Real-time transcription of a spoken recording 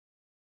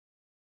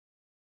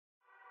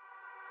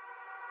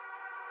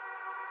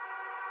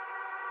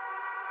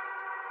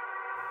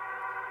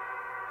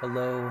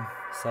Hello,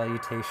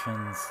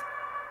 salutations.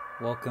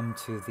 Welcome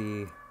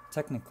to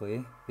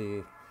technically,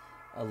 the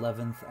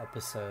 11th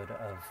episode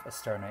of A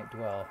Star Night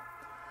Dwell.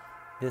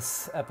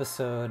 This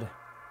episode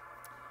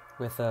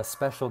with a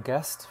special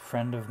guest,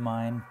 friend of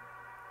mine,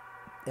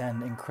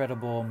 an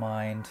incredible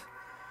mind,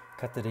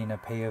 Katarina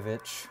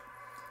Pejovic,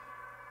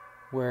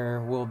 where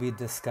we'll be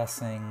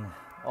discussing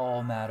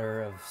all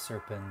matter of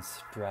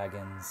serpents,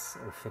 dragons,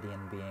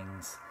 ophidian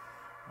beings,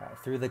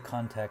 through the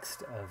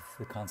context of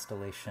the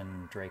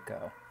constellation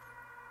Draco.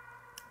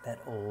 That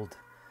old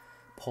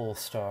pole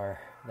star,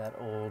 that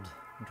old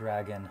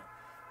dragon,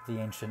 the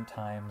ancient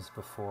times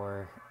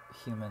before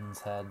humans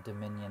had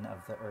dominion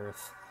of the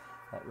earth,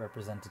 that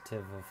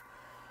representative of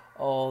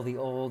all the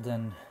old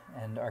and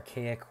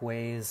archaic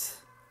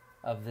ways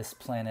of this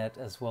planet,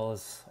 as well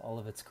as all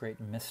of its great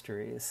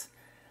mysteries.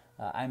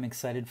 I'm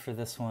excited for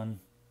this one.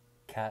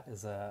 Kat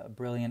is a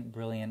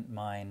brilliant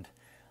mind,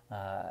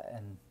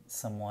 and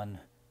someone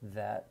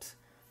that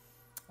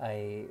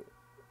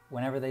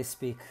whenever they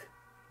speak,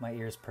 my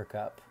ears perk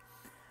up,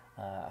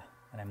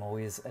 and I'm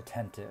always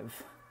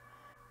attentive.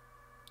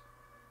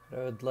 But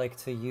I would like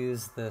to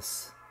use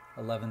this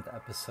 11th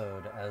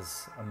episode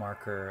as a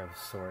marker of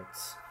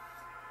sorts,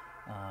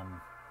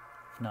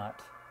 if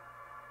not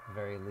the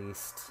very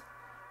least,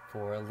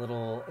 for a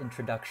little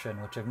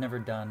introduction, which I've never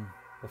done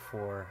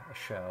before a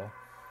show,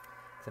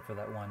 except for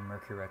that one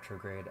Mercury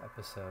retrograde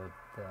episode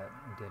that I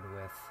did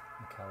with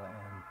Michaela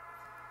Ann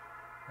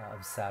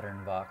of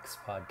Saturn Vox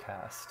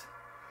podcast.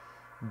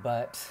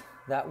 But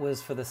that was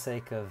for the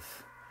sake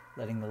of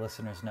letting the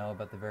listeners know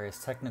about the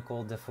various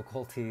technical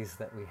difficulties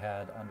that we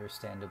had,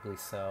 understandably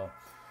so.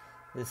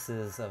 This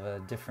is of a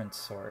different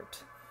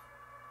sort.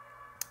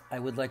 I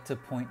would like to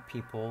point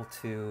people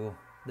to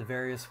the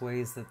various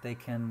ways that they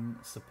can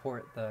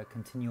support the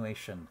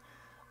continuation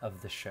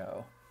of the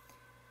show.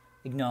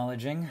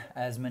 Acknowledging,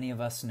 as many of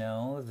us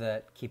know,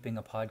 that keeping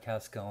a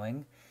podcast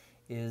going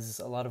is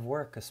a lot of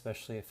work,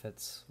 especially if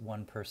it's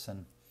one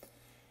person.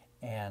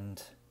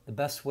 And the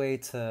best way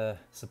to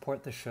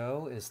support the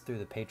show is through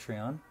the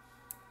Patreon,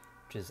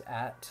 which is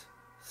at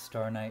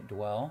Star Night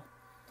Dwell.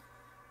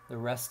 The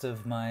rest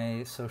of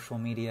my social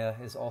media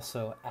is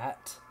also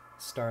at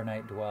Star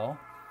Night Dwell.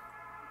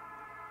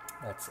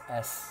 That's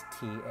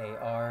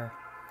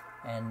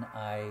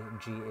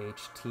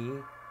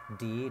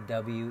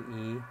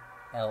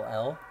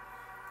StarnightDwell.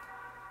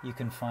 You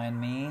can find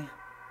me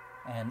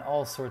and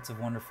all sorts of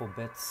wonderful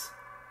bits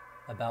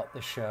about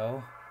the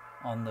show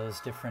on those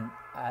different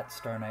at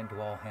Star Night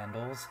Dwell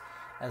handles,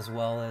 as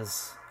well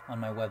as on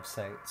my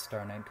website,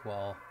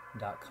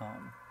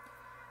 starnightdwell.com.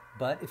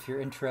 But if you're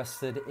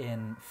interested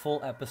in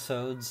full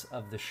episodes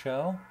of the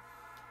show,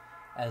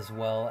 as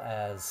well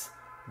as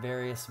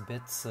various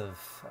bits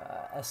of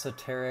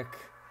esoteric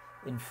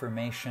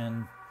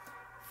information,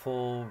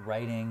 full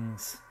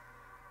writings,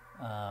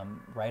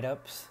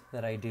 write-ups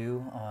that I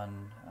do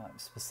on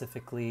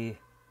specifically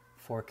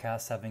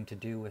forecasts having to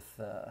do with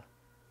the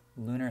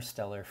lunar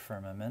stellar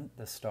firmament,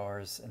 the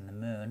stars and the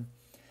moon,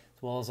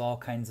 as well as all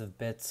kinds of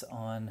bits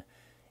on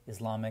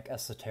Islamic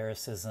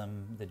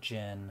esotericism, the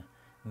jinn,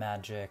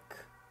 magic,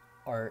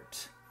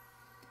 art,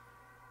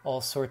 all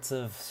sorts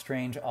of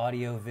strange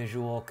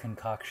audio-visual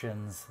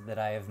concoctions that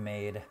I have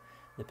made.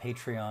 The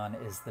Patreon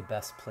is the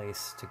best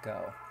place to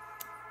go.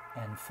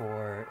 And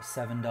for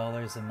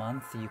 $7 a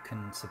month, you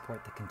can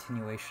support the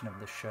continuation of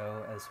the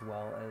show, as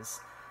well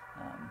as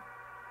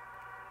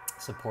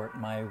support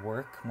my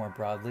work more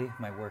broadly,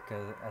 my work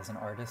as an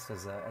artist,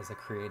 as a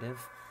creative,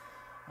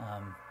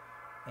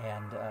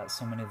 and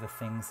so many of the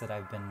things that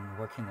I've been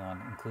working on,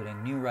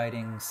 including new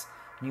writings,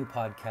 new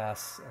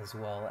podcasts, as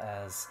well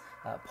as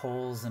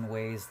polls and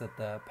ways that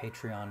the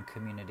Patreon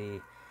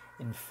community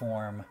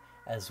inform,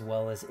 as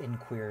well as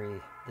inquiry,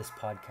 this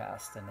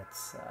podcast and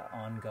its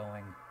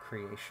ongoing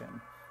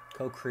creation,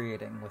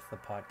 co-creating with the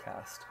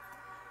podcast.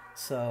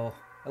 So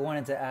I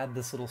wanted to add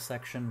this little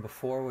section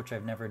before, which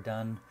I've never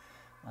done,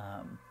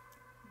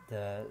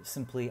 to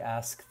simply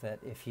ask that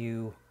if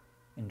you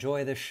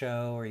enjoy this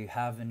show, or you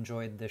have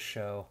enjoyed this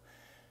show,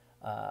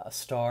 a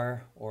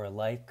star or a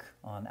like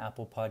on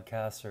Apple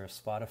Podcasts or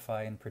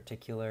Spotify in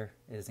particular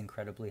is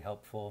incredibly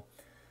helpful.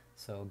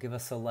 So give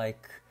us a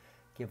like,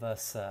 give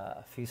us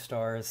a few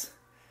stars,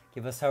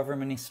 give us however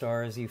many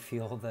stars you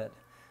feel that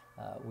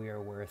we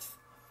are worth.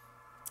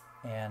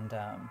 And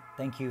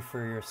thank you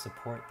for your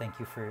support, thank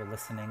you for your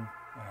listening,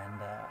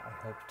 and I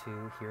hope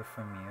to hear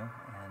from you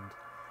and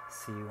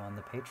see you on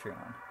the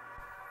Patreon.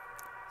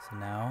 So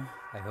now,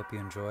 I hope you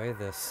enjoy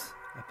this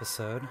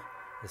episode,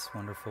 this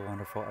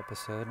wonderful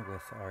episode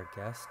with our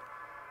guest,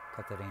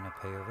 Katarina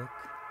Pejovic,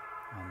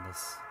 on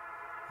this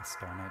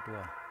Star Night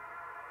Dwell.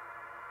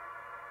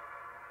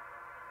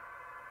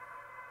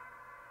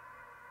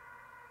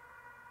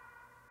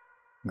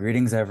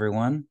 Greetings,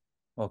 everyone.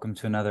 Welcome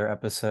to another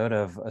episode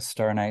of A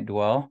Star Night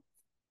Dwell.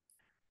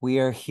 We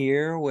are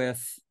here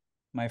with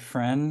my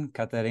friend,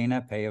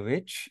 Katarina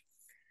Pejovic.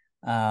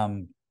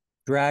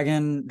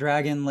 Dragon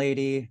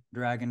lady,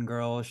 dragon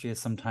girl, she is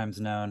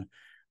sometimes known.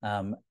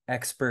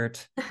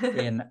 expert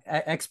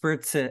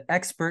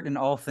expert in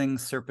all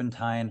things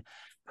serpentine,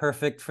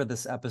 perfect for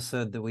this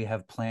episode that we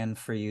have planned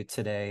for you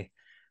today,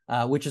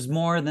 which is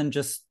more than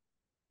just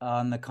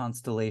on the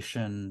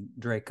constellation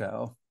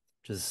Draco,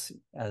 which is,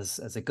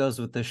 as it goes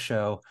with this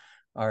show,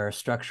 our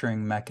structuring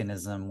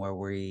mechanism where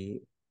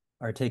we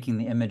are taking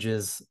the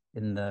images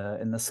in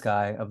the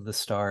sky of the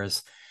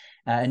stars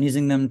and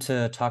using them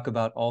to talk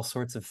about all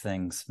sorts of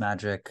things: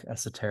 magic,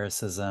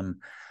 esotericism,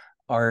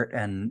 art,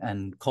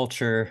 and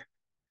culture.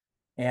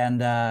 And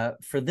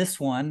for this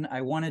one,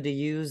 I wanted to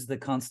use the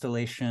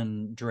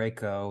constellation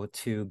Draco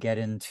to get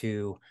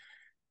into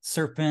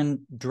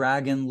serpent,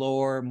 dragon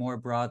lore more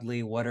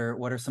broadly. What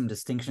are some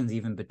distinctions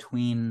even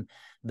between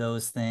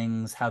those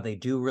things, how they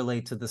do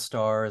relate to the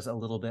stars, a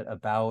little bit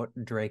about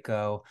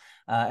Draco,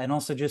 and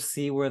also just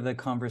see where the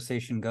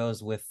conversation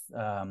goes with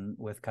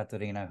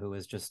Katarina, who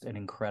is just an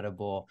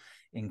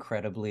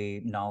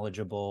incredibly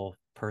knowledgeable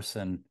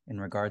person in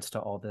regards to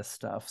all this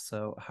stuff.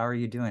 So how are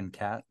you doing,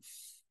 Kat?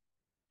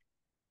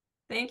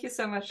 Thank you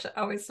so much.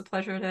 Always a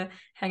pleasure to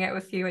hang out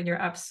with you, and you're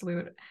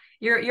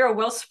a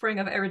wellspring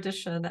of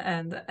erudition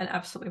and an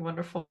absolutely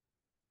wonderful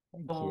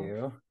Thank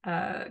you.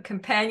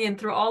 companion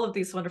through all of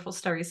these wonderful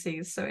starry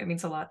seas. So it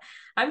means a lot.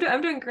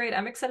 I'm doing great.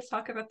 I'm excited to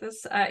talk about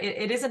this.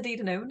 It is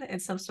indeed known in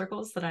some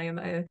circles that I am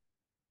a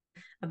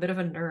bit of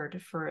a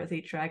nerd for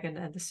the dragon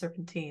and the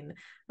serpentine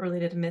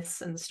related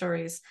myths and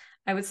stories.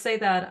 I would say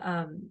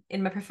that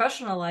in my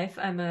professional life,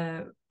 I'm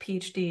a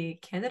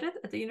PhD candidate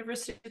at the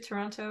University of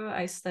Toronto.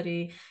 I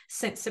study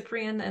Saint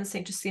Cyprian and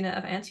Saint Justina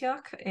of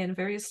Antioch in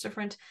various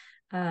different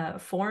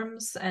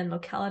forms and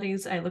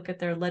localities. I look at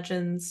their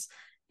legends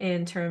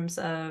in terms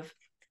of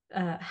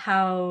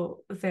how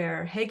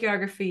their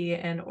hagiography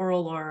and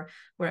oral lore,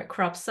 where it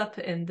crops up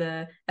in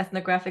the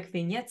ethnographic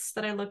vignettes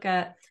that I look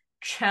at,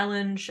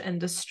 challenge and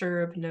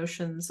disturb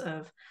notions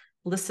of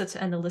licit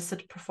and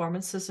illicit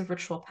performances of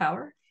ritual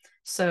power.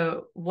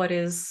 So, what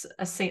is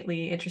a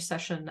saintly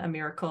intercession, a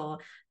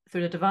miracle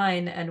through the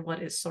divine, and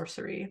what is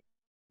sorcery?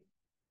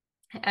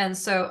 And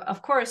so,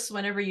 of course,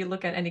 whenever you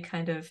look at any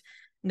kind of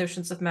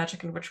notions of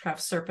magic and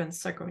witchcraft,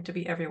 serpents are going to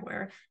be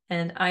everywhere.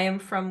 And I am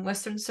from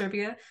Western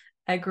Serbia.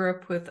 I grew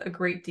up with a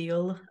great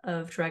deal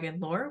of dragon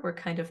lore. We're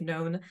kind of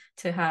known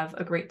to have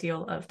a great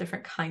deal of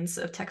different kinds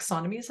of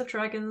taxonomies of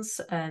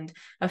dragons and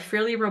a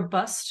fairly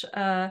robust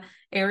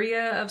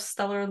area of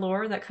stellar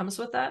lore that comes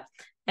with that.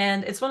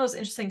 And it's one of those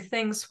interesting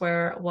things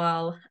where,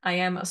 while I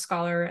am a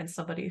scholar and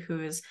somebody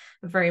who is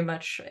very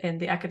much in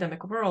the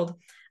academic world,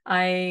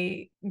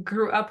 I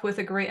grew up with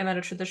a great amount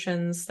of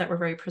traditions that were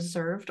very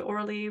preserved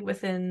orally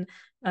within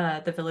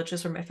the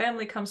villages where my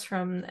family comes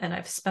from. And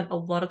I've spent a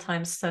lot of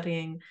time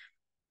studying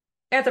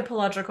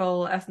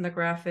anthropological,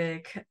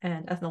 ethnographic,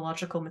 and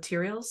ethnological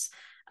materials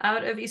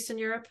out of Eastern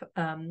Europe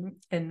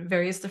in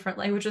various different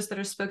languages that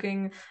are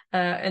spoken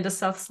in the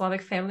South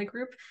Slavic family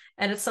group.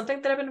 And it's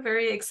something that I've been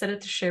very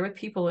excited to share with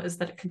people, is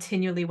that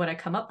continually what I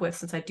come up with,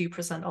 since I do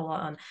present a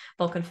lot on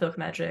Balkan folk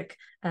magic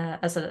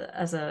as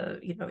a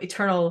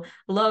eternal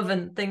love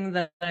and thing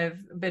that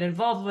I've been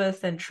involved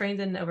with and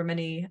trained in over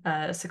many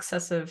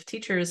successive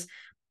teachers.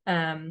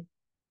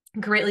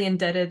 Greatly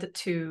indebted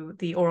to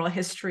the oral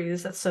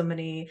histories that so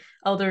many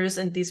elders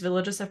in these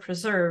villages have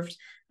preserved.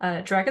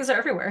 Dragons are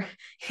everywhere,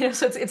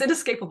 so it's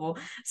inescapable.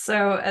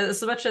 So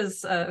as much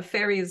as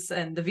fairies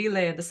and the vile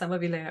and the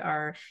samavile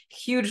are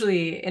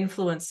hugely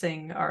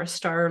influencing our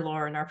star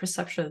lore and our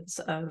perceptions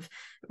of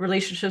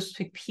relationships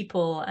between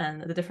people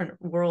and the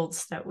different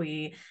worlds that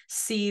we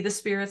see the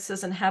spirits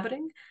as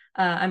inhabiting,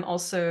 I'm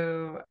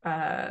also,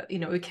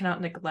 we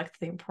cannot neglect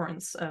the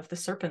importance of the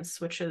serpents,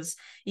 which is,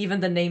 even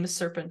the name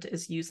serpent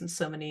is used in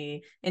so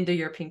many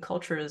Indo-European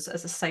cultures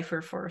as a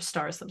cipher for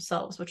stars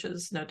themselves, which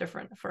is no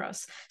different for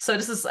us. So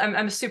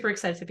I'm super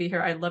excited to be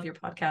here. I love your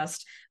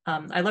podcast.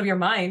 I love your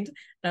mind,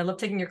 and I love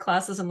taking your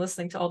classes and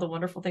listening to all the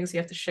wonderful things you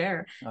have to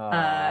share,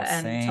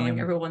 and telling Same.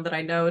 everyone that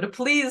I know to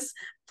please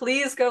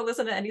go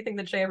listen to anything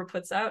that Jay ever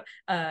puts out.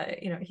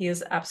 He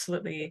is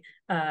absolutely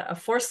a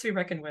force to be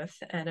reckoned with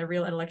and a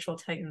real intellectual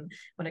titan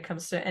when it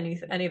comes to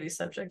any of these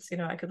subjects.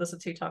 I could listen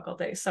to you talk all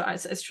day. So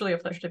it's truly a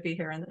pleasure to be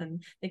here,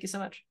 and thank you so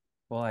much.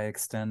 Well, I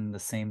extend the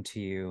same to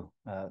you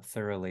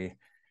thoroughly.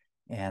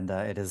 And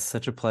it is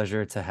such a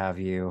pleasure to have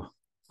you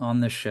on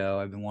the show.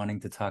 I've been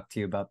wanting to talk to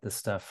you about this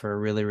stuff for a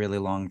really, really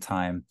long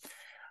time.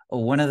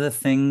 One of the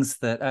things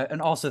that,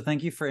 and also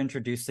thank you for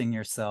introducing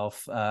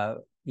yourself,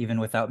 even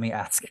without me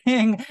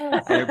asking.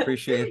 I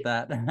appreciate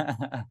that.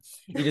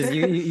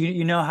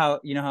 You know how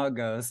it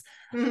goes.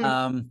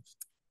 Um,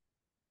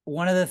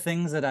 one of the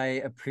things that I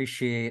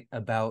appreciate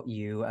about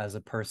you as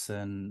a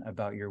person,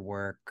 about your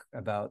work,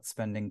 about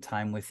spending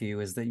time with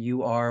you, is that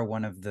you are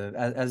one of the,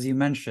 as you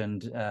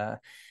mentioned,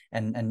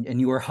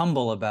 and you were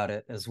humble about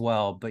it as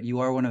well, but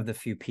you are one of the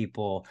few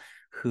people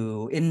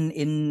who,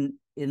 in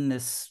in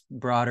this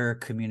broader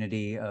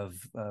community of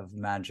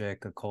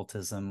magic,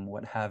 occultism,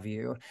 what have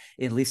you,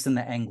 at least in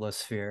the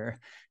Anglosphere,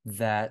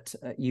 that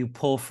you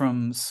pull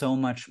from so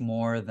much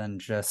more than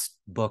just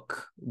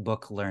book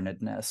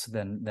learnedness,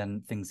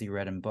 than things you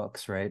read in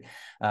books, right?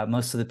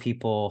 Most of the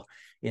people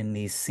in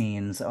these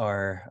scenes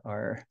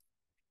are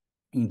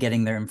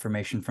getting their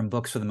information from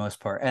books for the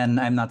most part. And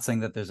I'm not saying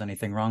that there's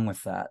anything wrong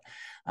with that.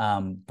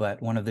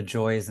 But one of the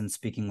joys in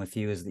speaking with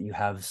you is that you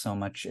have so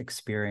much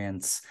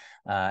experience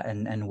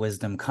and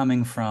wisdom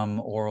coming from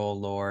oral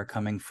lore,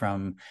 coming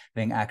from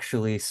having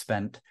actually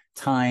spent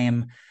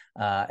time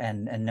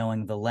and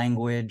knowing the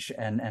language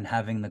and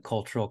having the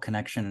cultural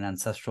connection and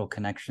ancestral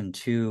connection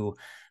to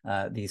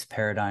these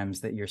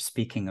paradigms that you're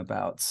speaking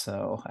about.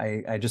 So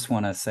I just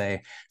want to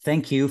say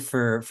thank you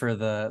for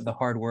the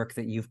hard work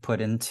that you've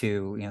put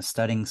into, you know,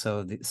 studying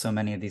so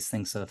many of these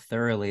things so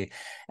thoroughly,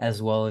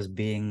 as well as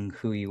being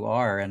who you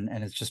are. And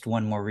it's just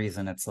one more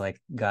reason it's like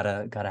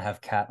gotta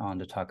have Kat on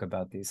to talk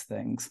about these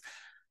things.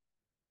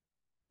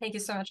 Thank you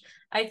so much.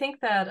 I think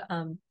that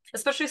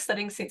especially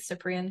studying Saint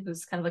Cyprian,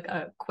 who's kind of like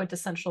a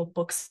quintessential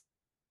book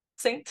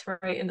saint,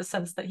 right? In the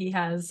sense that he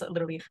has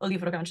literally a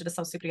livro grande de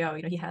São Cipriano.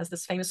 You know, he has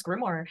this famous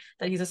grimoire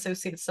that he's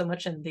associated so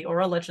much in the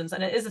oral legends,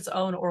 and it is its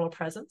own oral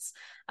presence.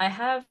 I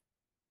have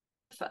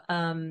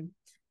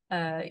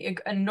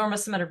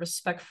enormous amount of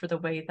respect for the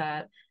way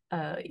that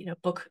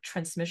book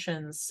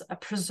transmissions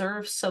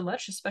preserve so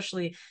much,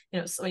 especially,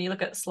 so when you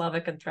look at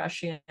Slavic and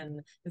Thracian,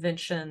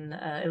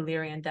 Vincian,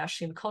 Illyrian,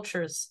 Dacian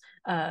cultures,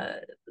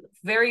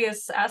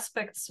 various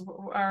aspects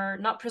are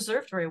not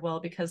preserved very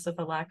well because of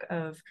the lack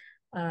of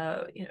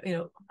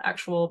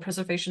actual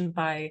preservation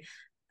by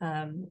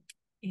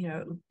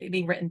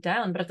being written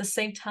down. But at the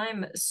same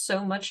time,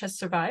 so much has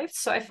survived.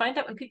 So I find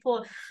that when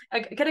people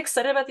get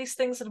excited about these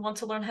things and want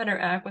to learn how to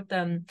interact with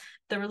them,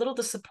 they're a little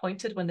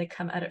disappointed when they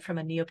come at it from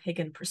a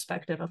neo-pagan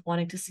perspective of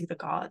wanting to see the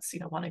gods,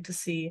 wanting to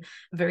see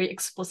very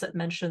explicit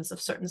mentions of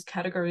certain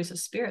categories of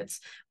spirits.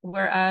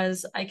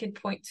 Whereas I can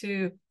point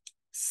to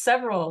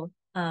several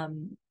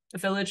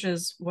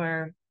villages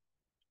where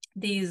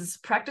these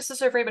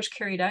practices are very much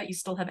carried out. You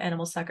still have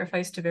animal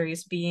sacrifice to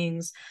various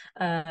beings,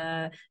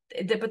 but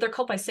they're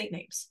called by saint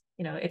names.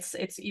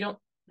 It's you don't.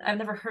 I've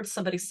never heard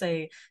somebody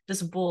say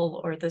this bull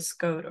or this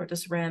goat or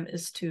this ram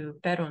is to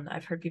Perun.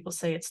 I've heard people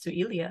say it's to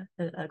Ilya,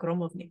 a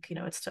Gromovnik.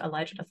 It's to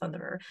Elijah the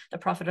Thunderer, the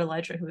prophet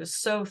Elijah, who is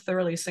so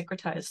thoroughly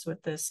syncretized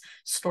with this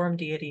storm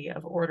deity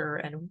of order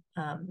and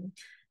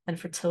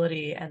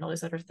fertility and all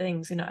these other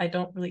things. I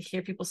don't really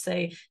hear people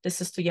say this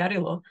is to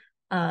Yarilo,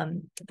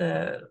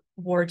 the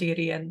war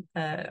deity and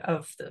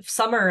of the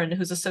summer, and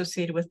who's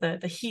associated with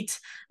the heat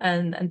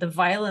and the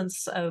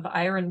violence of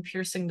iron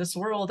piercing this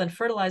world and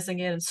fertilizing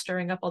it and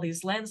stirring up all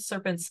these land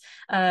serpents.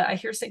 I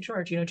hear St.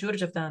 George,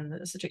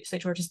 Đurđevdan,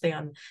 St. George's Day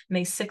on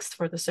May 6th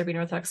for the Serbian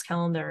Orthodox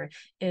calendar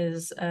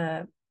is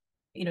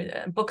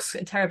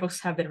entire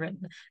books have been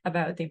written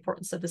about the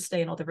importance of this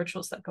day and all the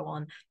rituals that go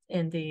on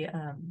in the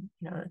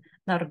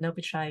Narodno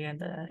običaje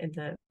and in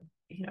the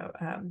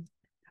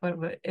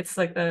it's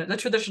like the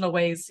traditional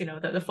ways,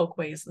 the folk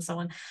ways and so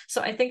on.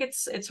 So I think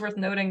it's worth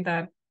noting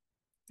that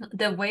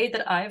the way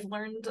that I've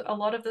learned a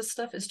lot of this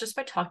stuff is just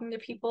by talking to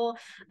people,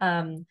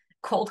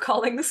 cold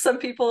calling some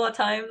people at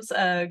times,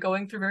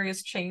 going through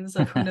various chains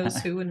of who knows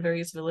who in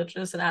various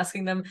villages and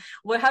asking them,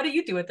 well, how do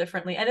you do it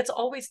differently? And it's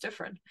always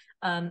different.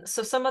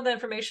 So some of the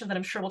information that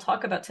I'm sure we'll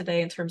talk about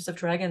today in terms of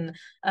dragon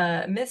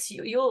myths,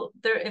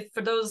 if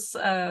for those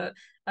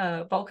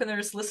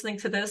Balkaners listening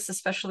to this,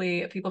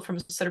 especially people from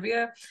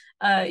Serbia,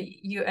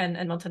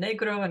 and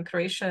Montenegro and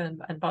Croatia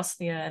and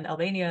Bosnia and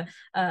Albania,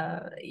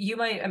 you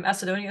might, and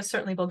Macedonia,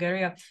 certainly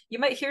Bulgaria, you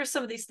might hear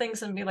some of these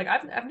things and be like,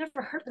 I've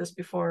never heard this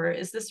before.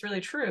 Is this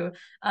really true?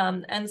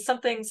 And some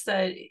things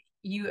that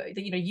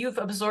you've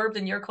absorbed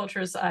in your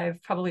cultures,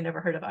 I've probably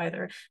never heard of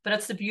either. But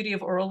that's the beauty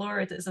of oral lore.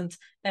 It isn't.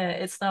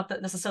 It's not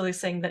that necessarily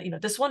saying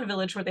that this one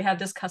village where they have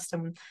this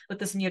custom with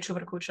this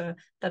Nijčuvarkuća,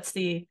 that's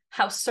the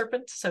house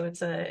serpent. So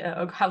it's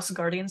a house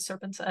guardian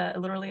serpent.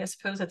 Literally, I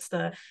suppose it's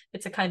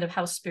a kind of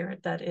house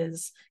spirit that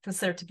is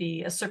considered to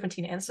be a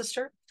serpentine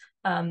ancestor.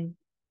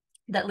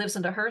 That lives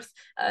in the hearth.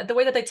 The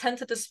way that they tend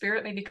to the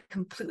spirit may be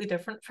completely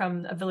different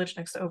from a village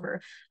next over.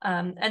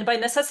 And by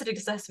necessity,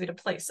 this has to be the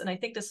place. And I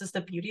think this is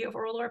the beauty of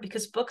oral lore,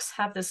 because books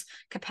have this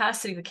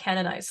capacity to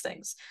canonize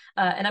things.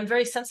 And I'm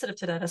very sensitive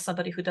to that as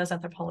somebody who does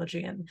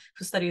anthropology and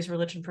who studies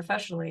religion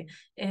professionally,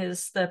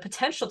 is the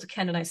potential to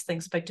canonize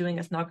things by doing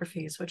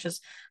ethnographies,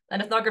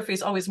 an ethnography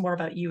is always more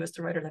about you as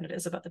the writer than it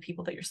is about the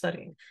people that you're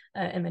studying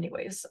in many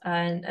ways.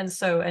 And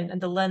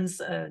the lens,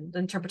 the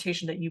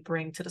interpretation that you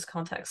bring to this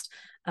context,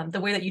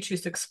 the way that you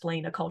choose to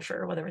explain a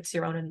culture, whether it's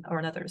your own or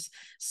another's.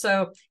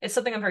 So it's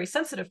something I'm very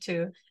sensitive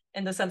to.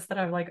 in the sense that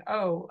I'm like,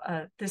 oh,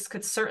 this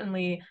could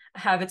certainly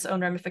have its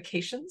own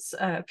ramifications.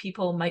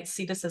 People might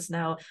see this as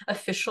now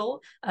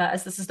official,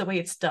 as this is the way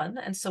it's done.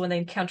 And so when they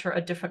encounter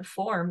a different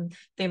form,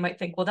 they might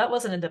think, well, that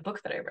wasn't in the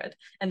book that I read.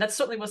 And that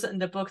certainly wasn't in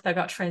the book that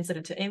got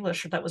translated to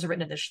English, or that was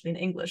written initially in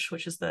English,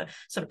 which is the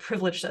sort of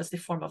privileged as the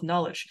form of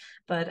knowledge.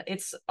 But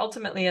it's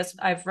ultimately, as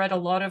I've read a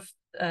lot of,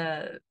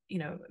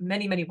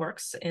 many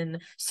works in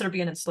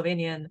Serbian and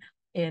Slovenian,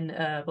 in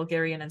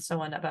Bulgarian and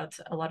so on about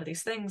a lot of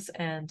these things.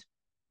 And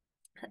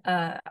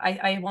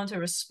I want to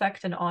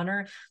respect and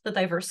honor the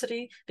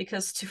diversity,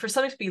 because for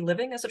something to be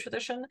living as a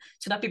tradition,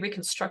 to not be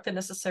reconstructed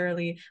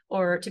necessarily,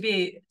 or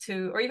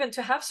or even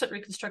to have certain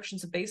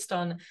reconstructions based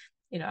on,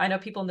 I know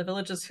people in the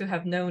villages who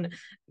have known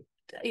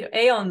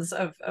aeons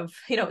of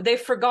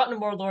they've forgotten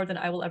more lore than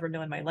I will ever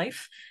know in my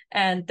life,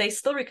 and they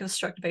still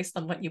reconstruct based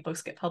on what new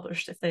books get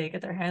published if they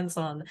get their hands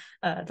on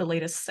the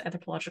latest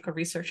anthropological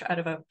research out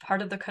of a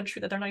part of the country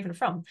that they're not even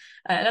from.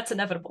 And that's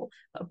inevitable,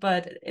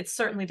 but it's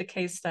certainly the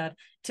case that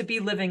to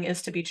be living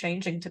is to be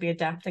changing, to be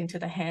adapting to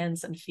the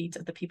hands and feet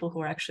of the people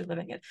who are actually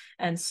living it.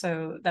 And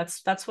so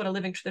that's what a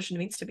living tradition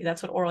means to me.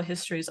 That's what oral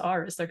histories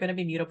are, is they're going to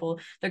be mutable,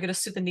 they're going to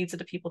suit the needs of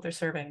the people they're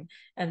serving.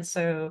 And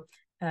so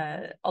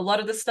a lot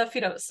of this stuff,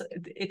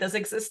 it does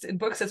exist in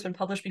books that's been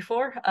published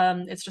before.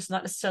 It's just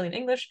not necessarily in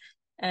English,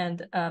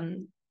 and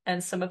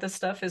some of this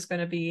stuff is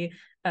going to be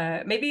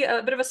maybe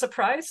a bit of a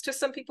surprise to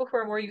some people who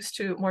are more used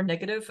to more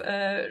negative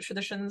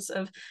traditions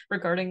of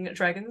regarding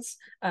dragons,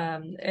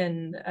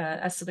 and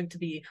as something to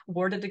be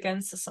warded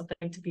against, as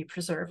something to be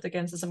preserved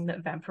against, as something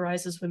that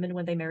vampirizes women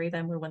when they marry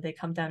them or when they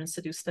come down and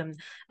seduce them,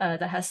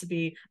 that has to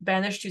be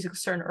banished using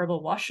certain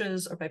herbal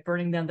washes or by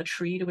burning down the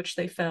tree to which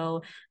they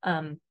fell.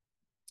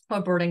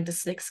 Or burning the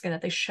snake skin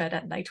that they shed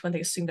at night when they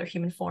assume their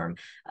human form.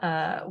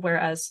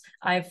 Whereas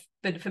I've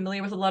been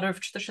familiar with a lot of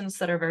traditions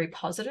that are very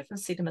positive and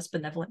see them as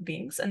benevolent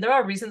beings. And there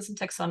are reasons in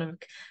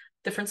taxonomic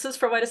differences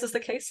for why this is the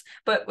case,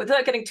 but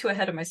without getting too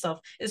ahead of myself,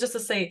 is just to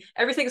say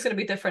everything is going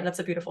to be different. That's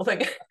a beautiful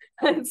thing.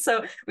 And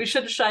so we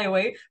shouldn't shy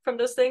away from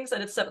those things.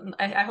 And it's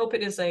I hope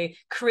it is a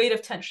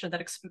creative tension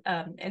that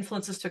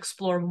influences to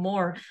explore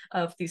more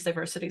of these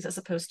diversities, as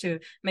opposed to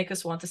make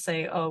us want to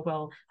say, oh,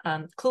 well,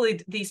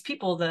 clearly these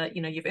people that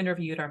you've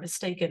interviewed are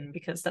mistaken,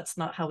 because that's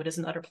not how it is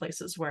in other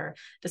places where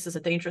this is a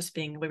dangerous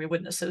being, where we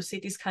wouldn't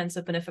associate these kinds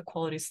of benefic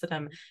qualities to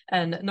them.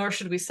 And nor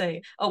should we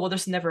say, oh, well,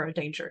 there's never a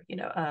danger.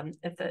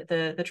 If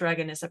the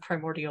dragon is a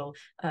primordial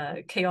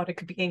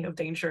chaotic being of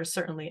danger,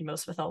 certainly in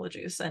most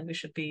mythologies, and we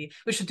should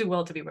do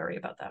well to be wary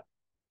about that.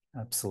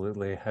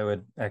 Absolutely. I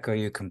would echo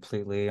you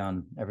completely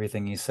on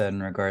everything you said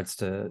in regards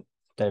to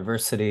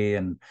diversity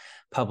and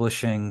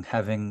publishing.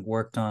 Having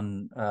worked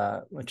on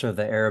much of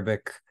the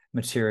Arabic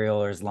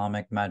material or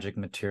Islamic magic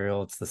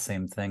material, it's the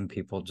same thing.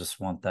 People just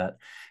want that,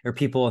 or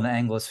people in the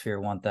Anglosphere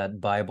want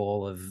that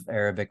Bible of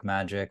Arabic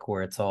magic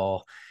where it's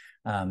all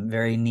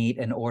very neat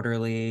and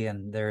orderly,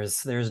 and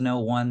there's no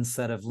one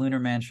set of lunar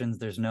mansions.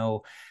 There's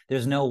no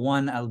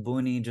one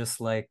Albuni, just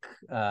like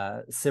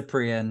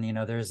Cyprian.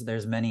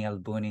 There's many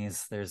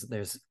Albunis.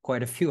 There's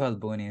quite a few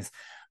Albunis.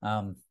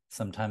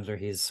 Sometimes where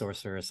he's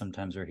sorcerer,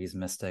 sometimes where he's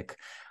mystic,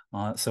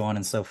 so on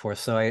and so forth.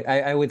 So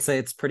I would say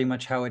it's pretty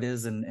much how it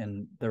is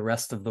in the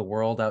rest of the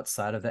world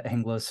outside of the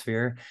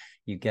Anglosphere.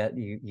 You get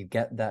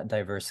that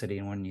diversity,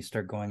 and when you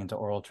start going into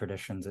oral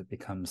traditions, it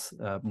becomes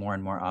more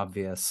and more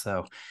obvious.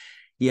 So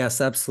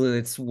yes, absolutely.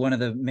 It's one of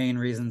the main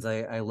reasons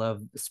I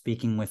love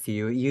speaking with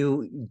you.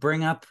 You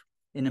bring up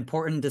an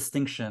important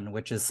distinction,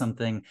 which is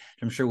something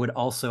I'm sure would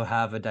also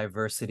have a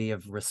diversity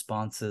of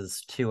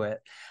responses to it.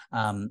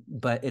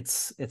 But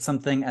it's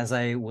something, as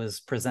I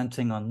was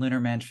presenting on lunar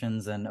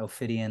mansions and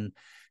ophidian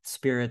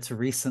spirits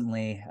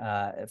recently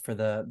for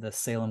the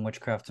Salem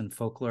Witchcraft and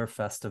Folklore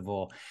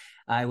Festival,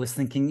 I was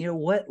thinking,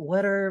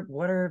 what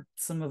are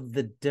some of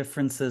the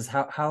differences?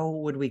 How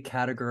would we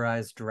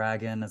categorize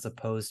dragon as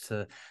opposed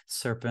to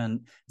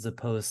serpent, as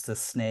opposed to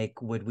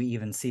snake? Would we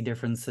even see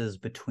differences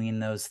between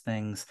those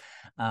things?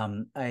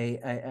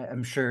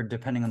 I'm sure,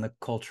 depending on the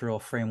cultural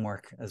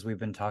framework, as we've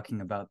been talking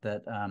about,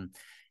 that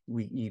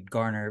you'd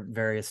garner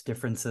various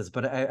differences.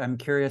 But I'm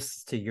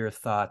curious to your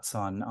thoughts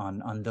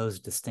on those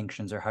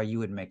distinctions, or how you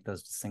would make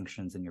those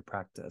distinctions in your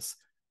practice.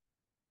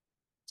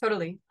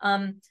 Totally.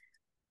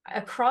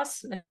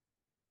 Across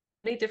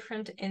many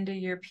different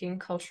Indo-European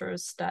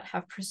cultures that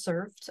have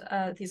preserved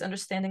these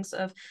understandings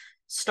of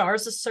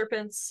stars as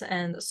serpents,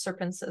 and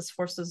serpents as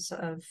forces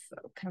of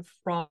kind of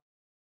raw,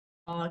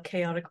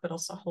 chaotic, but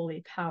also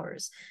holy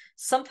powers.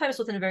 Sometimes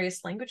within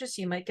various languages,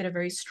 you might get a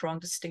very strong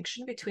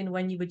distinction between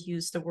when you would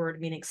use the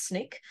word meaning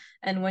snake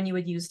and when you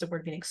would use the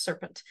word meaning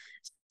serpent.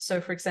 So,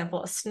 for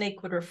example, a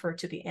snake would refer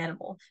to the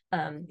animal,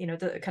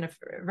 the kind of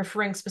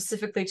referring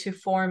specifically to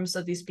forms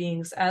of these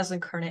beings as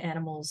incarnate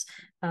animals,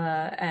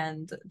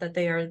 and that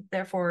they are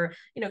therefore,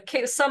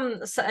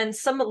 some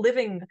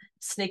living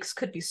snakes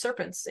could be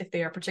serpents if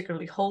they are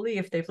particularly holy,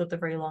 if they've lived a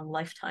very long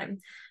lifetime.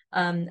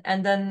 And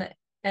then,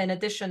 in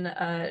addition,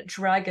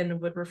 dragon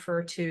would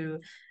refer to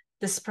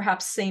this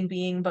perhaps same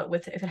being, but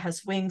if it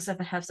has wings, if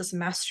it has this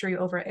mastery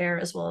over air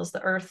as well as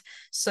the earth.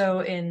 So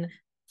in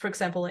for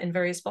example, in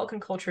various Balkan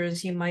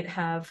cultures, you might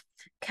have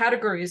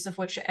categories of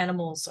which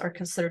animals are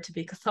considered to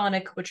be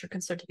chthonic, which are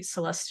considered to be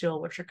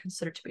celestial, which are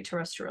considered to be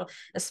terrestrial,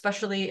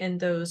 especially in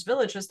those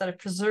villages that have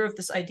preserved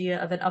this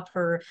idea of an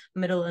upper,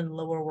 middle, and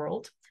lower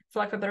world, for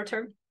lack of a better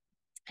term.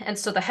 And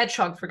so the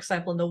hedgehog, for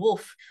example, and the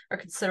wolf are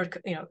considered,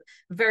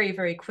 very,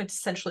 very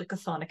quintessentially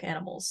chthonic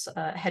animals.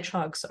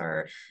 Hedgehogs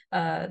are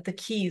the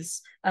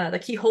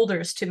key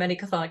holders to many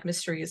chthonic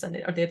mysteries,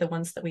 and they're the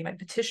ones that we might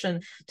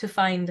petition to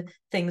find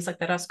things like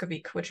the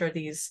Raskovic, which are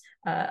these.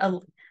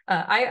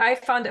 I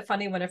found it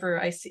funny whenever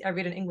I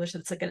read in English that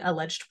it's like an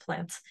alleged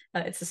plant.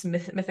 It's this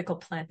mythical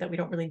plant that we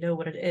don't really know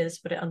what it is,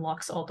 but it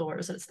unlocks all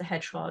doors, and it's the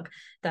hedgehog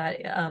that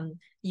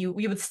you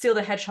would steal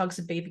the hedgehog's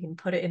baby and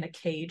put it in a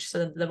cage, so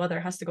that the mother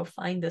has to go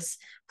find this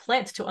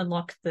plant to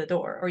unlock the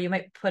door. Or you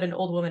might put an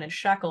old woman in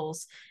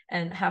shackles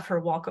and have her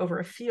walk over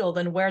a field,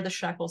 and where the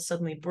shackles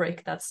suddenly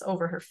break, that's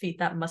over her feet.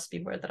 That must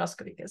be where the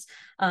Raskovic is.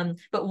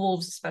 But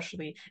wolves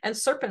especially, and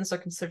serpents are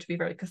considered to be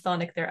very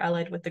chthonic. They're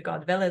allied with the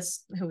god Veles,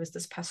 who is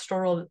this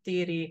pastoral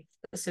deity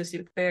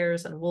associated with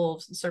bears and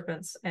wolves and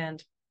serpents,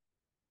 and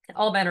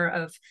all manner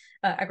of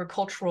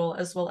agricultural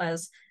as well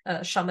as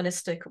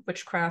shamanistic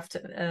witchcraft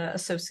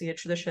associated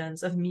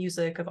traditions of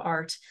music, of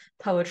art,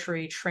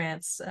 poetry,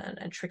 trance,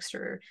 and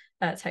trickster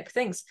type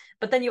things.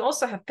 But then you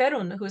also have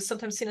Perun, who is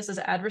sometimes seen as his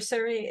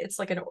adversary. It's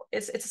like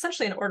it's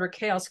essentially an order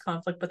chaos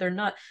conflict, but they're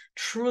not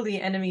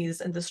truly enemies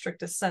in the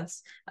strictest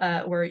sense,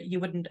 where you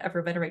wouldn't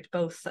ever venerate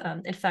both.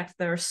 In fact,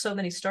 there are so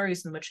many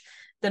stories in which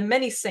the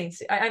many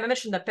saints. I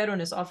mentioned that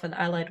Perun is often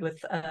allied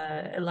with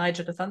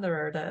Elijah the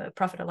Thunderer, the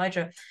prophet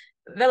Elijah.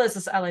 Veles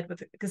is allied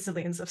with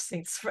gazillions of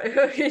saints,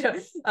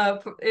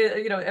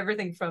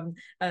 everything from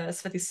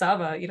Sveti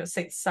Sava,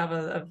 Saint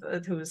Sava,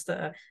 who is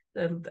the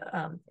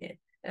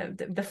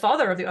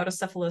father of the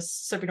autocephalous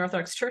Serbian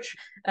Orthodox Church,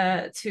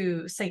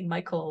 to Saint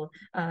Michael,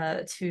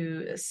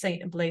 to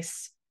Saint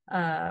Blaise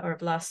or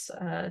Blas,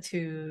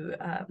 to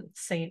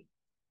Saint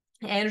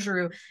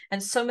Andrew,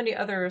 and so many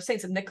other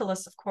saints, and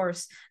Nicholas, of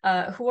course,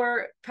 who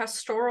are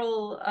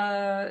pastoral,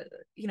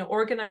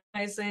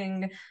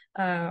 organizing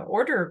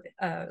order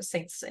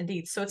saints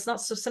indeed. So it's not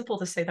so simple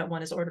to say that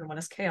one is order and one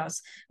is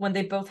chaos when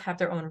they both have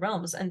their own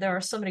realms. And there are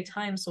so many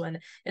times when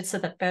it's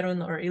said that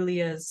Perun, or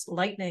Ilia's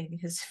lightning,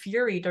 his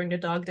fury during the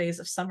dog days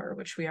of summer,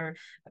 which we are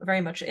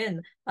very much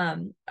in,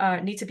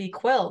 need to be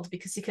quelled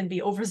because he can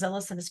be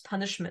overzealous in his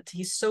punishment.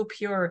 He's so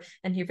pure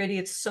and he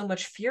radiates so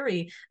much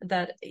fury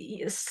that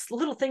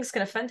little things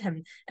can offend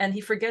him, and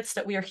he forgets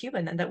that we are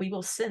human and that we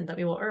will sin, that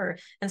we will err.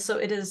 And so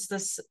it is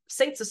this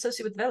saints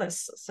associated with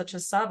Veles, such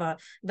as Sava,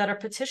 that are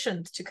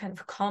petitioned to kind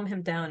of calm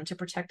him down, to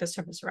protect us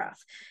from his wrath.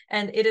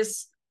 And it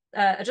is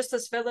just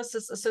as Veles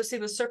is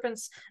associated with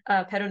serpents,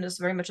 Perun is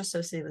very much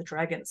associated with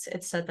dragons.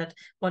 It's said that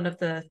one of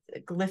the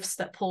glyphs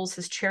that pulls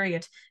his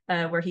chariot,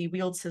 where he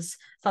wields his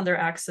thunder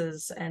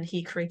axes, and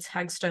he creates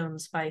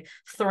hagstones by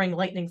throwing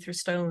lightning through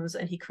stones,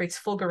 and he creates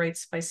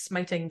fulgurates by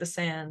smiting the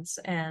sands,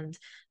 and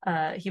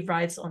he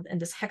rides in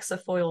this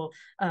hexafoil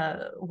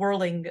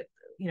whirling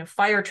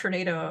fire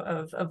tornado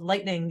of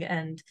lightning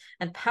and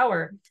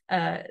power,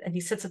 and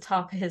he sits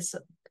atop his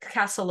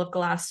castle of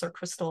glass or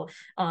crystal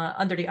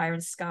under the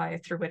iron sky,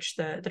 through which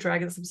the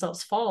dragons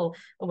themselves fall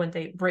when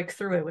they break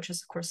through it, which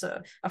is of course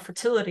a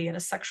fertility and a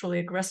sexually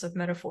aggressive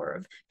metaphor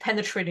of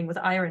penetrating with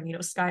iron,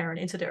 sky iron,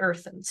 into the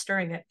earth and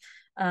stirring it.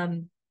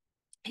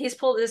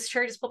 This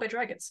chariot is pulled by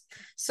dragons.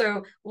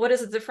 So what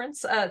is the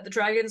difference? The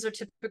dragons are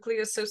typically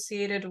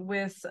associated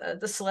with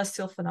the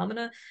celestial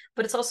phenomena,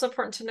 but it's also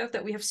important to note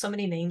that we have so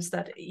many names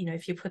that,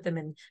 if you put them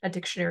in a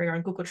dictionary or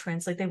on Google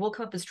Translate, they will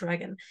come up as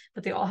dragon,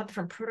 but they all have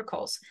different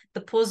protocols. The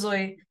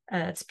pozoj,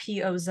 it's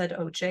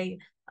Pozoj,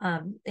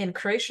 in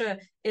Croatia,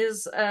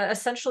 is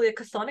essentially a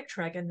chthonic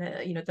dragon.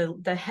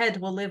 The head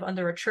will live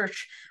under a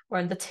church,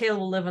 and the tail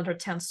will live under a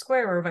town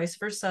square, or vice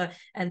versa,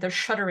 and the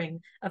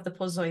shuddering of the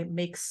pozoj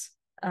makes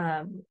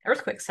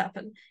earthquakes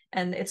happen.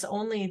 And it's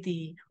only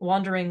the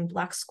wandering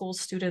black school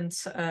student,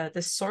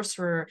 this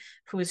sorcerer,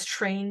 who is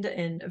trained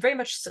in very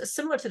much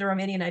similar to the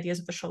Romanian ideas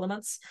of the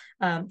Sholomons,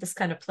 this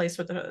kind of place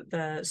where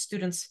the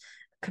students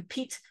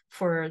compete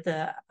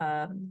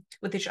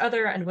with each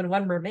other, and when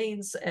one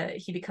remains,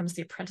 he becomes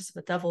the apprentice of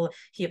the devil.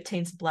 He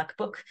obtains a black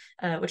book,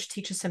 which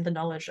teaches him the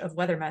knowledge of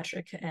weather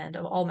magic and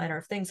of all manner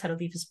of things, how to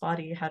leave his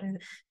body, how to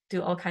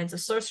do all kinds of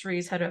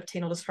sorceries, how to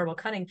obtain all this horrible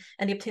cunning,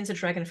 and he obtains a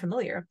dragon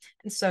familiar.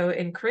 And so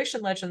in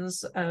Croatian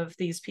legends of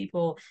these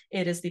people,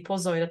 it is the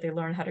pozoj that they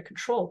learn how to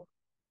control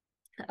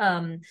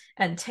and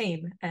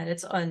tame.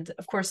 And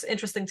of course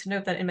interesting to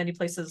note that in many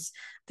places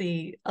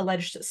the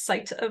alleged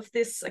site of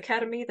this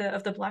academy,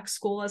 of the black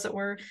school as it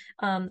were,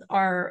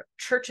 are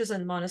churches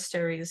and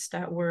monasteries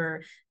that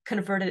were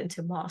converted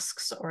into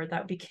mosques or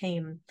that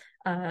became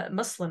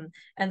Muslim.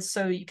 And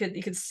so you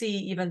could see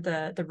even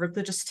the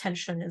religious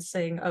tension in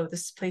saying, oh,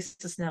 this place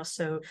is now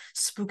so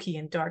spooky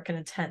and dark and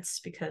intense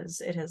because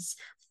it has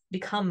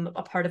become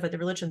a part of the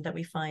religion that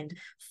we find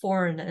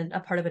foreign and a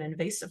part of an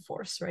invasive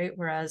force, right?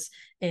 Whereas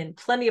in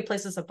plenty of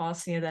places of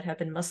Bosnia that have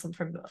been Muslim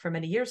for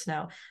many years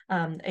now,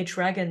 a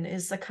dragon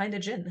is a kind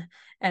of jinn,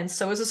 and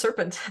so is a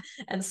serpent.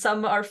 And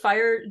some are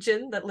fire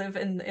jinn that live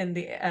in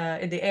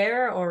the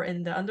air or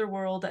in the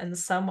underworld, and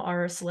some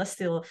are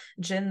celestial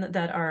jinn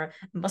that are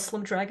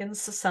Muslim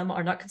dragons. Some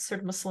are not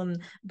considered Muslim,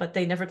 but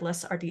they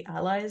nevertheless are the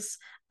allies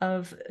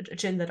of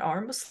jinn that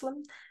are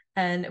Muslim.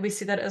 And we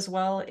see that as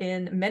well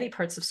in many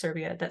parts of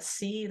Serbia that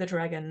see the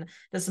dragon,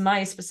 the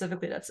Zmaj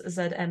specifically, that's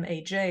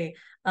Zmaj,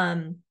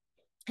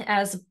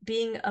 as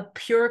being a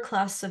pure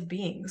class of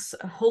beings,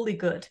 wholly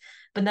good,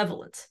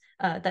 benevolent,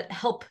 that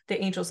help the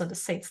angels and the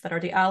saints, that are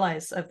the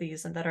allies of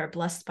these and that are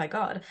blessed by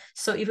God.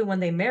 So even when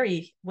they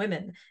marry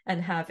women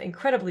and have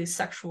incredibly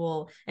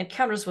sexual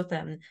encounters with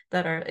them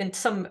that are, in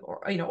some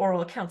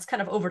oral accounts,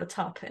 kind of over the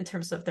top in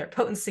terms of their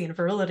potency and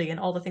virility and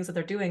all the things that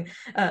they're doing,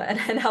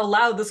 and how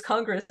loud this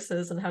Congress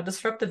is and how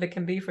disruptive it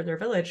can be for their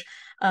village,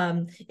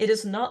 it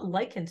is not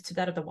likened to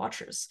that of the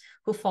Watchers,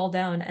 who fall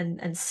down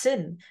and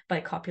sin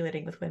by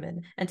copulating with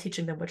women and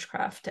teaching them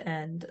witchcraft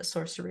and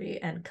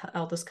sorcery and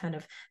all this kind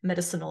of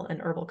medicinal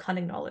and herbal cunning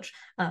knowledge.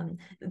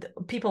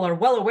 People are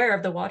well aware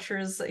of the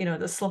Watchers.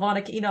 The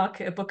Slavonic Enoch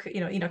book,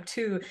 Enoch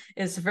 2,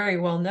 is very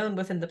well known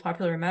within the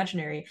popular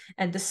imaginary.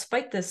 And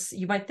despite this,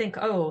 you might think,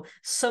 oh,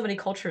 so many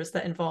cultures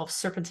that involve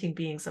serpentine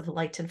beings of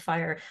light and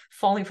fire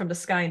falling from the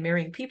sky and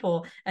marrying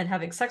people and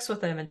having sex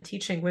with them and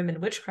teaching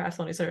women witchcraft and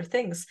all these other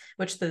things,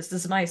 which the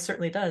Zmaj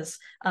certainly does.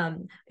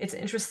 It's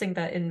interesting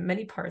that in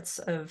many parts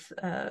of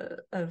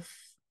the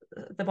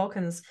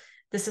Balkans,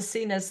 this is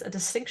seen as a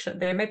distinction.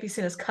 They might be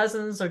seen as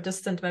cousins or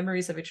distant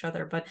memories of each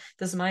other, but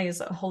the Zmaj is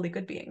a wholly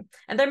good being.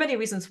 And there are many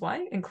reasons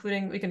why,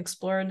 including, we can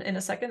explore in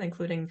a second,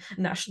 including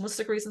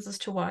nationalistic reasons as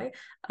to why.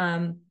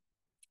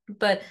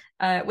 But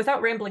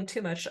without rambling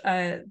too much,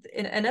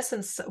 in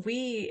essence,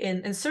 we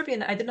in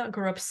Serbian, I did not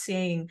grow up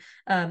seeing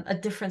a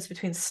difference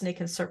between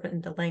snake and serpent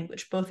in the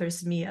language. Both are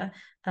Zmija,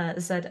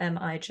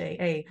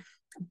 Zmija.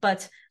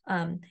 But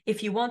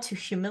if you want to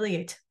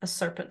humiliate a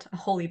serpent, a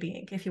holy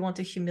being, if you want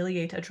to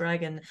humiliate a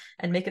dragon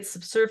and make it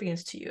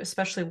subservient to you,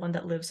 especially one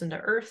that lives in the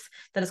earth,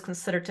 that is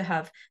considered to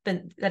have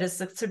been, that is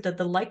considered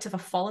the light of a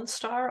fallen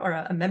star or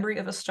a memory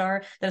of a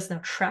star that is now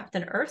trapped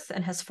in earth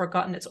and has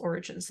forgotten its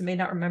origins, it may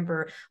not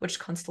remember which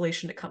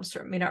constellation it comes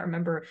from, it may not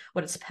remember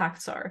what its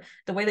pacts are.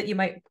 The way that you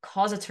might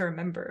cause it to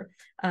remember,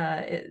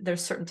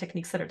 there's certain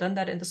techniques that are done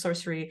that in the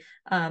sorcery,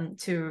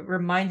 to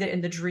remind it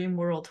in the dream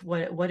world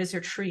what is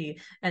your tree,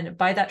 and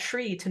by that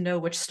tree to know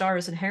which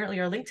stars inherently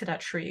are linked to that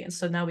tree. And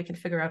so now we can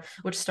figure out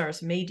which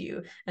stars made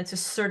you, and to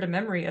stir the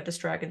memory of this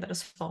dragon that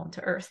has fallen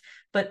to earth.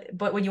 But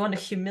when you want to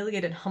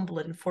humiliate and humble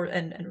it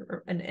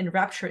and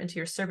enrapture it into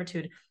your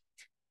servitude,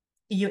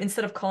 you,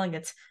 instead of calling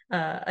it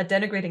a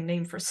denigrating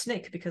name for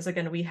snake, because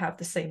again, we have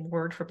the same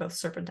word for both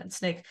serpent and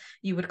snake,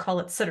 you would call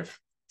it sirv,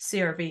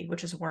 CRV,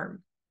 which is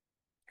worm.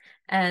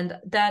 And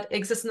that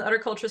exists in other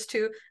cultures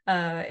too,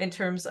 in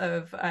terms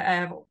of,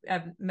 I've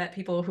met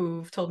people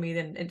who've told me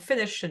in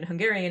Finnish and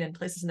Hungarian and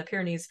places in the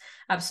Pyrenees,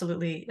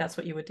 absolutely, that's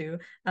what you would do.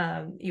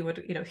 You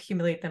would,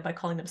 humiliate them by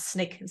calling them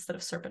snake instead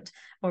of serpent,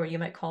 or you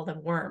might call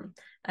them worm.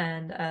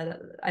 And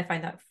I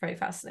find that very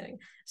fascinating.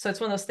 So it's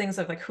one of those things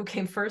of like, who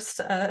came first,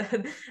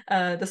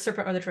 the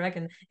serpent or the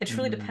dragon? It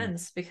truly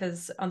depends,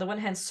 because on the one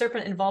hand,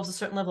 serpent involves a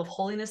certain level of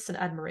holiness and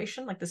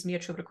admiration, like this Mia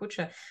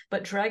Chuvrakucha,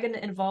 but dragon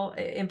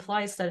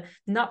implies that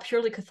not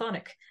purely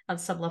chthonic on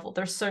some level.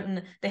 There's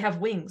certain, they have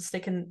wings,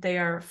 they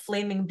are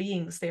flaming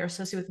beings, they are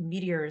associated with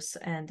meteors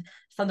and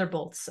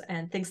thunderbolts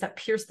and things that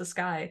pierce the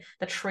sky,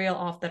 that trail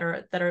off, that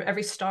are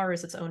every star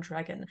is its own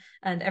dragon,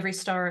 and every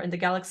star in the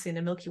galaxy in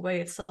the Milky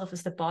Way itself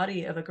is the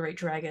body of a great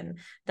dragon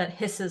that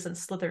hisses and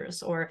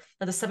slithers, or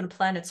the 7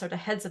 planets are the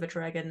heads of a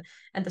dragon,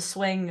 and the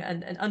swaying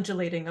and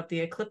undulating of the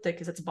ecliptic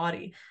is its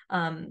body.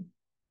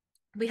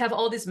 We have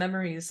all these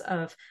memories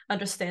of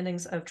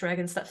understandings of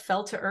dragons that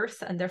fell to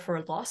earth and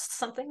therefore lost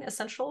something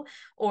essential,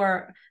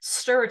 or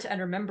stir it and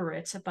remember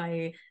it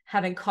by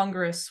having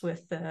congress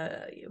with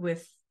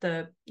those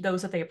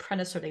that they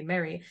apprentice or they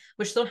marry,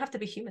 which don't have to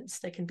be humans.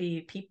 They can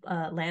be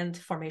land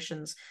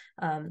formations.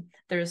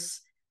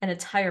 There's an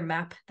entire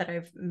map that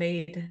I've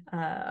made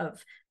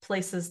of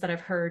places that I've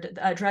heard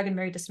a dragon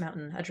married this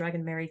mountain, a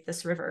dragon married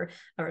this river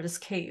or this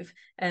cave.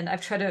 And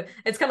I've tried to,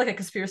 it's kind of like a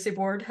conspiracy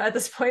board at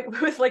this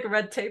point with like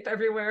red tape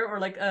everywhere, or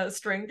like a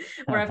string,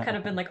 where I've kind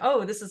of been like,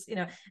 oh, this is,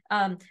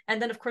 and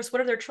then of course, what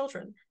are their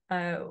children?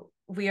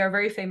 We are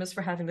very famous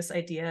for having this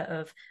idea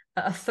of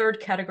a third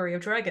category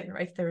of dragon,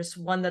 right? There's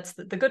one that's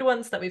the good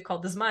ones that we've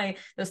called the Zmaj.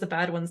 There's the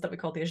bad ones that we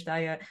call the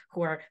Ajdaya,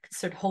 who are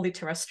considered wholly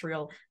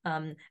terrestrial.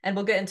 And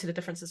we'll get into the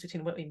differences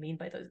between what we mean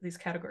by these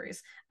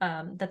categories.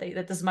 That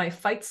the Zmaj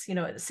fights,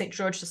 St.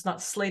 George does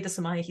not slay the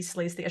Zmaj, he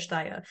slays the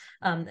Ajdaya.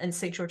 And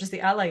St. George is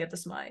the ally of the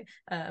Zmaj,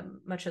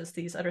 much as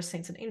these other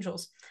saints and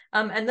angels.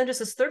 And then there's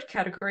this third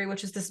category,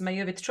 which is the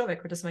Zmajovit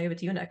Човek, or the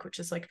Zmajovit eunuch, which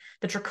is like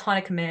the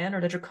draconic man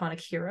or the draconic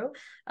hero.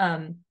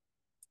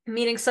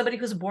 Meaning somebody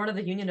who's born of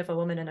the union of a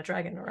woman and a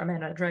dragon, or a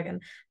man and a dragon.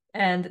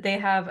 and they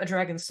have a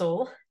dragon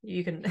soul.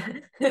 You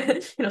can,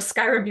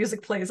 Skyrim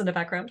music plays in the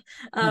background.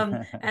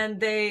 And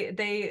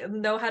they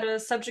know how to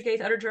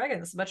subjugate other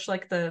dragons, much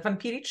like the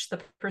vampirich, the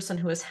person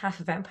who is half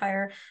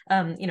vampire,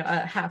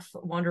 a half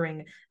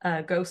wandering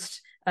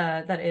ghost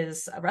that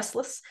is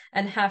restless,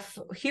 and half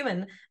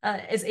human,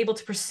 is able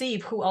to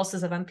perceive who else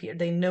is a vampire.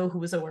 They know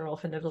who is a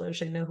werewolf in the village.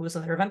 They know who is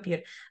another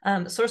vampire,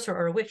 sorcerer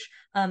or a witch.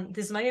 The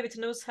Zmaj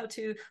knows how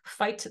to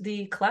fight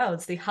the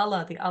clouds, the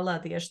Hala, the Allah,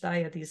 the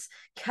Ashdaya, these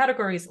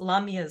categories,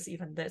 lamias,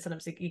 even that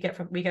sometimes we get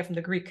from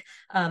the Greek,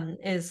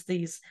 is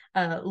these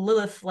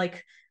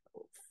Lilith-like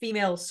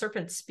female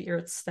serpent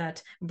spirits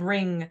that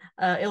bring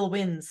ill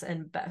winds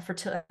and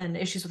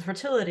issues with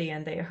fertility,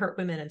 and they hurt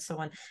women and so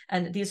on.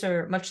 And these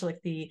are much like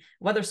the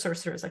weather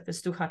sorcerers, like the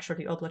Stuhach or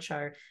the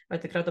Oblachar or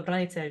the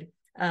Gradobranitelj,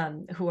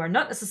 who are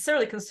not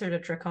necessarily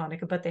considered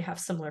draconic, but they have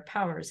similar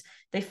powers.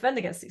 They fend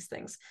against these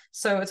things.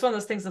 So it's one of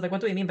those things of like,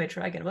 what do we mean by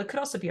dragon? Well, it could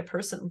also be a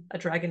person, a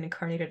dragon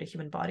incarnated a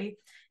human body.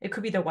 It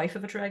could be the wife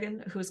of a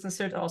dragon who is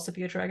considered to also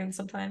be a dragon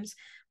sometimes.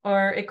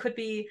 Or it could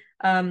be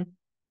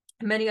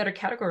many other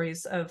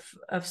categories of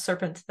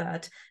serpent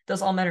that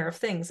does all manner of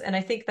things. And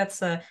I think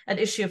that's an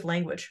issue of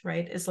language,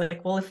 right? Is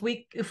like, well, if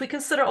we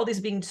consider all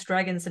these being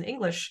dragons in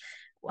English,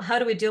 how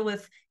do we deal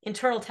with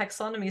internal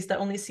taxonomies that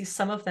only see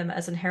some of them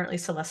as inherently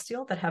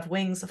celestial, that have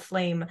wings of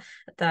flame,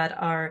 that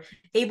are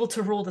able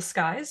to rule the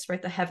skies,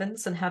 right, the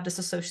heavens, and have this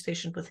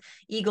association with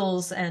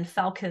eagles and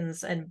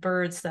falcons and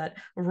birds that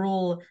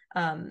rule,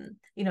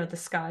 the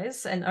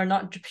skies, and are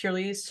not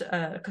purely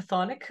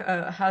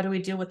chthonic? How do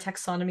we deal with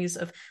taxonomies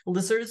of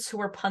lizards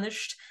who are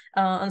punished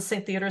on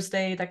St. Theodor's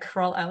Day, that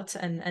crawl out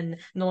and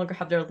no longer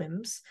have their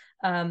limbs?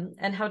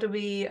 And how do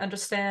we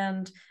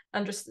understand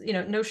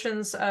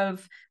notions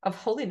of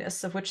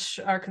holiness, of which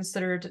are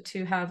considered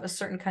to have a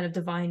certain kind of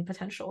divine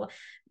potential?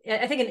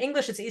 I think in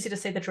English it's easy to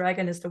say the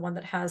dragon is the one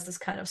that has this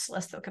kind of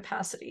celestial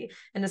capacity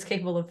and is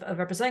capable of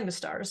representing the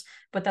stars,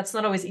 but that's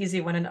not always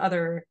easy when in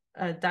other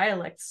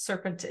dialects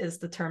serpent is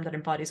the term that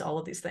embodies all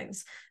of these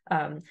things.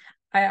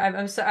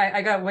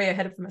 I got way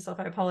ahead of myself.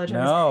 I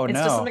apologize. It's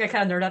just something I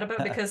kind of nerd out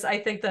about, because I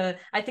think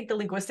the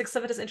linguistics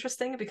of it is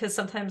interesting, because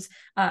sometimes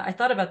I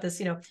thought about this.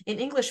 In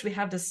English we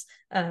have this,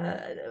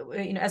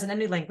 as in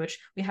any language,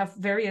 we have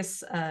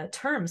various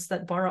terms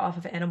that borrow off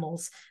of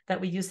animals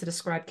that we use to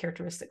describe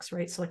characteristics,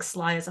 right? So like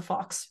sly as a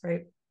fox,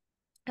 right?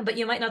 But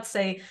you might not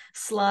say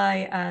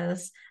sly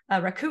as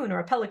a raccoon or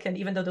a pelican,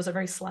 even though those are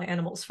very sly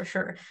animals for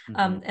sure.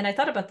 And I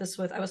thought about this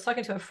I was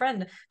talking to a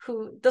friend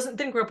who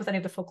didn't grow up with any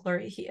of the folklore.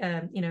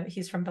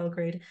 He's from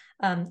Belgrade,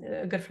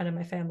 a good friend of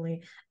my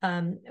family,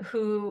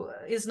 who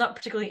is not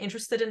particularly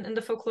interested in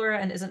the folklore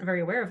and isn't very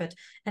aware of it.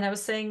 And I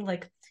was saying,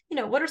 like,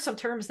 what are some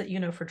terms that you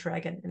know for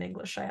dragon in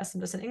English? I asked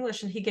him this in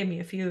English and he gave me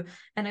a few.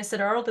 And I said,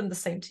 are all of them the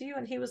same to you?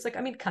 And he was like,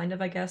 I mean, kind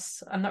of, I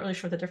guess. I'm not really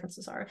sure what the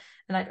differences are.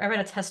 And I ran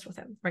a test with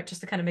him, right,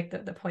 just to kind of make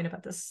the point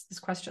about this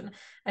question.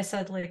 I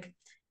said, like,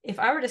 if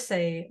I were to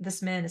say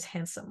this man is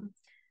handsome,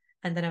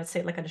 and then I would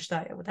say like a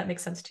nishdaya, would that make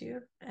sense to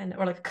you?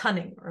 Or like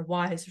cunning or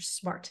wise or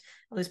smart,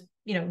 all these,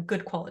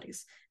 good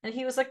qualities. And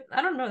he was like,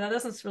 I don't know, that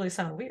doesn't really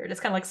sound weird. It's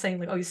kind of like saying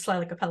like, oh, he's sly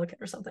like a pelican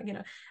or something,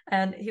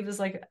 And he was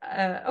like,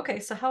 okay,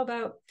 so how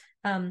about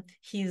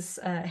he's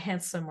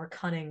handsome or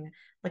cunning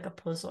like a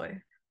pozoi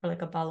or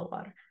like a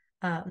balowar?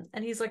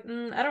 And he's like,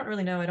 I don't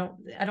really know.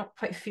 I don't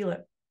quite feel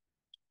it.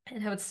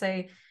 And I would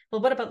say,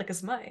 well, what about like a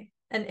Zmaj?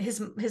 And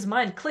his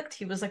mind clicked.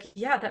 He was like,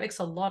 yeah, that makes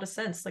a lot of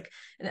sense. Like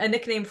a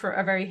nickname for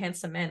a very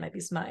handsome man might be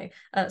Zmaj.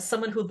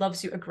 Someone who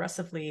loves you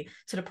aggressively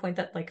to the point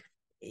that, like,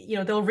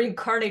 they'll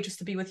reincarnate just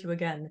to be with you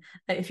again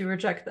if you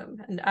reject them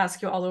and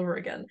ask you all over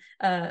again.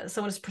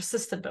 Someone is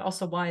persistent but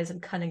also wise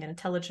and cunning and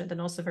intelligent and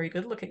also very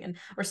good looking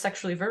or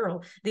sexually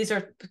virile. These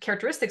are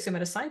characteristics we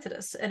might assign to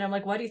this. And I'm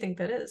like, why do you think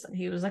that is? And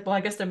he was like, well,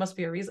 I guess there must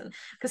be a reason,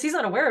 because he's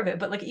not aware of it.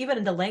 But like, even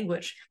in the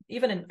language,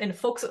 even in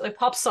folk, like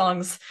pop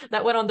songs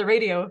that went on the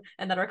radio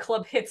and that are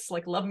club hits,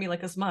 like "Love Me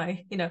Like a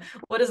Zmaj,"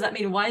 what does that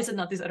mean? Why is it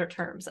not these other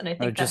terms? And I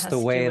think that has to do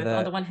with,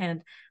 on the one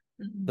hand,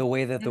 the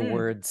way that the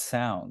word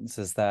sounds.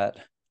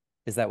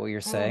 Is that what you're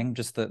saying?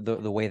 Just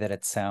the way that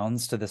it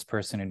sounds to this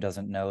person who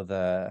doesn't know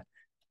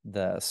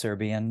the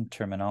Serbian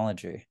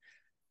terminology.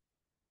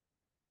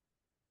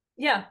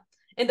 Yeah.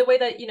 In the way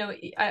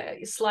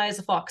that, sly as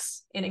a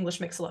fox in English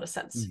makes a lot of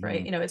sense,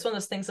 right? It's one of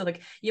those things that,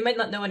 like, you might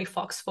not know any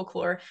fox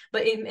folklore,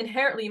 but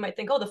inherently you might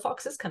think, oh, the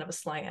fox is kind of a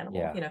sly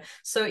animal,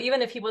 So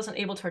even if he wasn't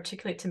able to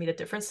articulate to me the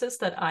differences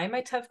that I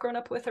might have grown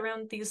up with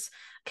around these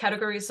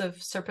categories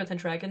of serpent and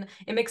dragon,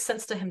 it makes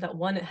sense to him that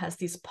one, it has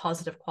these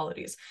positive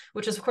qualities,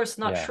 which is of course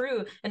not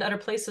true in other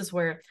places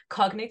where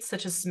cognates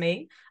such as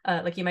Zmej,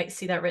 like you might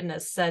see that written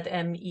as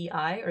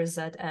Zmei or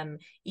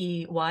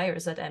Zmey or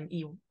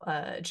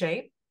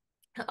Zmej,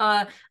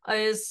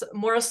 is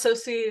more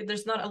associated.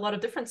 There's not a lot of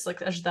difference.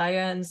 Like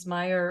Ashdaya and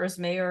Zmaj or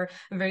Zmej are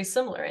very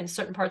similar. In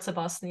certain parts of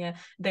Bosnia,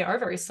 they are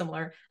very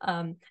similar.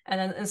 And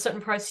then in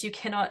certain parts, you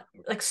cannot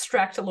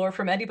extract a lore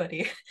from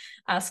anybody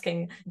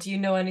asking, do you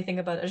know anything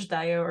about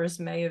Ashdaya or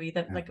Zmajevi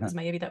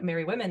that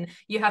marry women?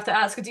 You have to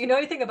ask, do you know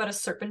anything about a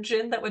serpent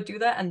jinn that would do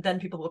that? And then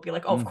people will be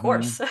like, oh, of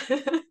course.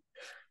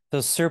 So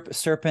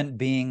serpent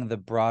being the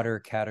broader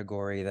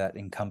category that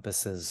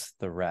encompasses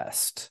the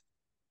rest.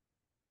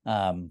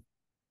 Um,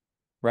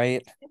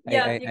 right?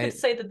 Yeah, you I could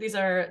say that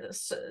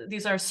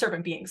these are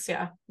serpent beings.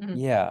 Yeah.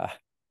 yeah.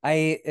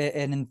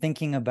 And in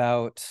thinking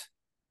about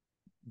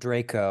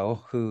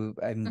Draco, who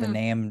the Mm-hmm.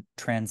 name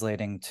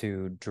translating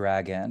to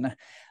dragon,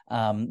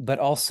 but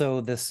also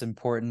uh, this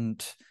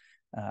important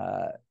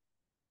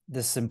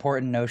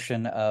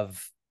notion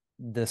of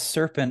the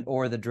serpent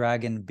or the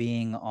dragon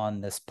being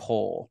on this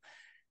pole,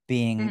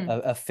 being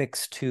Mm-hmm.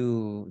 affixed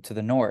to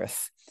the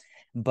north.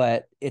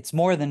 But it's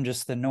more than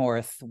just the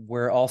north.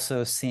 We're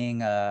also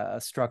seeing a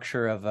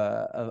structure of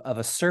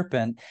a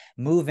serpent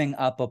moving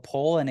up a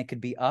pole, and it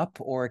could be up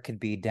or it could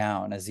be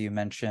down, as you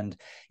mentioned.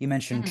 You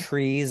mentioned Mm-hmm.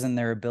 trees and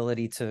their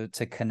ability to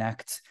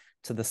connect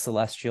to the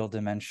celestial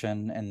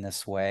dimension in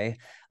this way,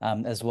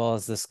 as well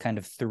as this kind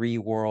of three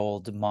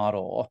world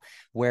model,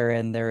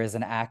 wherein there is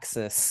an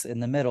axis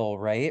in the middle,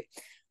 right?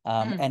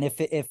 Mm-hmm. And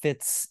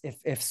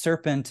if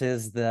serpent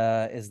is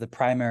the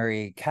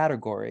primary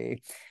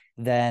category,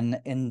 then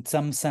in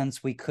some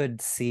sense we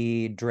could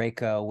see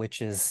Draco,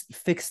 which is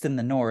fixed in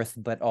the north,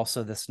 but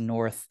also this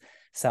north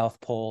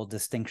South Pole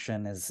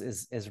distinction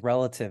is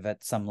relative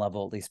at some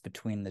level, at least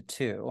between the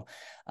two.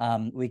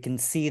 We can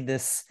see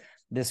this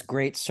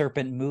great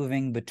serpent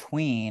moving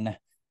between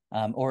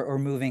or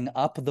moving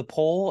up the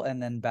pole and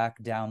then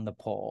back down the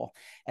pole.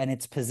 And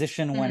its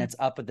position when Mm-hmm. it's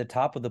up at the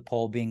top of the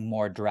pole being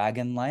more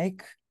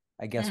dragon-like,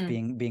 I guess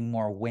Mm-hmm. being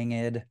more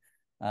winged,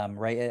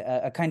 right?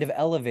 A kind of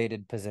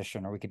elevated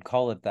position, or we could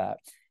call it that.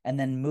 And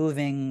then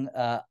moving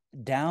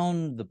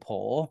down the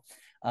pole,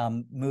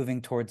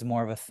 moving towards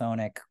more of a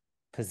chthonic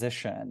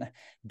position.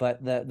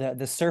 But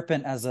the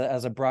serpent as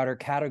a broader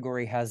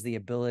category has the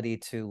ability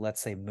to,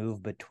 let's say,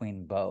 move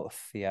between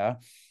both. Yeah.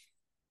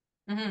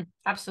 Mm-hmm.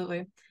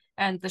 Absolutely.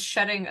 And the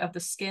shedding of the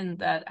skin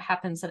that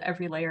happens at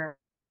every layer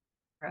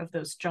of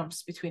those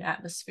jumps between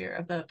atmosphere,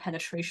 of the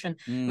penetration,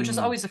 which is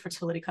Mm, always a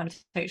fertility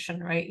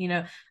connotation, right?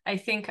 I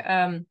think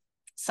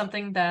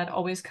something that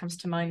always comes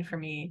to mind for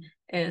me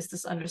is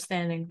this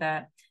understanding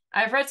that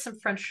I've read some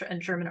French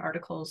and German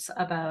articles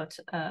about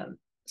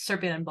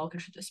Serbian and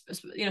Balkan,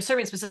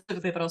 Serbian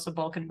specifically, but also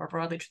Balkan more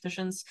broadly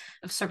traditions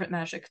of serpent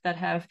magic that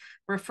have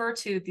referred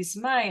to the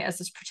Zmaj as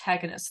this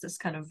protagonist, this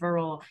kind of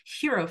virile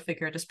hero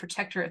figure, this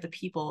protector of the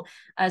people,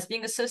 as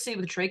being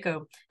associated with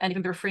Draco, and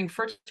even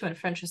referred to in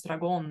French as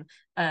dragon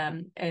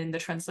in the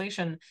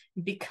translation,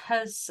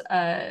 because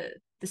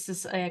this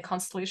is a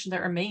constellation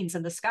that remains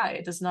in the sky.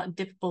 It does not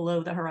dip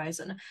below the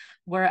horizon.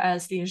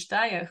 Whereas the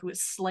Ijdaya, who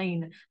is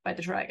slain by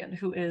the dragon,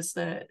 who is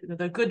the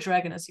good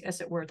dragon, as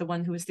it were, the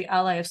one who is the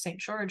ally of St.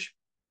 George,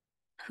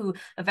 who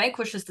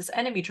vanquishes this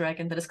enemy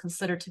dragon that is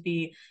considered to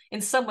be, in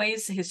some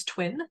ways, his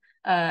twin,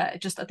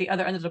 just at the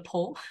other end of the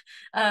pole,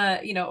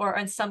 or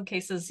in some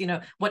cases,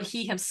 what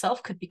he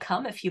himself could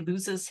become if he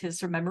loses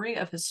his memory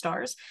of his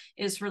stars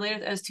is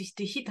related as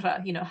to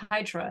Hydra,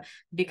 Hydra,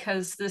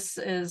 because this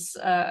is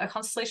a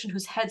constellation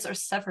whose heads are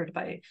severed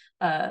by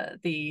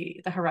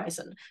the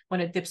horizon when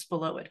it dips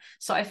below it.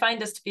 So I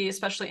find this to be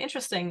especially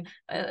interesting.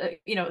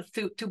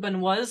 Thuban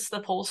was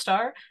the pole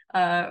star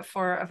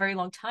for a very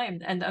long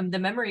time, and the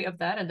memory of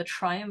that and the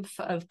triumph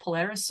of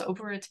Polaris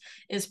over it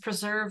is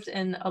preserved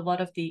in a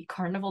lot of the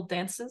carnival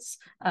dances.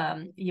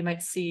 You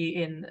might see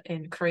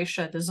in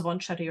Croatia the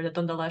zvončari or the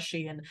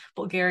dondalashi, and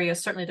Bulgaria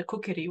certainly the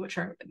kukiri, which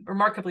are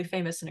remarkably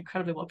famous and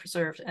incredibly well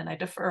preserved. And I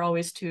defer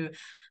always to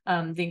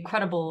the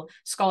incredible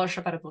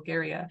scholarship out of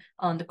Bulgaria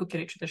on the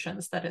kukiri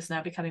traditions that is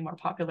now becoming more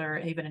popular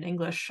even in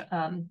English.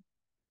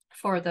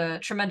 For the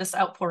tremendous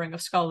outpouring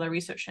of scholarly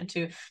research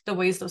into the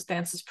ways those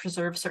dances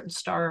preserve certain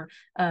star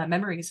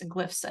memories and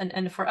glyphs,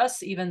 and for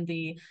us, even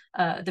the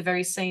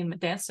very same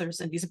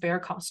dancers in these bear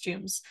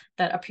costumes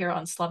that appear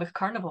on Slavic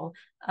Carnival,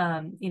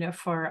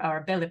 for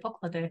our Bele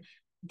Poklade,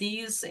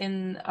 these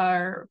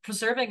are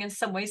preserving in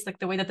some ways like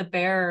the way that the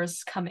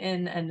bears come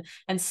in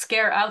and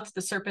scare out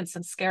the serpents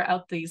and scare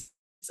out these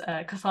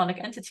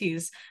chthonic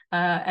entities,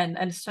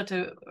 and start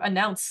to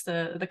announce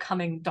the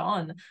coming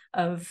dawn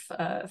of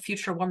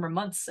future warmer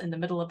months in the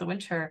middle of the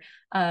winter,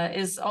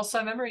 is also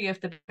a memory of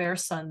the bear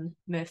sun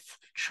myth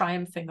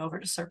triumphing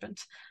over the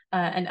serpent,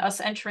 and us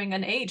entering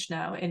an age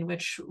now in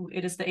which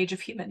it is the age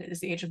of human, it is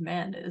the age of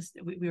man,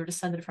 we were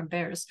descended from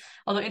bears.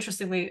 Although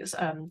interestingly,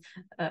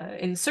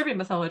 in Serbian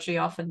mythology,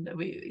 often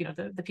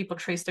the people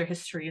trace their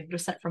history and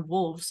descent from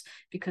wolves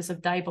because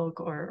of Dajbog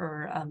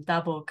or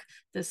Dabog.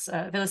 This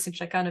Velisin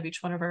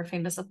Čekanović, one of our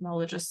famous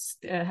ethnologists,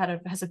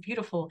 has a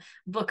beautiful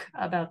book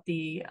about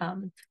the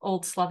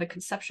old Slavic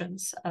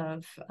conceptions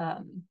of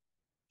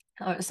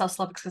South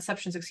Slavic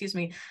conceptions, excuse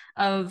me,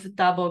 of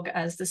Dabog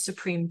as the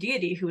supreme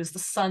deity who is the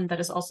sun that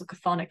is also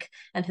chthonic,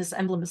 and his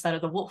emblem is that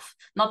of the wolf,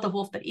 not the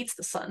wolf that eats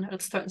the sun or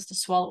that threatens to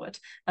swallow it,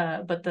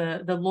 but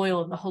the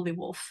loyal and the holy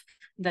wolf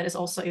that is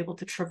also able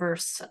to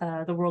traverse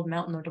the world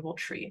mountain or the world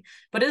tree.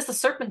 But it is the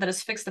serpent that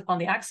is fixed upon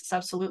the axis,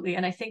 absolutely.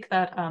 And I think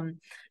that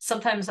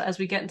sometimes as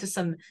we get into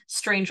some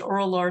strange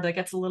oral lore that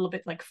gets a little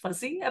bit like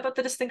fuzzy about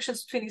the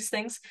distinctions between these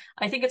things,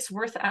 I think it's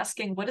worth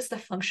asking, what is the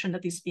function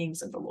of these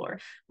beings in the lore,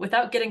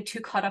 without getting too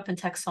caught up in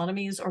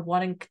taxonomies or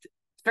wanting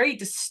very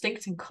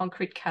distinct and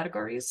concrete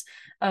categories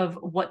of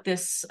what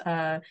this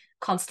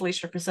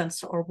constellation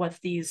represents, or what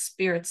these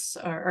spirits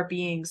or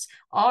beings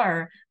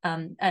are,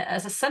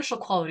 as essential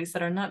qualities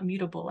that are not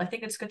mutable. I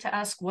think it's good to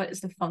ask, what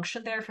is the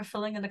function they're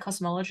fulfilling in the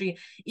cosmology,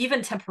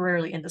 even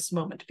temporarily in this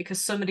moment,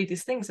 because so many of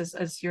these things,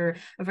 as you're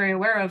very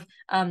aware of,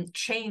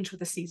 change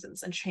with the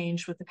seasons and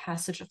change with the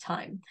passage of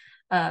time.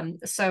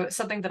 So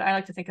something that I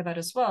like to think about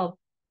as well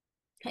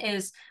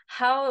is,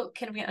 how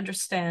can we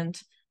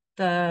understand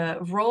the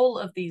role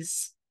of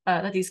these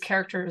that these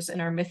characters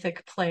in our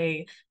mythic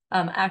play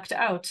act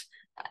out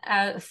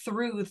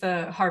through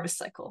the harvest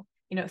cycle,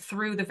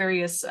 through the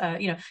various,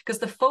 because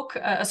the folk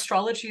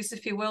astrologies,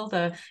 if you will,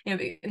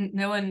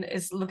 no one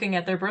is looking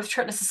at their birth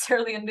chart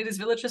necessarily in these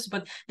villages,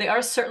 but they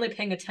are certainly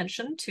paying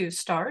attention to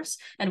stars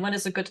and when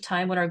is a good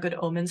time, what are good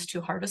omens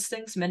to harvest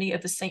things. Many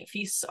of the saint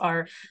feasts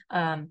are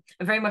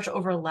very much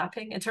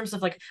overlapping in terms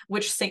of like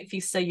which saint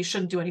feasts say you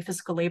shouldn't do any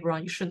physical labor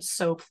on, you shouldn't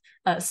sow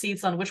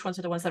seeds on, which ones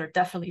are the ones that are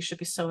definitely you should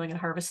be sowing and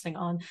harvesting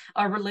on,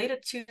 are related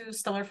to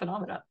stellar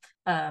phenomena.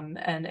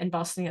 And in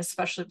Bosnia,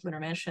 especially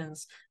lunar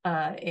mansions,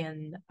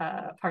 in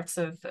parts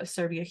of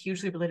Serbia,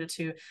 hugely related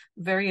to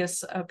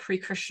various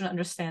pre-Christian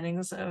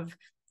understandings of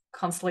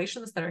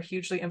constellations that are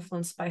hugely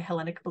influenced by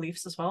Hellenic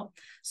beliefs as well.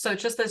 So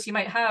just as you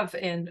might have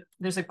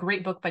there's a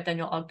great book by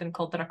Daniel Ogden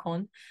called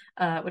Draco,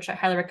 which I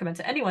highly recommend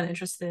to anyone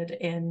interested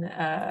in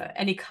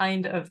any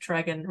kind of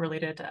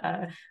dragon-related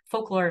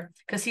folklore,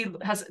 because he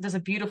does a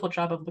beautiful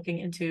job of looking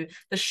into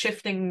the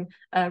shifting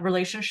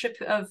relationship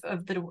of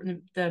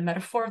the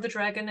metaphor of the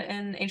dragon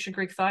in ancient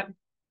Greek thought.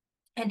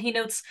 And he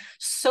notes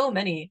so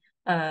many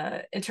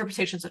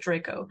interpretations of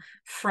Draco,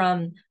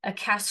 from a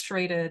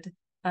castrated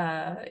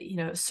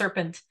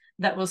serpent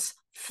that was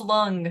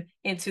flung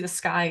into the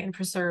sky and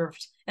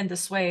preserved in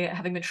this way,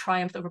 having been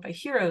triumphed over by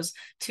heroes,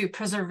 to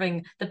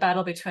preserving the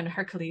battle between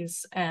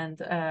Hercules and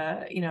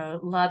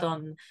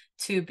Ladon,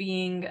 to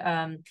being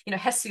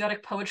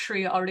Hesiotic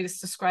poetry already is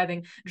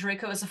describing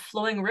Draco as a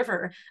flowing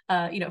river,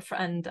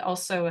 and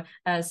also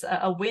as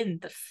a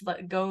wind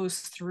that goes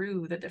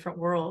through the different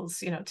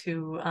worlds,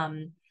 to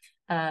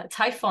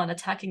Typhon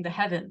attacking the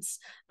heavens,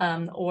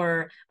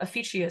 or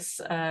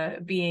Ophidius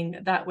being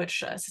that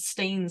which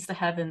sustains the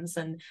heavens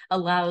and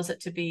allows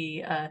it to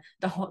be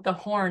the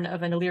horn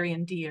of an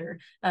Illyrian deer,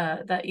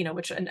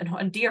 which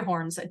and deer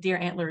horns, deer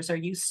antlers are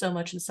used so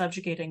much in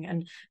subjugating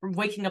and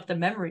waking up the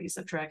memories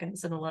of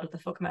dragons in a lot of the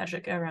folk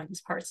magic around these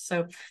parts.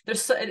 So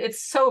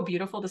it's so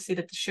beautiful to see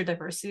the sheer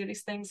diversity of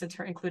these things,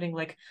 including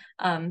like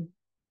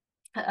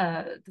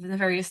the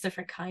various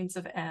different kinds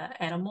of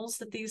animals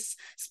that these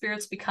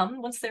spirits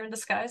become once they're in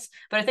disguise.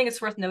 But I think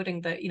it's worth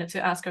noting that,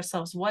 to ask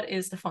ourselves, what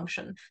is the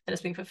function that is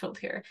being fulfilled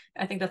here?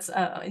 I think that's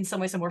in some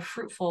ways a more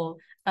fruitful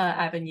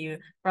avenue,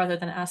 rather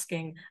than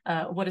asking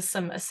what is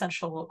some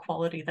essential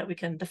quality that we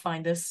can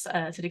define this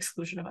to the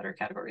exclusion of other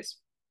categories.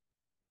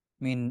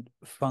 I mean,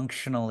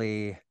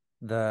 functionally,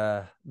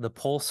 the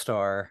pole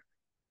star,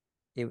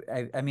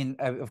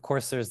 of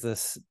course, there's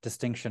this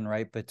distinction,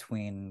 right,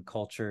 between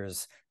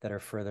cultures that are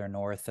further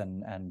north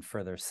and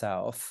further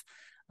south.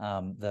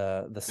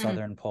 The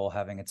southern pole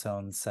having its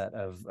own set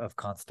of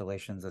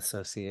constellations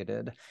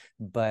associated,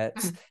 but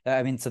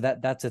so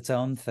that's its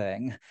own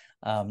thing.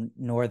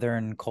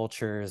 Northern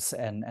cultures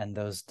and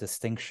those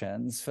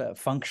distinctions,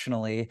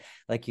 functionally,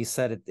 like you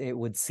said, it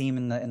would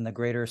seem in the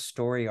greater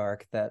story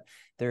arc that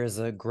there is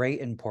a great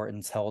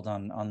importance held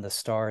on the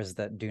stars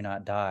that do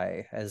not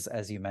die,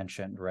 as you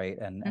mentioned, right?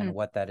 And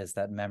what that is,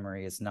 that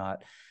memory is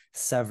not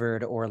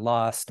severed or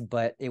lost,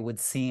 but it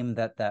would seem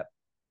that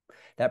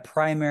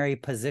primary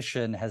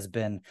position has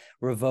been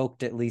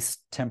revoked, at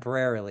least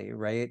temporarily,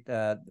 right?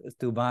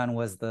 Thuban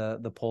was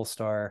the pole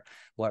star,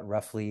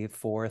 roughly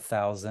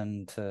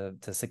 4,000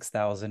 to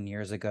 6,000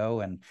 years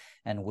ago,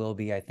 and will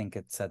be, I think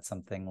it said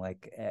something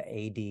like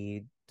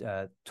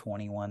AD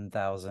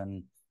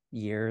 21,000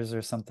 years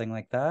or something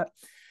like that.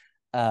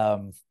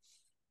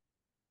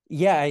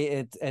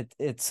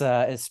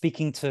 It's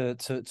speaking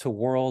to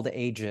world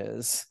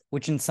ages,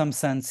 which in some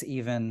sense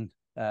even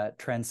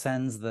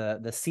transcends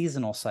the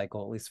seasonal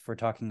cycle, at least if we're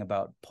talking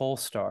about pole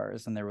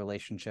stars and their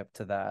relationship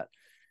to that.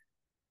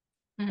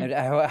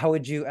 How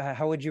would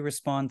you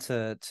respond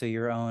to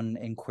your own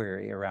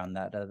inquiry around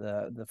that,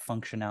 the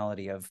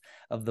functionality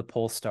of the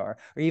pole star,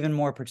 or even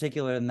more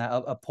particular than that,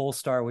 a pole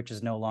star which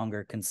is no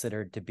longer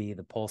considered to be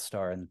the pole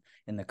star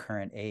in the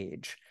current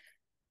age?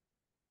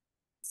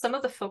 Some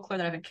of the folklore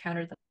that I've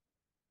encountered that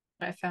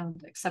I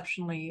found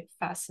exceptionally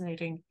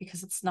fascinating,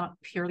 because it's not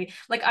purely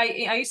like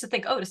I used to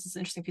think, oh, this is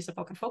an interesting piece of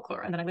Balkan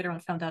folklore, and then I later on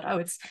found out, oh,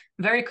 it's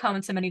very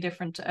common to many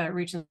different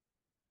regions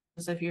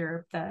of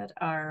Europe that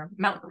are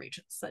mountain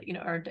regions that, you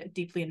know, are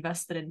deeply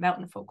invested in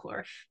mountain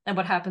folklore. And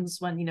what happens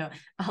when, you know,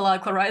 a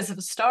halakha rise of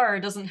a star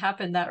doesn't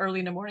happen that early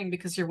in the morning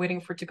because you're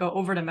waiting for it to go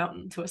over the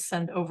mountain to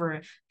ascend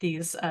over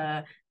these,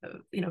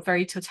 you know,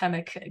 very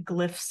totemic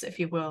glyphs, if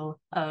you will,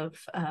 of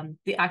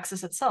the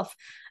axis itself,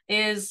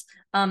 is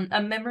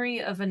a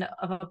memory of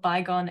a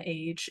bygone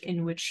age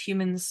in which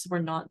humans were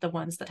not the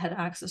ones that had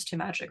access to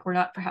magic, were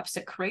not perhaps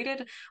yet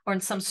created, or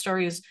in some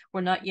stories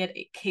were not yet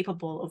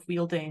capable of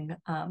wielding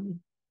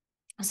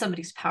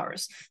somebody's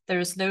powers.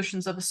 There's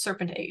notions of a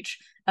serpent age,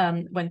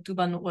 when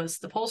Tuban was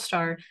the pole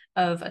star,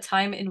 of a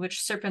time in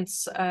which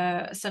serpents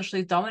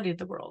essentially dominated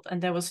the world,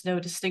 and there was no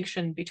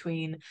distinction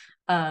between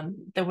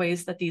the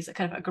ways that these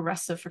kind of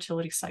aggressive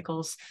fertility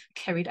cycles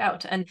carried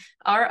out. And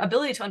our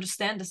ability to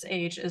understand this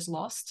age is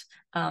lost.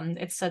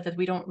 It's said that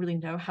we don't really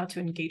know how to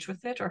engage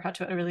with it or how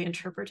to really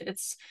interpret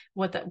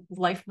what that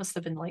life must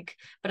have been like.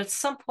 But at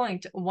some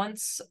point,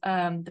 once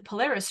the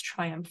Polaris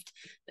triumphed,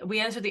 we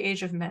enter the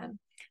age of man.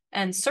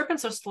 And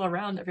serpents are still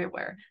around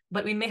everywhere,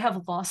 but we may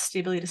have lost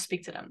the ability to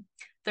speak to them.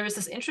 There is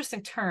this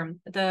interesting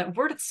term. The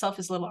word itself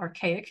is a little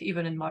archaic,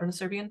 even in modern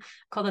Serbian,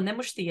 called a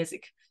nemushti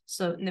jezik.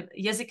 So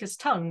jezik is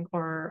tongue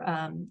or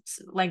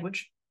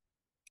language,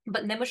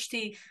 but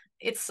nemushti,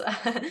 it's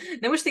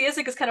nemushti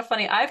jezik is kind of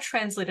funny. I've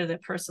translated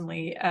it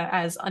personally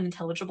as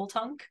unintelligible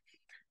tongue.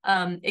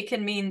 It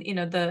can mean, you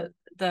know,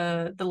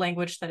 the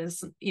language that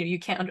is, you know, you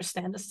can't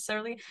understand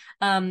necessarily,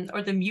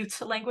 or the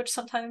mute language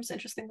sometimes,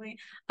 interestingly,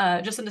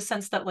 just in the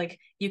sense that, like,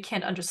 you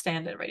can't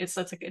understand it, right? It's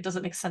like it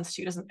doesn't make sense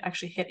to you, it doesn't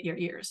actually hit your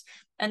ears.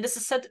 And this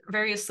is said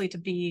variously to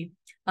be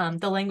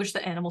the language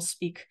that animals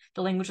speak,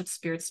 the language that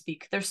spirits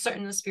speak. There's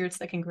certain spirits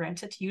that can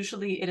grant it.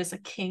 Usually it is a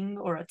king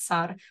or a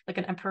tsar, like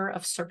an emperor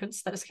of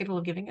serpents, that is capable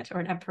of giving it, or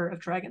an emperor of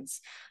dragons.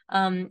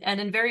 And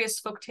in various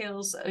folk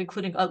tales,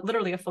 including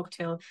literally a folk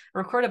tale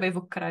recorded by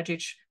Vuk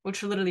Karadžić,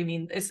 which literally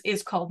means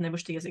is called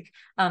nemushti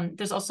jezik.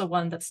 There's also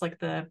one that's like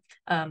the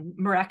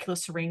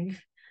miraculous ring.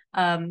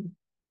 And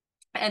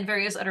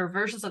various other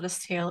versions of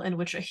this tale in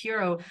which a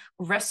hero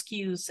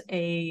rescues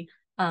a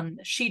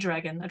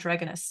she-dragon, a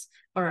dragoness,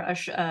 or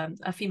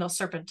a female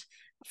serpent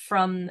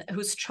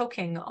who's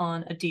choking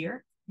on a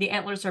deer. The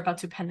antlers are about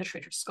to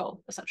penetrate her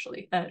skull,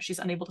 essentially. She's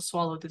unable to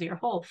swallow the deer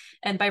whole.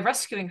 And by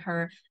rescuing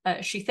her,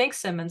 she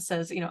thanks him and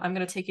says, you know, I'm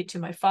going to take you to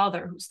my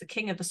father, who's the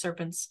king of the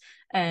serpents,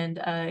 and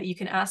you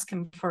can ask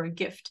him for a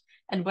gift.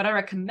 And what I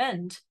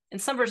recommend, in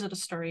some versions of the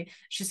story,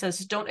 she says,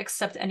 don't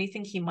accept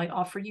anything he might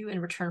offer you in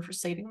return for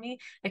saving me,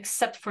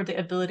 except for the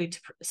ability to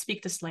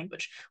speak this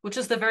language, which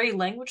is the very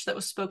language that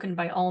was spoken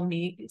by all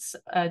beings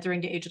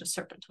during the Age of the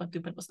Serpent, when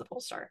Dubin was the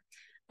pole star.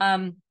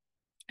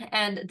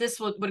 And this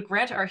would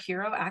grant our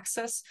hero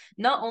access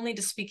not only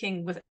to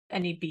speaking with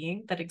any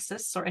being that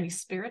exists or any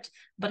spirit,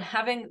 but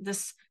having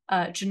this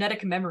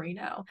genetic memory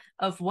now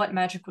of what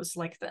magic was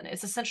like then.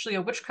 It's essentially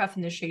a witchcraft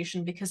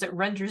initiation because it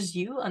renders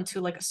you unto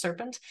like a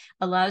serpent,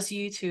 allows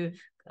you to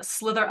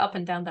slither up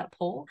and down that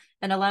pole,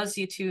 and allows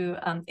you to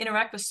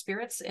interact with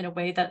spirits in a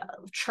way that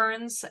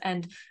churns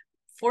and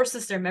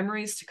forces their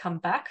memories to come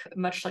back,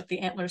 much like the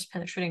antlers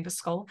penetrating the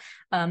skull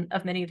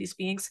of many of these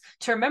beings,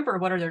 to remember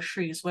what are their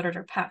trees, what are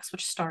their packs,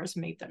 which stars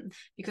made them,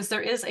 because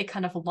there is a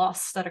kind of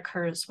loss that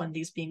occurs when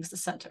these beings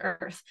descend to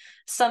Earth.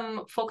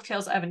 Some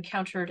folktales I've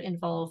encountered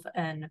involve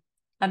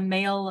a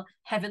male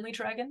heavenly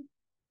dragon,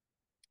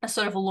 a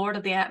sort of a lord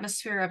of the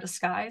atmosphere of the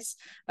skies,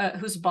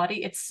 whose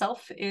body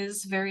itself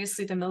is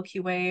variously the Milky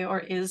Way, or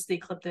is the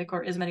ecliptic,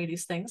 or is many of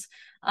these things.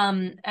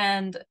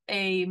 And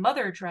a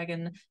mother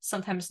dragon,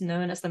 sometimes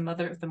known as the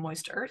mother of the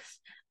moist earth,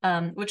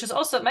 which is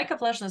also Majka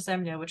Vlažna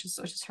Zemlja, which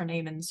is her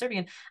name in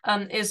Serbian,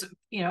 is,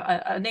 you know,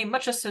 a name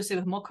much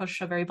associated with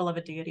Mokosh, a very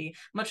beloved deity,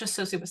 much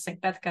associated with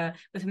Saint Betka,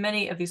 with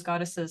many of these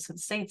goddesses and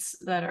saints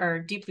that are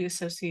deeply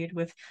associated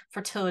with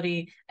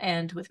fertility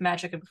and with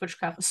magic and with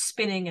witchcraft, with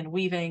spinning and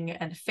weaving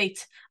and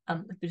fate.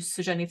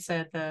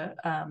 Suzhenice,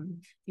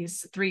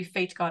 these three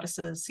fate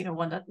goddesses, you know,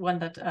 one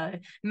that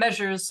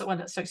measures, one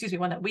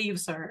that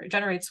weaves or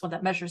generates, one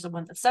that measures, and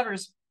one that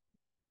severs.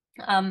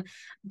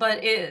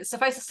 But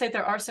suffice to say,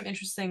 there are some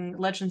interesting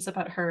legends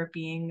about her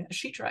being a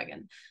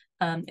she-dragon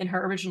in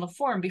her original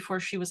form before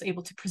she was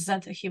able to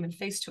present a human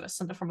face to us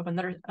in the form of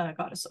another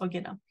goddess,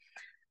 Ogina.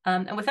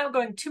 And without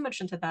going too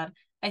much into that,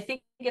 I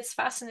think it's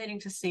fascinating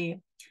to see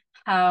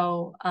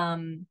how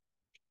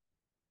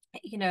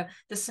you know,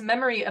 this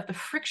memory of the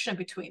friction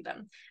between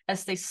them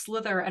as they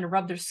slither and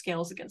rub their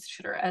scales against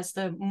each other, as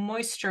the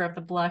moisture of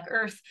the black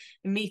earth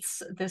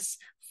meets this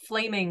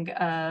flaming,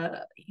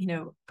 you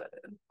know,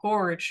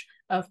 gorge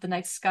of the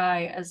night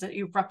sky as it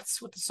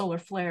erupts with the solar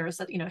flares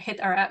that, you know,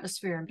 hit our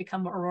atmosphere and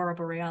become aurora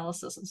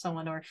borealis and so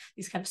on, or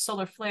these kind of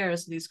solar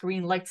flares, these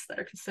green lights that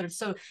are considered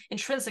so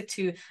intrinsic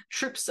to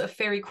troops of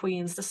fairy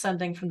queens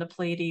descending from the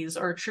Pleiades,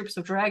 or troops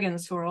of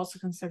dragons who are also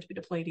considered to be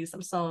the Pleiades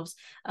themselves,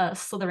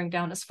 slithering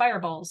down as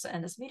fireballs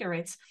and as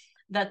meteorites,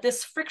 that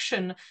this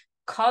friction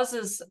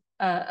causes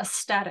a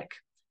static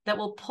that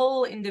will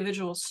pull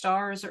individual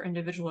stars or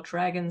individual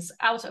dragons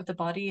out of the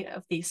body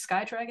of the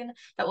sky dragon,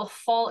 that will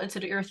fall into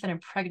the earth and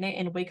impregnate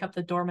and wake up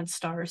the dormant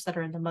stars that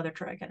are in the mother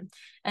dragon.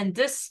 And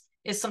this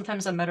is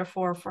sometimes a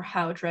metaphor for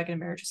how dragon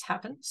marriages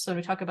happen. So when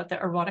we talk about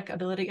the erotic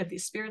ability of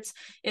these spirits,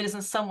 it is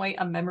in some way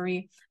a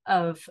memory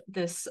of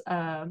this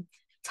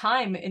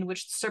time in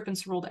which the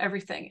serpents ruled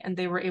everything, and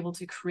they were able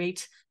to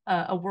create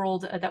a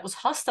world that was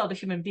hostile to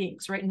human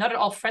beings, right? Not at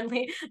all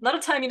friendly, not a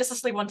time you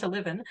necessarily want to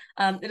live in.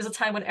 It is a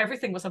time when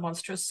everything was a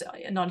monstrous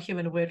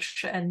non-human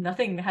witch, and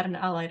nothing had an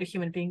ally to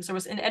human beings or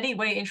was in any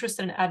way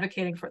interested in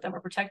advocating for them or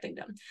protecting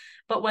them.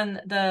 But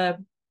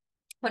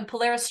when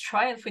Polaris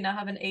triumphed, we now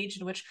have an age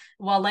in which,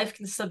 while life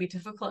can still be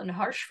difficult and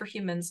harsh for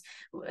humans,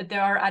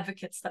 there are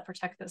advocates that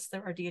protect us.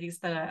 There are deities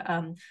that,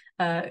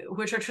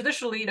 which are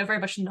traditionally, very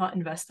much not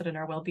invested in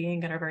our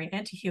well-being and are very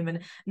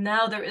anti-human.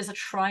 Now there is a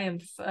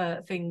triumph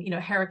thing,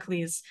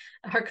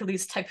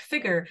 Hercules type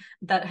figure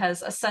that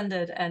has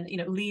ascended and,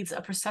 leads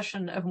a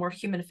procession of more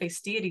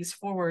human-faced deities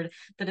forward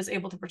that is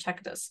able to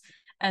protect us.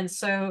 And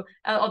so,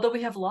 although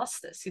we have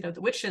lost this, the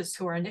witches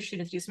who are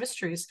initiated into these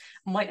mysteries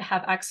might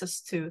have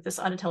access to this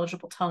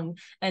unintelligible tongue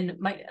and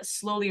might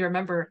slowly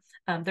remember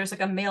there's like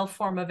a male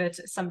form of it,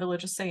 some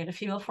villages say, and a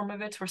female form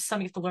of it, where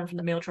some you have to learn from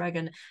the male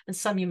dragon and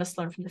some you must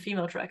learn from the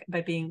female dragon by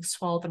being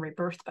swallowed and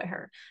rebirthed by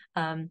her.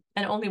 And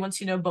only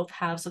once you know both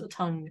halves of the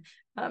tongue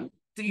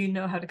do you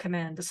know how to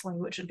command this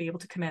language and be able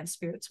to command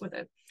spirits with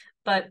it.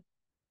 But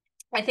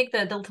I think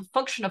the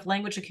function of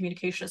language and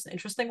communication is an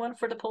interesting one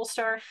for the pole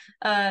star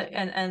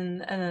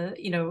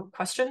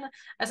question,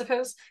 I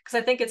suppose, because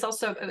I think it's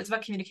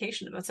about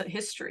communication, it's about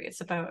history,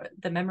 it's about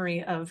the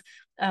memory of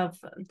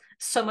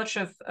so much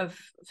of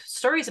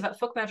stories about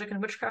folk magic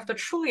and witchcraft are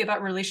truly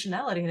about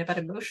relationality and about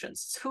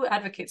emotions. It's who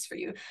advocates for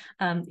you.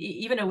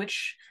 Even a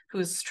witch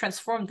who's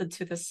transformed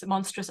into this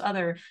monstrous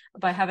other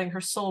by having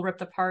her soul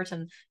ripped apart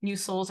and new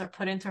souls are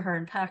put into her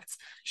in pacts,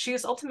 she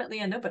is ultimately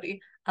a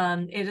nobody.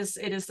 It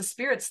is the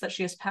spirits that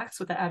she has pacts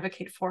with that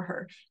advocate for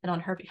her and on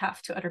her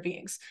behalf to other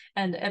beings.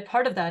 And a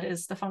part of that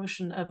is the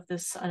function of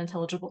this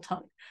unintelligible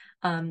tongue.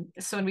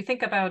 So when we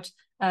think about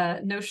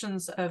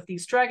notions of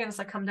these dragons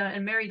that come down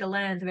and marry the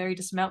land, marry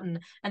this mountain,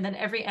 and then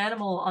every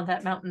animal on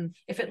that mountain,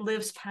 if it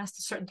lives past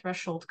a certain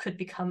threshold, could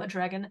become a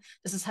dragon.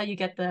 This is how you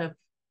get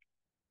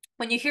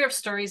when you hear of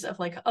stories of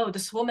like, oh,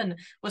 this woman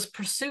was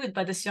pursued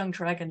by this young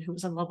dragon who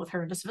was in love with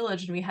her in this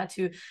village, and we had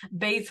to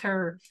bathe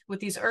her with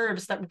these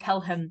herbs that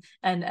repel him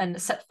and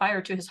set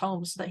fire to his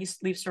home so that he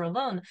leaves her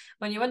alone.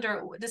 When you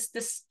wonder,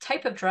 this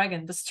type of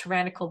dragon, this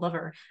tyrannical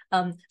lover,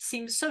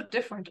 seems so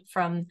different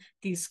from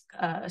these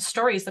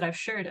stories that I've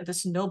shared of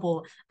this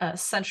noble,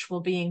 sensual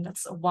being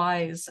that's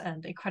wise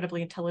and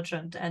incredibly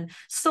intelligent and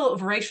still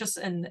voracious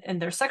in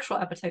their sexual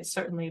appetites,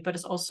 certainly, but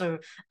is also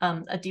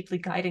a deeply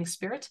guiding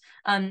spirit.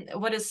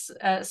 What is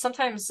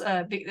sometimes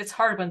it's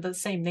hard when the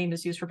same name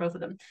is used for both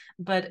of them,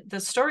 but the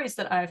stories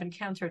that I've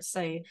encountered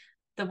say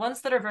the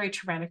ones that are very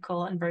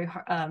tyrannical and very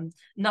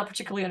not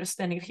particularly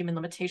understanding of human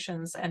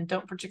limitations and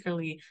don't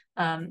particularly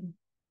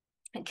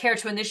care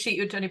to initiate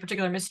you to any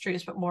particular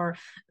mysteries, but more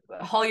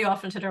haul you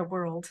off into their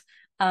world.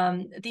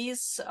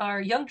 These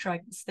are young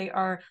dragons. They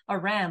are a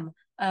ram,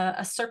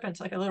 a serpent,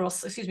 like a literal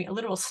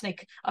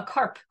snake, a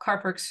carp.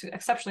 Carp are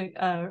exceptionally,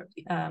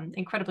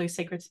 incredibly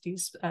sacred to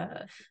these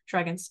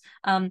dragons,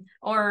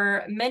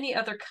 or many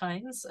other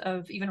kinds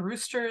of even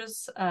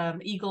roosters,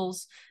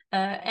 eagles,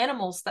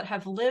 animals that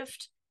have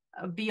lived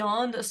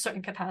beyond a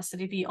certain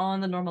capacity,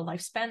 beyond the normal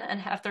lifespan,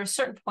 and after a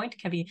certain point,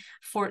 it can be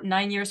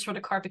 9 years for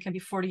the carp, it can be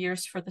 40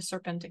 years for the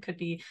serpent, it could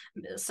be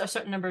a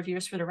certain number of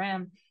years for the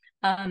ram.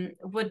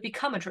 Would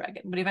become a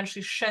dragon, would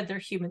eventually shed their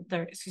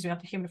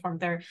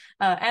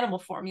animal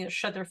form,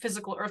 shed their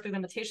physical earthly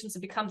limitations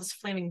and become this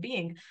flaming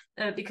being,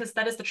 because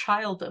that is the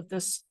child of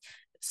this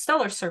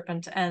stellar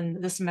serpent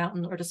and this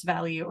mountain or this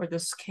valley or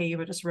this cave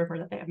or this river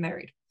that they have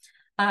married.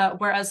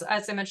 Whereas,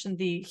 as I mentioned,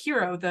 the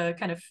hero, the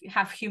kind of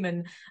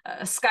half-human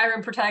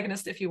Skyrim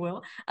protagonist, if you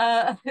will,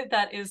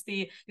 that is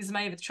the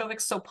Zmaj Pejovic,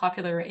 so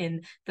popular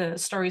in the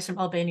stories from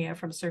Albania,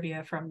 from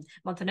Serbia, from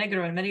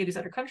Montenegro, and many of these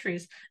other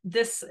countries.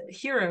 This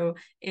hero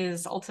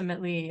is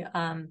ultimately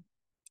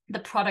the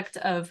product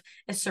of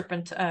a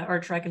serpent or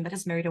a dragon that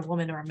has married a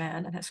woman or a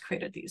man and has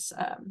created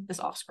this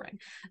offspring.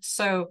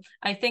 So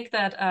I think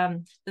that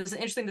there's an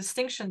interesting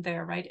distinction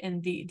there, right,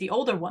 in the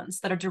older ones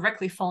that are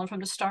directly fallen from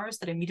the stars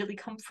that immediately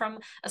come from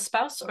a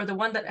spouse, or the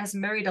one that has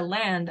married a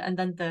land and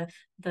then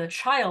the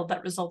child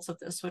that results of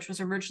this, which was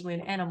originally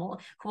an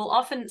animal, who will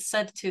often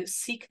said to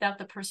seek out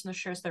the person who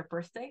shares their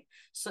birthday.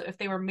 So if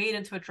they were made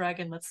into a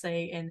dragon, let's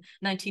say in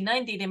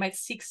 1990, they might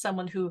seek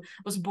someone who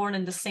was born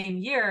in the same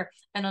year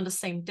and on the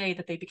same day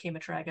that they became a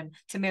dragon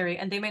to marry.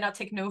 And they may not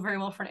take no very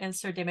well for an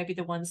answer. They might be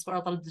the ones where a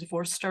lot of the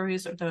divorce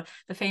stories or the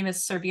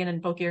famous Serbian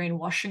and Bulgarian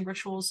washing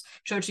rituals.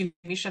 Georgi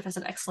Mishev has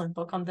an excellent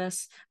book on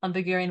this, on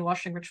Bulgarian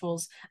washing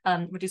rituals,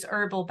 with these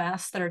herbal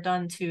baths that are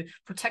done to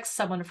protect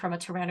someone from a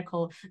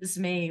tyrannical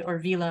Zmaj or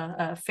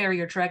Vila,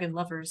 fairy or dragon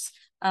lovers.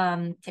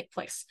 take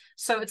place.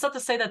 So it's not to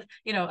say that,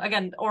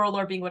 again, oral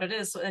lore being what it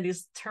is, and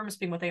these terms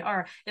being what they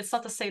are, it's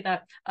not to say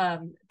that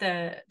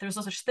there's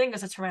no such thing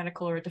as a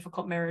tyrannical or a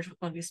difficult marriage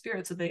with one of these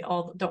spirits, that they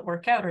all don't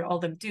work out or all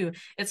of them do.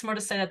 It's more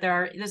to say that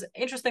there's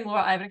interesting lore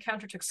I've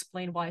encountered to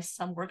explain why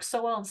some work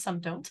so well and some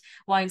don't.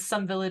 Why in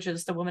some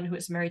villages the woman who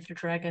is married to the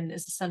dragon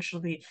is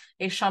essentially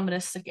a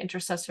shamanistic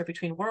intercessor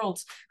between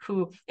worlds,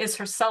 who is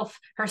herself,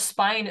 her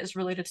spine is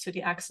related to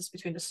the axis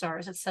between the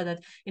stars. It's said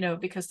that,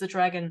 because the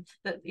dragon,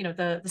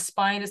 the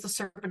spine is the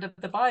serpent of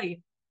the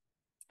body,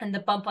 and the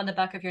bump on the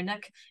back of your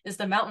neck is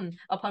the mountain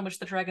upon which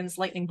the dragon's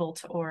lightning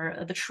bolt, or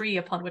the tree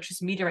upon which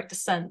his meteorite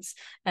descends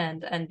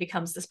and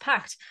becomes this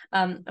pact.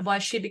 Why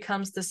she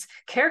becomes this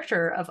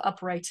character of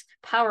upright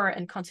power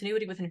and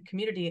continuity within her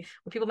community,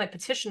 where people might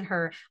petition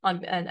her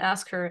and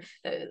ask her,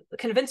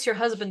 convince your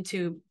husband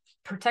to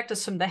protect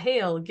us from the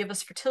hail, give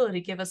us fertility,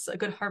 give us a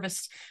good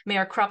harvest, may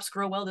our crops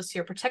grow well this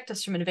year, protect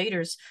us from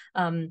invaders.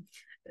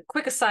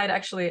 Quick aside,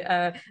 actually,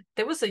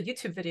 there was a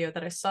YouTube video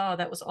that I saw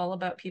that was all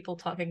about people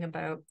talking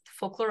about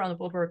folklore on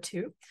World War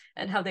II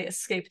and how they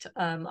escaped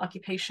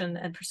occupation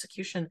and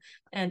persecution.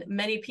 And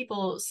many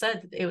people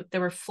said there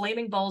were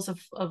flaming balls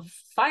of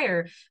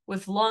fire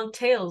with long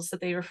tails that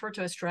they refer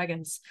to as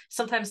dragons.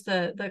 Sometimes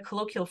the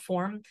colloquial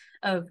form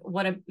of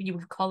what you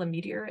would call a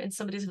meteor in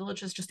some of these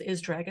villages just is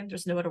dragon.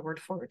 There's no other word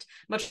for it.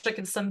 Much like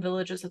in some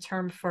villages, the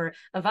term for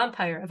a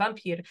vampire,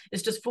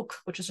 is just vuk,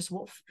 which is just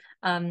wolf.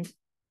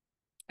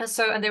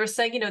 And they were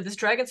saying, this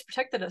dragon's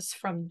protected us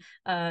from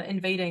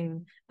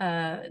invading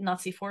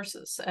Nazi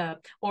forces,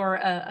 or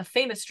a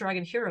famous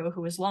dragon hero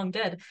who is long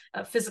dead,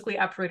 physically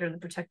apparated and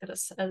protected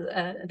us.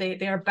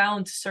 They are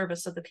bound to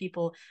service of the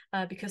people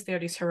because they are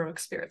these heroic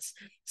spirits.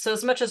 So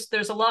as much as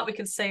there's a lot we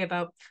can say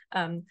about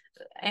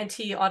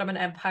anti-Ottoman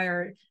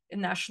Empire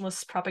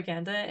nationalist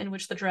propaganda, in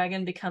which the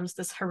dragon becomes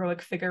this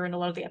heroic figure in a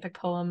lot of the epic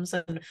poems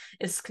and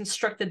is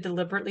constructed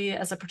deliberately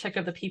as a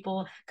protector of the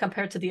people,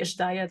 compared to the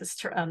Ishdaya, this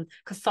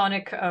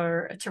chthonic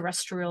or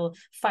terrestrial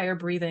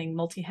fire-breathing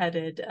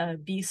multi-headed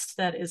beast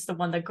that is the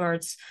one that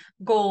guards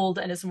gold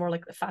and is more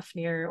like the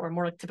Fafnir, or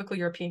more like typical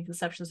European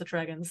conceptions of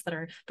dragons that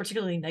are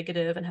particularly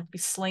negative and have to be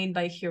slain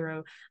by a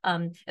hero,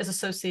 is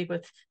associated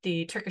with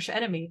the Turkish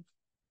enemy.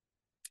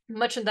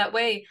 Much in that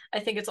way,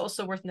 I think it's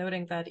also worth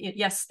noting that,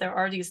 yes, there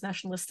are these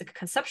nationalistic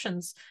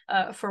conceptions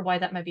for why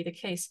that might be the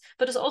case,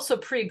 but there's also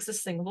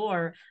pre-existing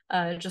lore,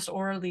 just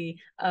orally,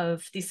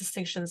 of these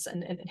distinctions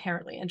and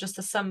inherently. And just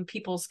as some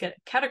peoples get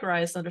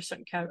categorized under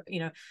certain,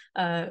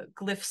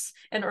 glyphs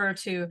in order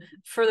to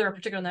further a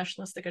particular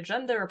nationalistic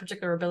agenda or a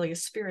particular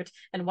rebellious spirit,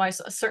 and why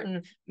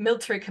certain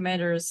military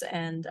commanders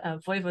and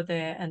voivode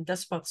and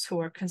despots who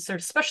are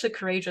considered especially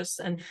courageous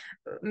and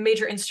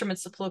major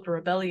instruments of political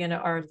rebellion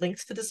are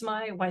linked to the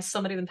Zmaj, why so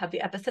many of them have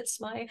the epithet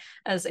Zmaj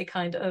as a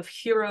kind of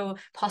hero,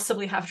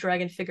 possibly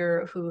half-dragon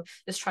figure who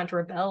is trying to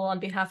rebel on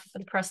behalf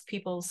of oppressed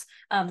peoples.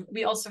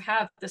 We also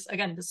have this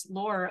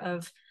lore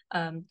of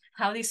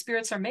how these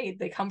spirits are made.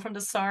 They come from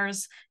the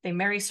stars, they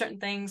marry certain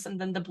things,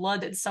 and then the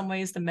blood, in some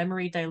ways, the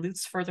memory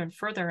dilutes further and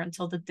further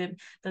until the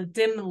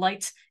dim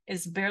light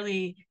is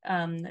barely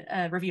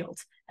revealed.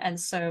 And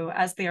so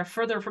as they are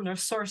further from their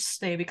source,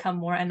 they become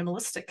more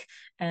animalistic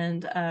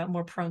and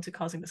more prone to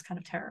causing this kind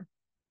of terror.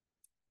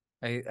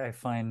 I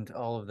find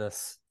all of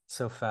this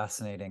so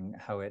fascinating,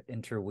 how it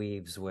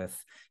interweaves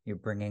with you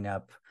bringing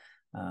up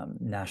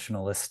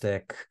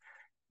nationalistic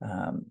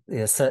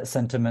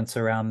sentiments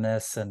around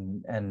this,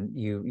 and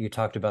you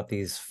talked about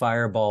these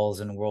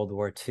fireballs in World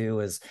War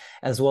II,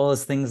 as well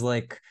as things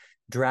like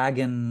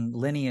dragon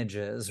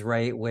lineages,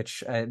 right?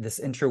 Which this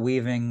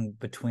interweaving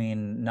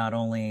between not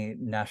only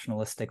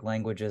nationalistic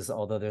languages,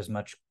 although there's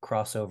much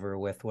crossover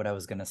with what I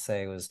was going to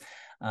say, was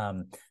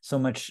so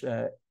much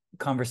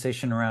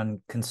conversation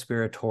around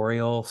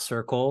conspiratorial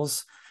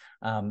circles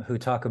who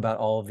talk about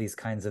all of these